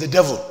 which is the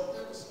devil.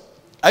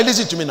 Are you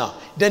listening to me now?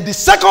 Then the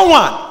second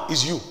one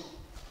is you.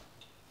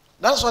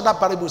 That's what that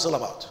parable is all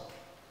about.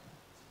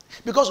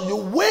 Because you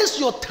waste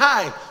your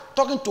time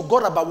talking to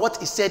God about what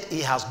he said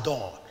he has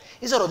done,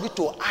 instead of you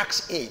to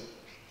ask him.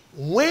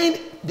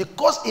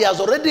 Because he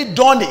has already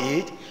done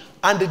it,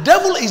 and the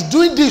devil is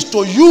doing this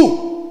to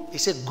you, he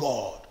said,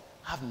 God,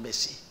 have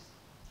mercy.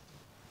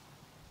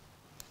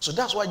 So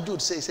that's why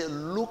Jude said, he said,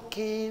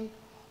 looking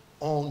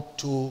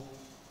unto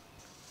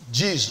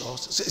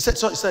Jesus. He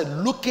said,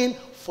 looking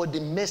for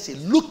the mercy,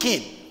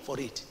 looking for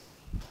it.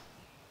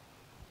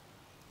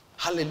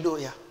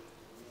 Hallelujah.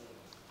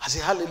 I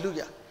say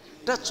hallelujah.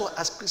 That's why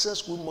as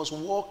Christians we must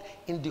walk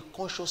in the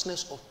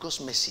consciousness of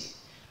God's mercy.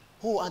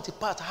 Oh, Auntie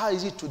Pat, how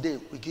is it today?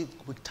 We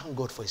thank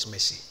God for his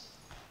mercy.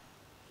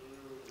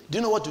 Do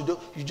you know what to do?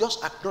 You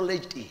just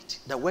acknowledge it,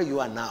 that where you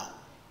are now,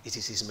 it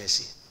is his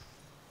mercy.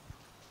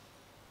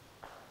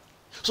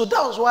 So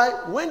that was why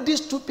when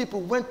these two people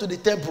went to the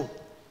temple,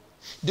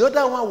 the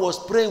other one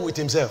was praying with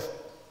himself,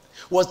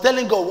 was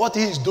telling God what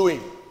he is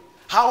doing,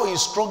 how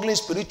he's struggling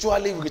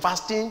spiritually with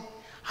fasting,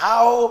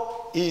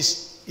 how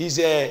he's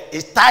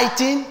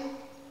tithing,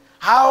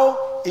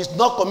 how he's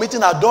not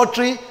committing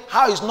adultery,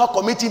 how he's not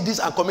committing this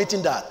and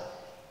committing that.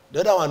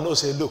 The other one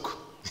knows, say, look,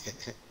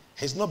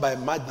 it's not by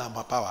might nor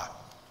by power.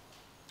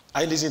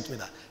 Are you listening to me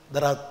now?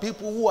 There are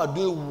people who are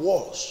doing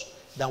worse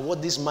than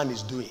what this man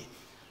is doing,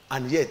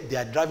 and yet they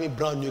are driving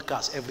brand new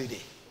cars every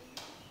day.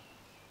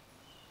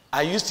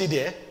 Are you still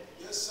there?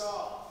 Yes, sir.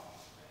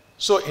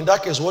 So in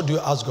that case, what do you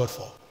ask God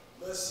for?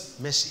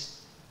 Mercy.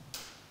 Mercy.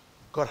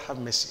 God have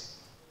mercy.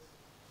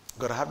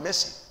 God have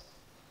mercy.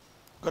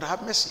 God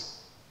have mercy.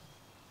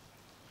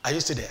 Are you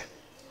still there?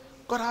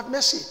 God have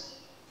mercy.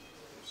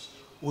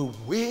 We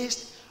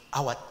waste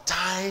our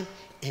time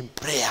in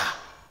prayer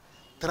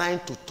trying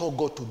to tell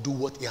God to do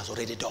what he has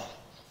already done.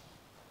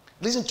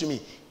 Listen to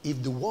me.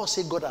 If the word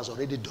says God has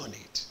already done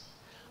it,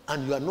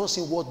 and you are not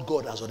seeing what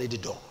God has already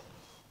done,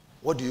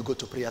 what do you go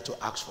to prayer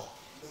to ask for?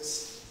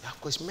 Mercy.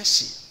 Of course,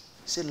 mercy.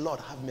 Say, Lord,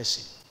 have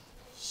mercy.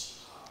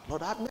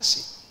 Lord, have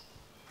mercy.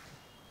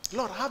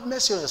 Lord, have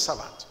mercy on your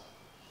servant.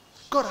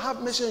 God,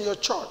 have mercy on your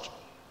church.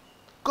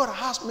 God,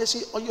 have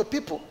mercy on your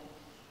people.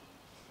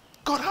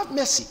 God, have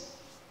mercy.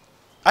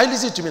 Are you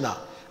listening to me now?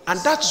 And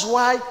that's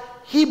why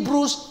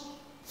Hebrews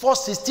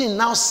 4:16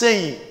 now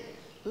saying,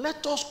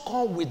 let us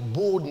come with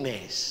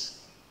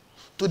boldness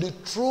to the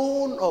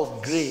throne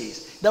of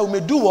grace, that we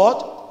may do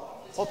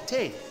what?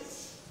 Obtain.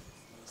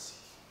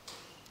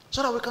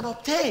 So that we can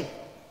obtain.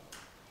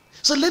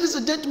 So ladies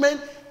and gentlemen,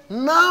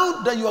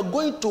 now that you are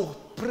going to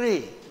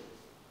pray,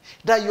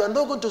 that you are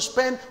not going to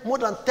spend more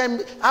than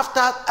 10,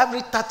 after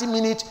every 30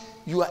 minutes,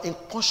 you are in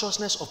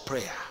consciousness of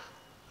prayer.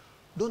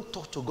 Don't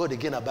talk to God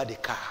again about the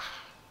car.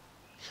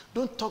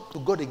 Don't talk to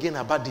God again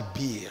about the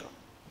bill.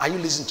 Are you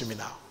listening to me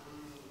now?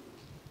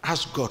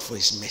 Ask God for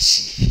his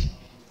mercy.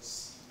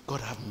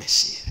 God have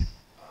mercy.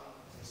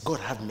 God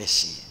have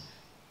mercy.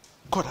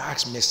 God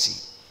has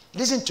mercy.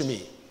 Listen to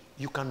me.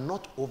 You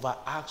cannot over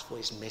ask for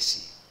his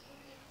mercy.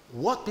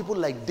 What people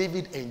like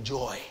David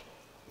enjoy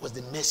was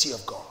the mercy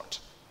of God.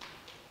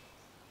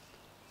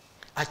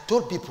 I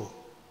told people,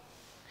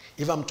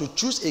 if I'm to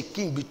choose a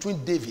king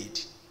between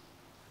David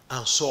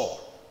and Saul,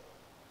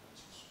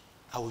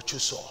 I will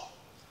choose Saul.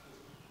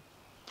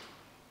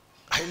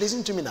 Are you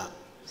listening to me now?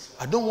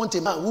 I don't want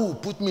a man who will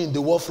put me in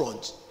the war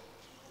front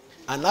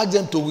and ask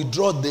them to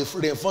withdraw the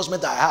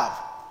reinforcement I have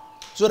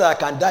so that I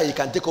can die, he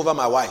can take over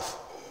my wife.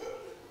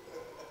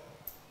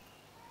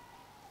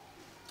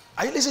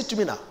 Are you listening to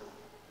me now?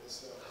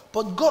 Yes,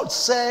 but God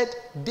said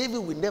David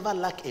will never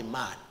lack a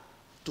man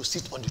to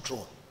sit on the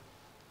throne.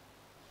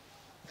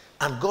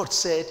 And God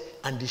said,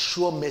 and the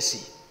sure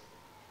mercy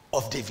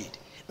of David.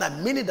 Now,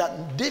 meaning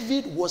that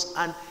David was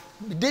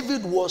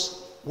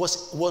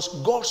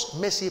God's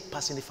mercy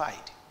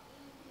personified.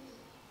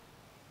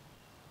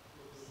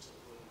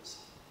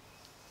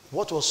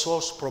 What was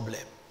Saul's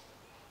problem?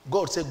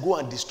 God said, go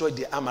and destroy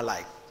the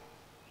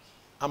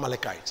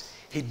Amalekites.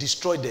 He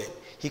destroyed them.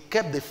 He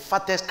kept the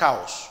fattest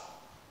cows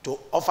to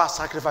offer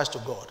sacrifice to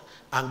God.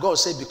 And God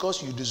said,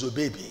 because you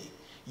disobey me,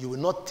 you will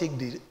not take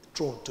the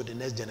throne to the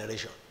next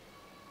generation.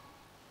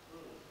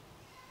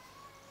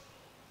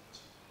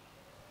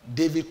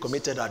 David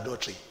committed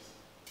adultery.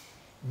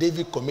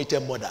 David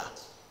committed murder.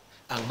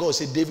 And God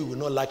said, David will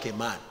not lack a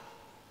man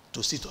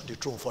to sit on the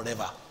throne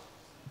forever.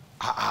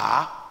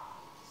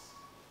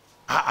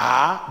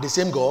 The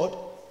same God?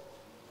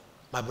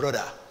 My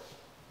brother,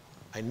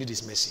 I need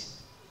his mercy.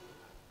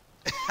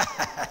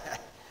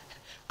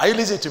 Are you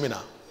listening to me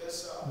now?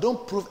 Yes, sir.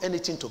 Don't prove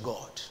anything to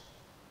God.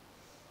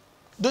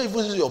 Don't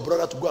even use your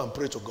brother to go and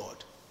pray to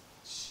God.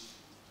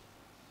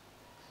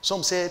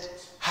 Some said,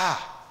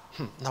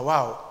 now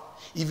wow,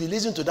 if you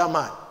listen to that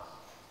man,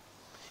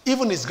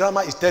 even his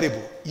grammar is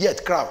terrible,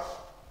 yet crowd.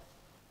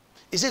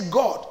 He said,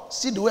 God,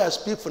 see the way I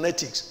speak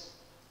phonetics.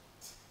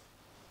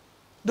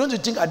 Don't you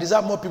think I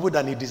deserve more people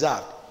than he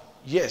deserved?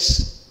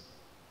 Yes.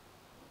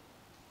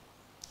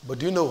 But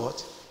do you know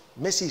what?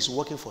 Mercy is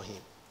working for him.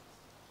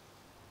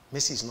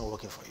 Mercy is not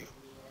working for you.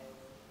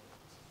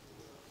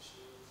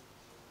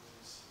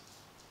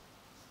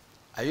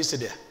 Are you still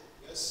there?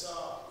 Yes, sir.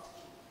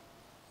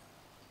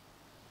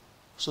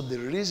 So the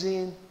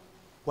reason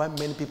why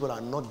many people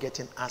are not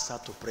getting answer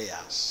to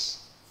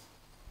prayers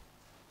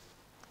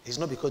is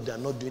not because they are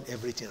not doing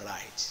everything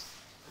right.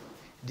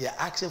 They are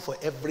asking for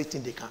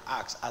everything they can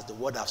ask, as the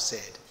word have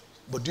said.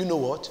 But do you know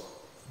what?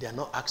 They are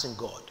not asking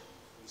God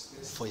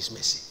for his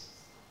mercy.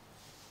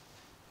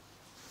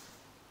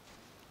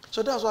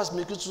 So that's what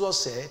Mikutsuzo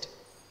said.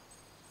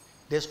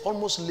 There's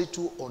almost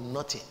little or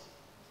nothing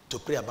to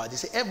pray about. They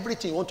say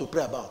everything you want to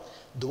pray about,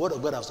 the word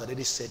of God has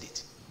already said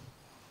it.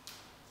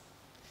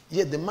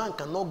 Yet the man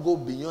cannot go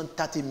beyond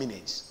 30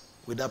 minutes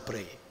without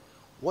praying.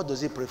 What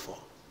does he pray for?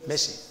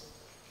 Mercy.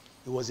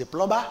 He was a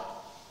plumber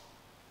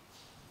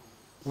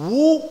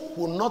who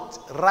would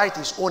not write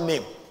his own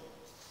name.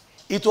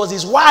 It was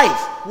his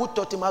wife who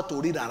taught him how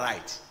to read and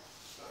write.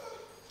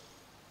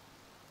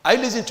 Are you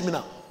listening to me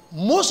now?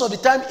 Most of the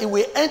time, he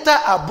will enter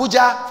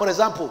Abuja, for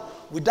example,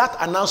 with that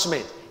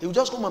announcement. He will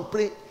just come and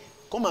pray,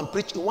 come and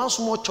preach in one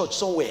small church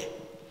somewhere.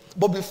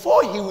 But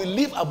before he will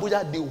leave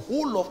Abuja, the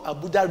whole of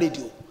Abuja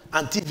radio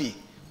and TV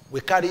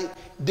will carry.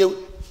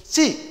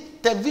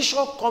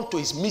 Television come to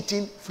his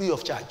meeting free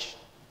of charge.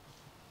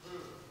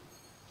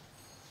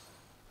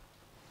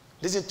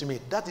 Listen to me.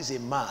 That is a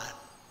man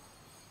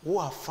who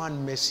have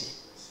found mercy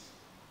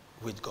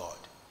with God.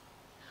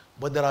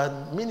 But there are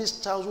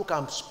ministers who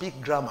can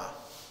speak grammar,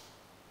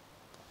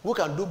 who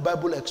can do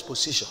Bible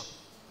exposition.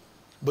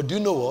 But do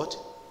you know what?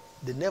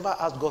 They never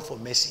ask God for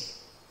mercy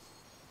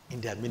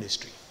in their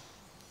ministry.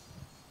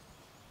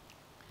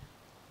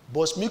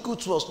 But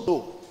Mikutsu must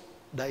know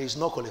that he's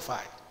not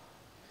qualified.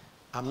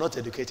 I'm not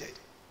educated.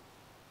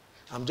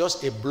 I'm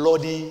just a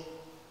bloody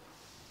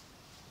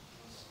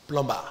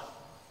plumber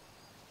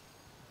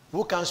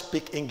who can't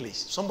speak English.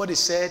 Somebody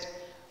said,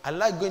 I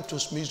like going to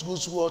Smith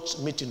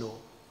Goodsworth's meeting,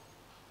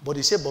 but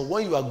he said, but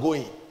when you are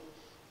going,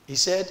 he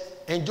said,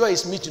 enjoy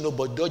his meeting,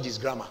 but dodge his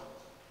grammar.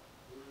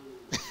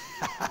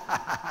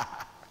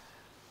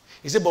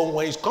 He said, but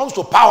when it comes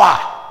to power,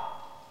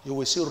 you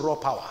will see raw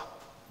power.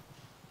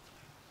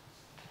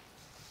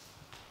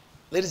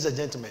 Ladies and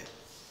gentlemen,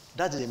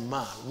 that is a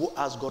man who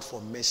asks God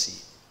for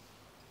mercy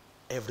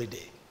every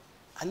day.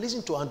 I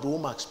listen to Andrew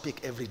Womack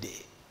speak every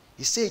day.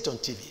 He said it on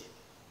TV.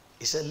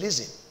 He said,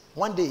 listen,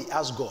 one day he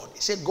asked God, he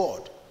said,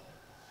 God,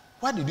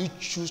 why did you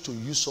choose to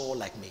use someone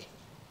like me?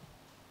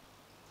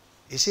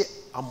 He said,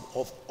 I'm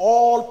of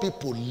all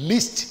people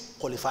least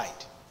qualified.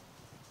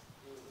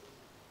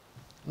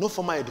 No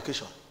formal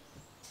education.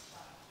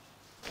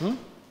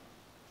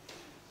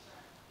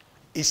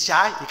 He's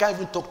shy, he can't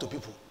even talk to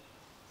people.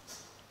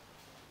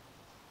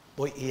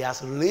 But he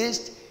has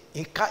raised,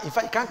 in fact, he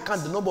can't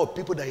count the number of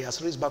people that he has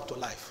raised back to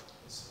life.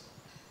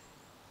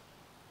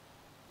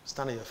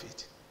 Stand on your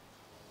feet.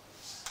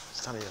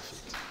 Stand on your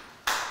feet.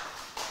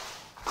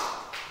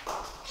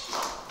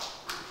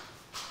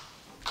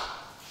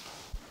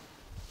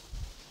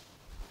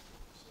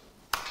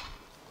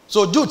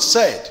 So Jude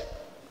said,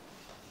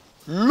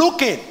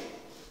 looking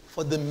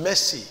for the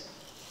mercy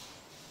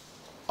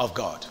of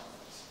God.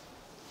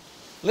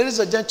 Ladies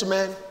and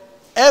gentlemen,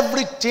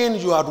 everything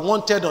you had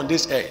wanted on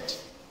this earth,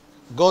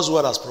 God's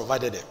word has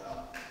provided them.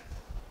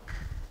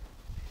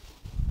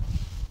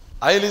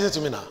 Are you listening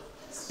to me now?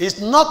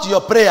 It's not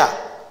your prayer.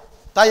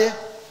 Taye?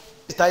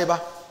 It's Taiba.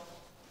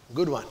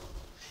 Good one.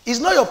 It's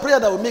not your prayer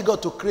that will make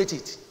God to create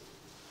it.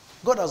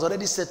 God has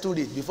already settled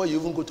it before you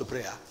even go to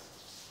prayer.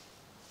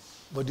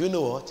 But do you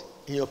know what?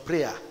 In your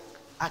prayer,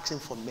 ask him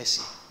for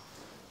mercy.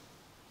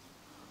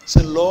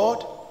 Say, Lord,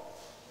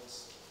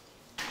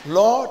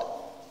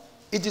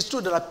 it is true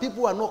that there are people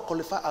who are not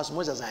qualified as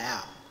much as I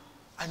am.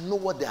 I know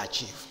what they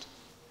achieved.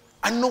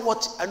 I know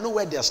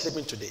where they are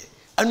sleeping today.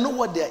 I know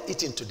what they are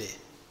eating today.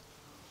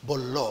 But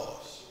Lord,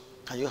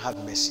 can you have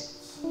mercy?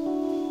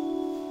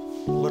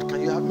 Lord,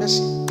 can you have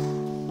mercy?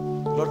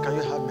 Lord, can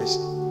you have mercy?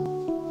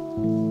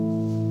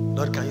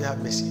 Lord, can you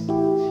have mercy?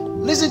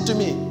 Listen to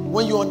me.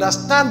 When you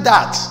understand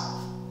that,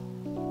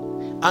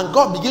 and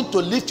God begins to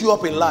lift you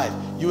up in life,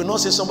 you will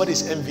not say somebody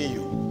is envying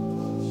you.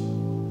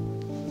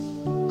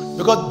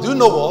 Because do you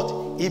know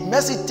what? If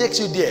mercy takes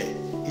you there,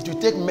 it will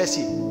take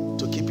mercy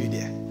to keep you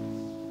there.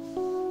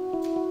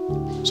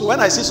 So when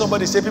I see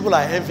somebody say people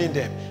are envying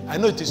them, I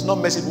know it is not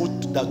mercy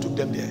that took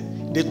them there.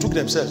 They took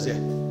themselves there.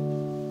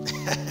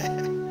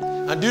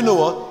 And do you know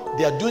what?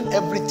 They are doing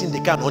everything they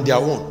can on their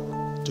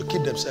own to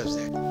keep themselves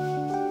there.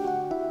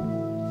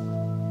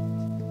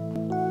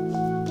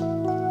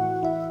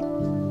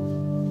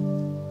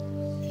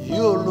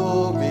 You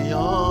look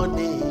beyond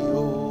me,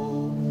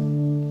 oh.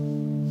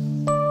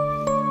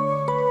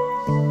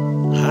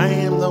 I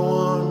am the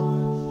one.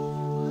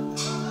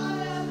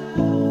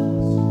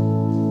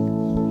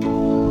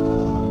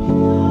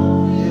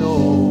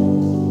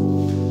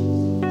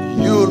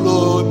 You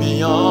look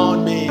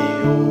beyond me, oh.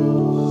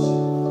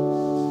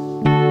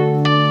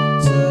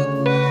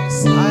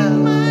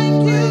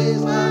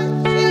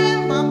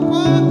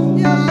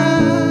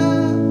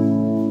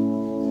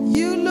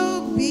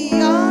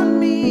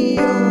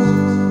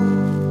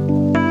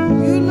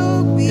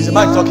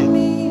 Mike talking.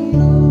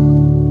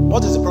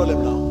 What is the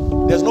problem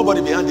now? There's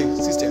nobody behind the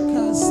system.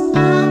 Because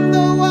I'm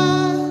the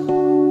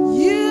one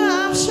you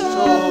have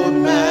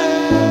shown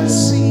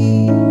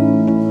mercy.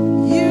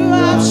 You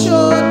have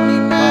shown me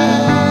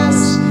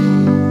mercy.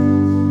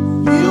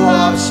 You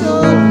have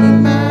shown me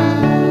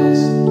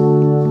mercy.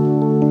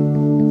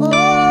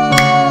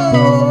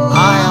 Oh,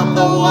 I am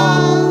the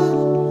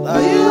one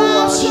that you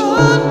have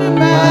shown me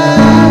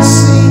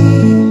mercy.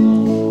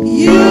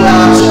 You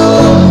have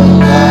shown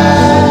me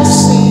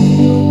mercy.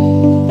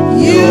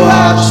 You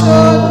have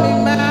shown me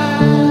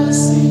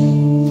mercy.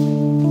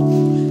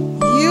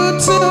 You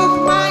took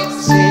my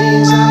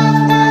sins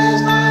and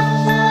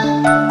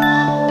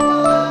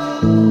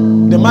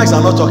The mics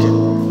are not talking.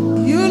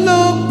 you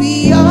look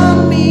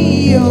beyond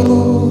me,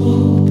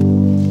 oh.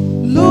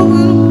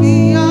 Look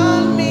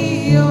beyond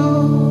me,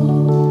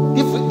 oh.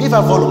 Give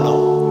her volume now.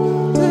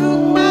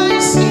 Took my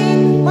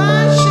sin,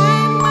 my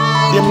shame,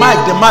 my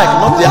The mic,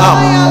 not the arm.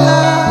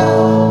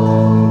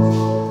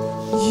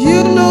 You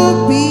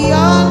look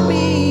beyond me.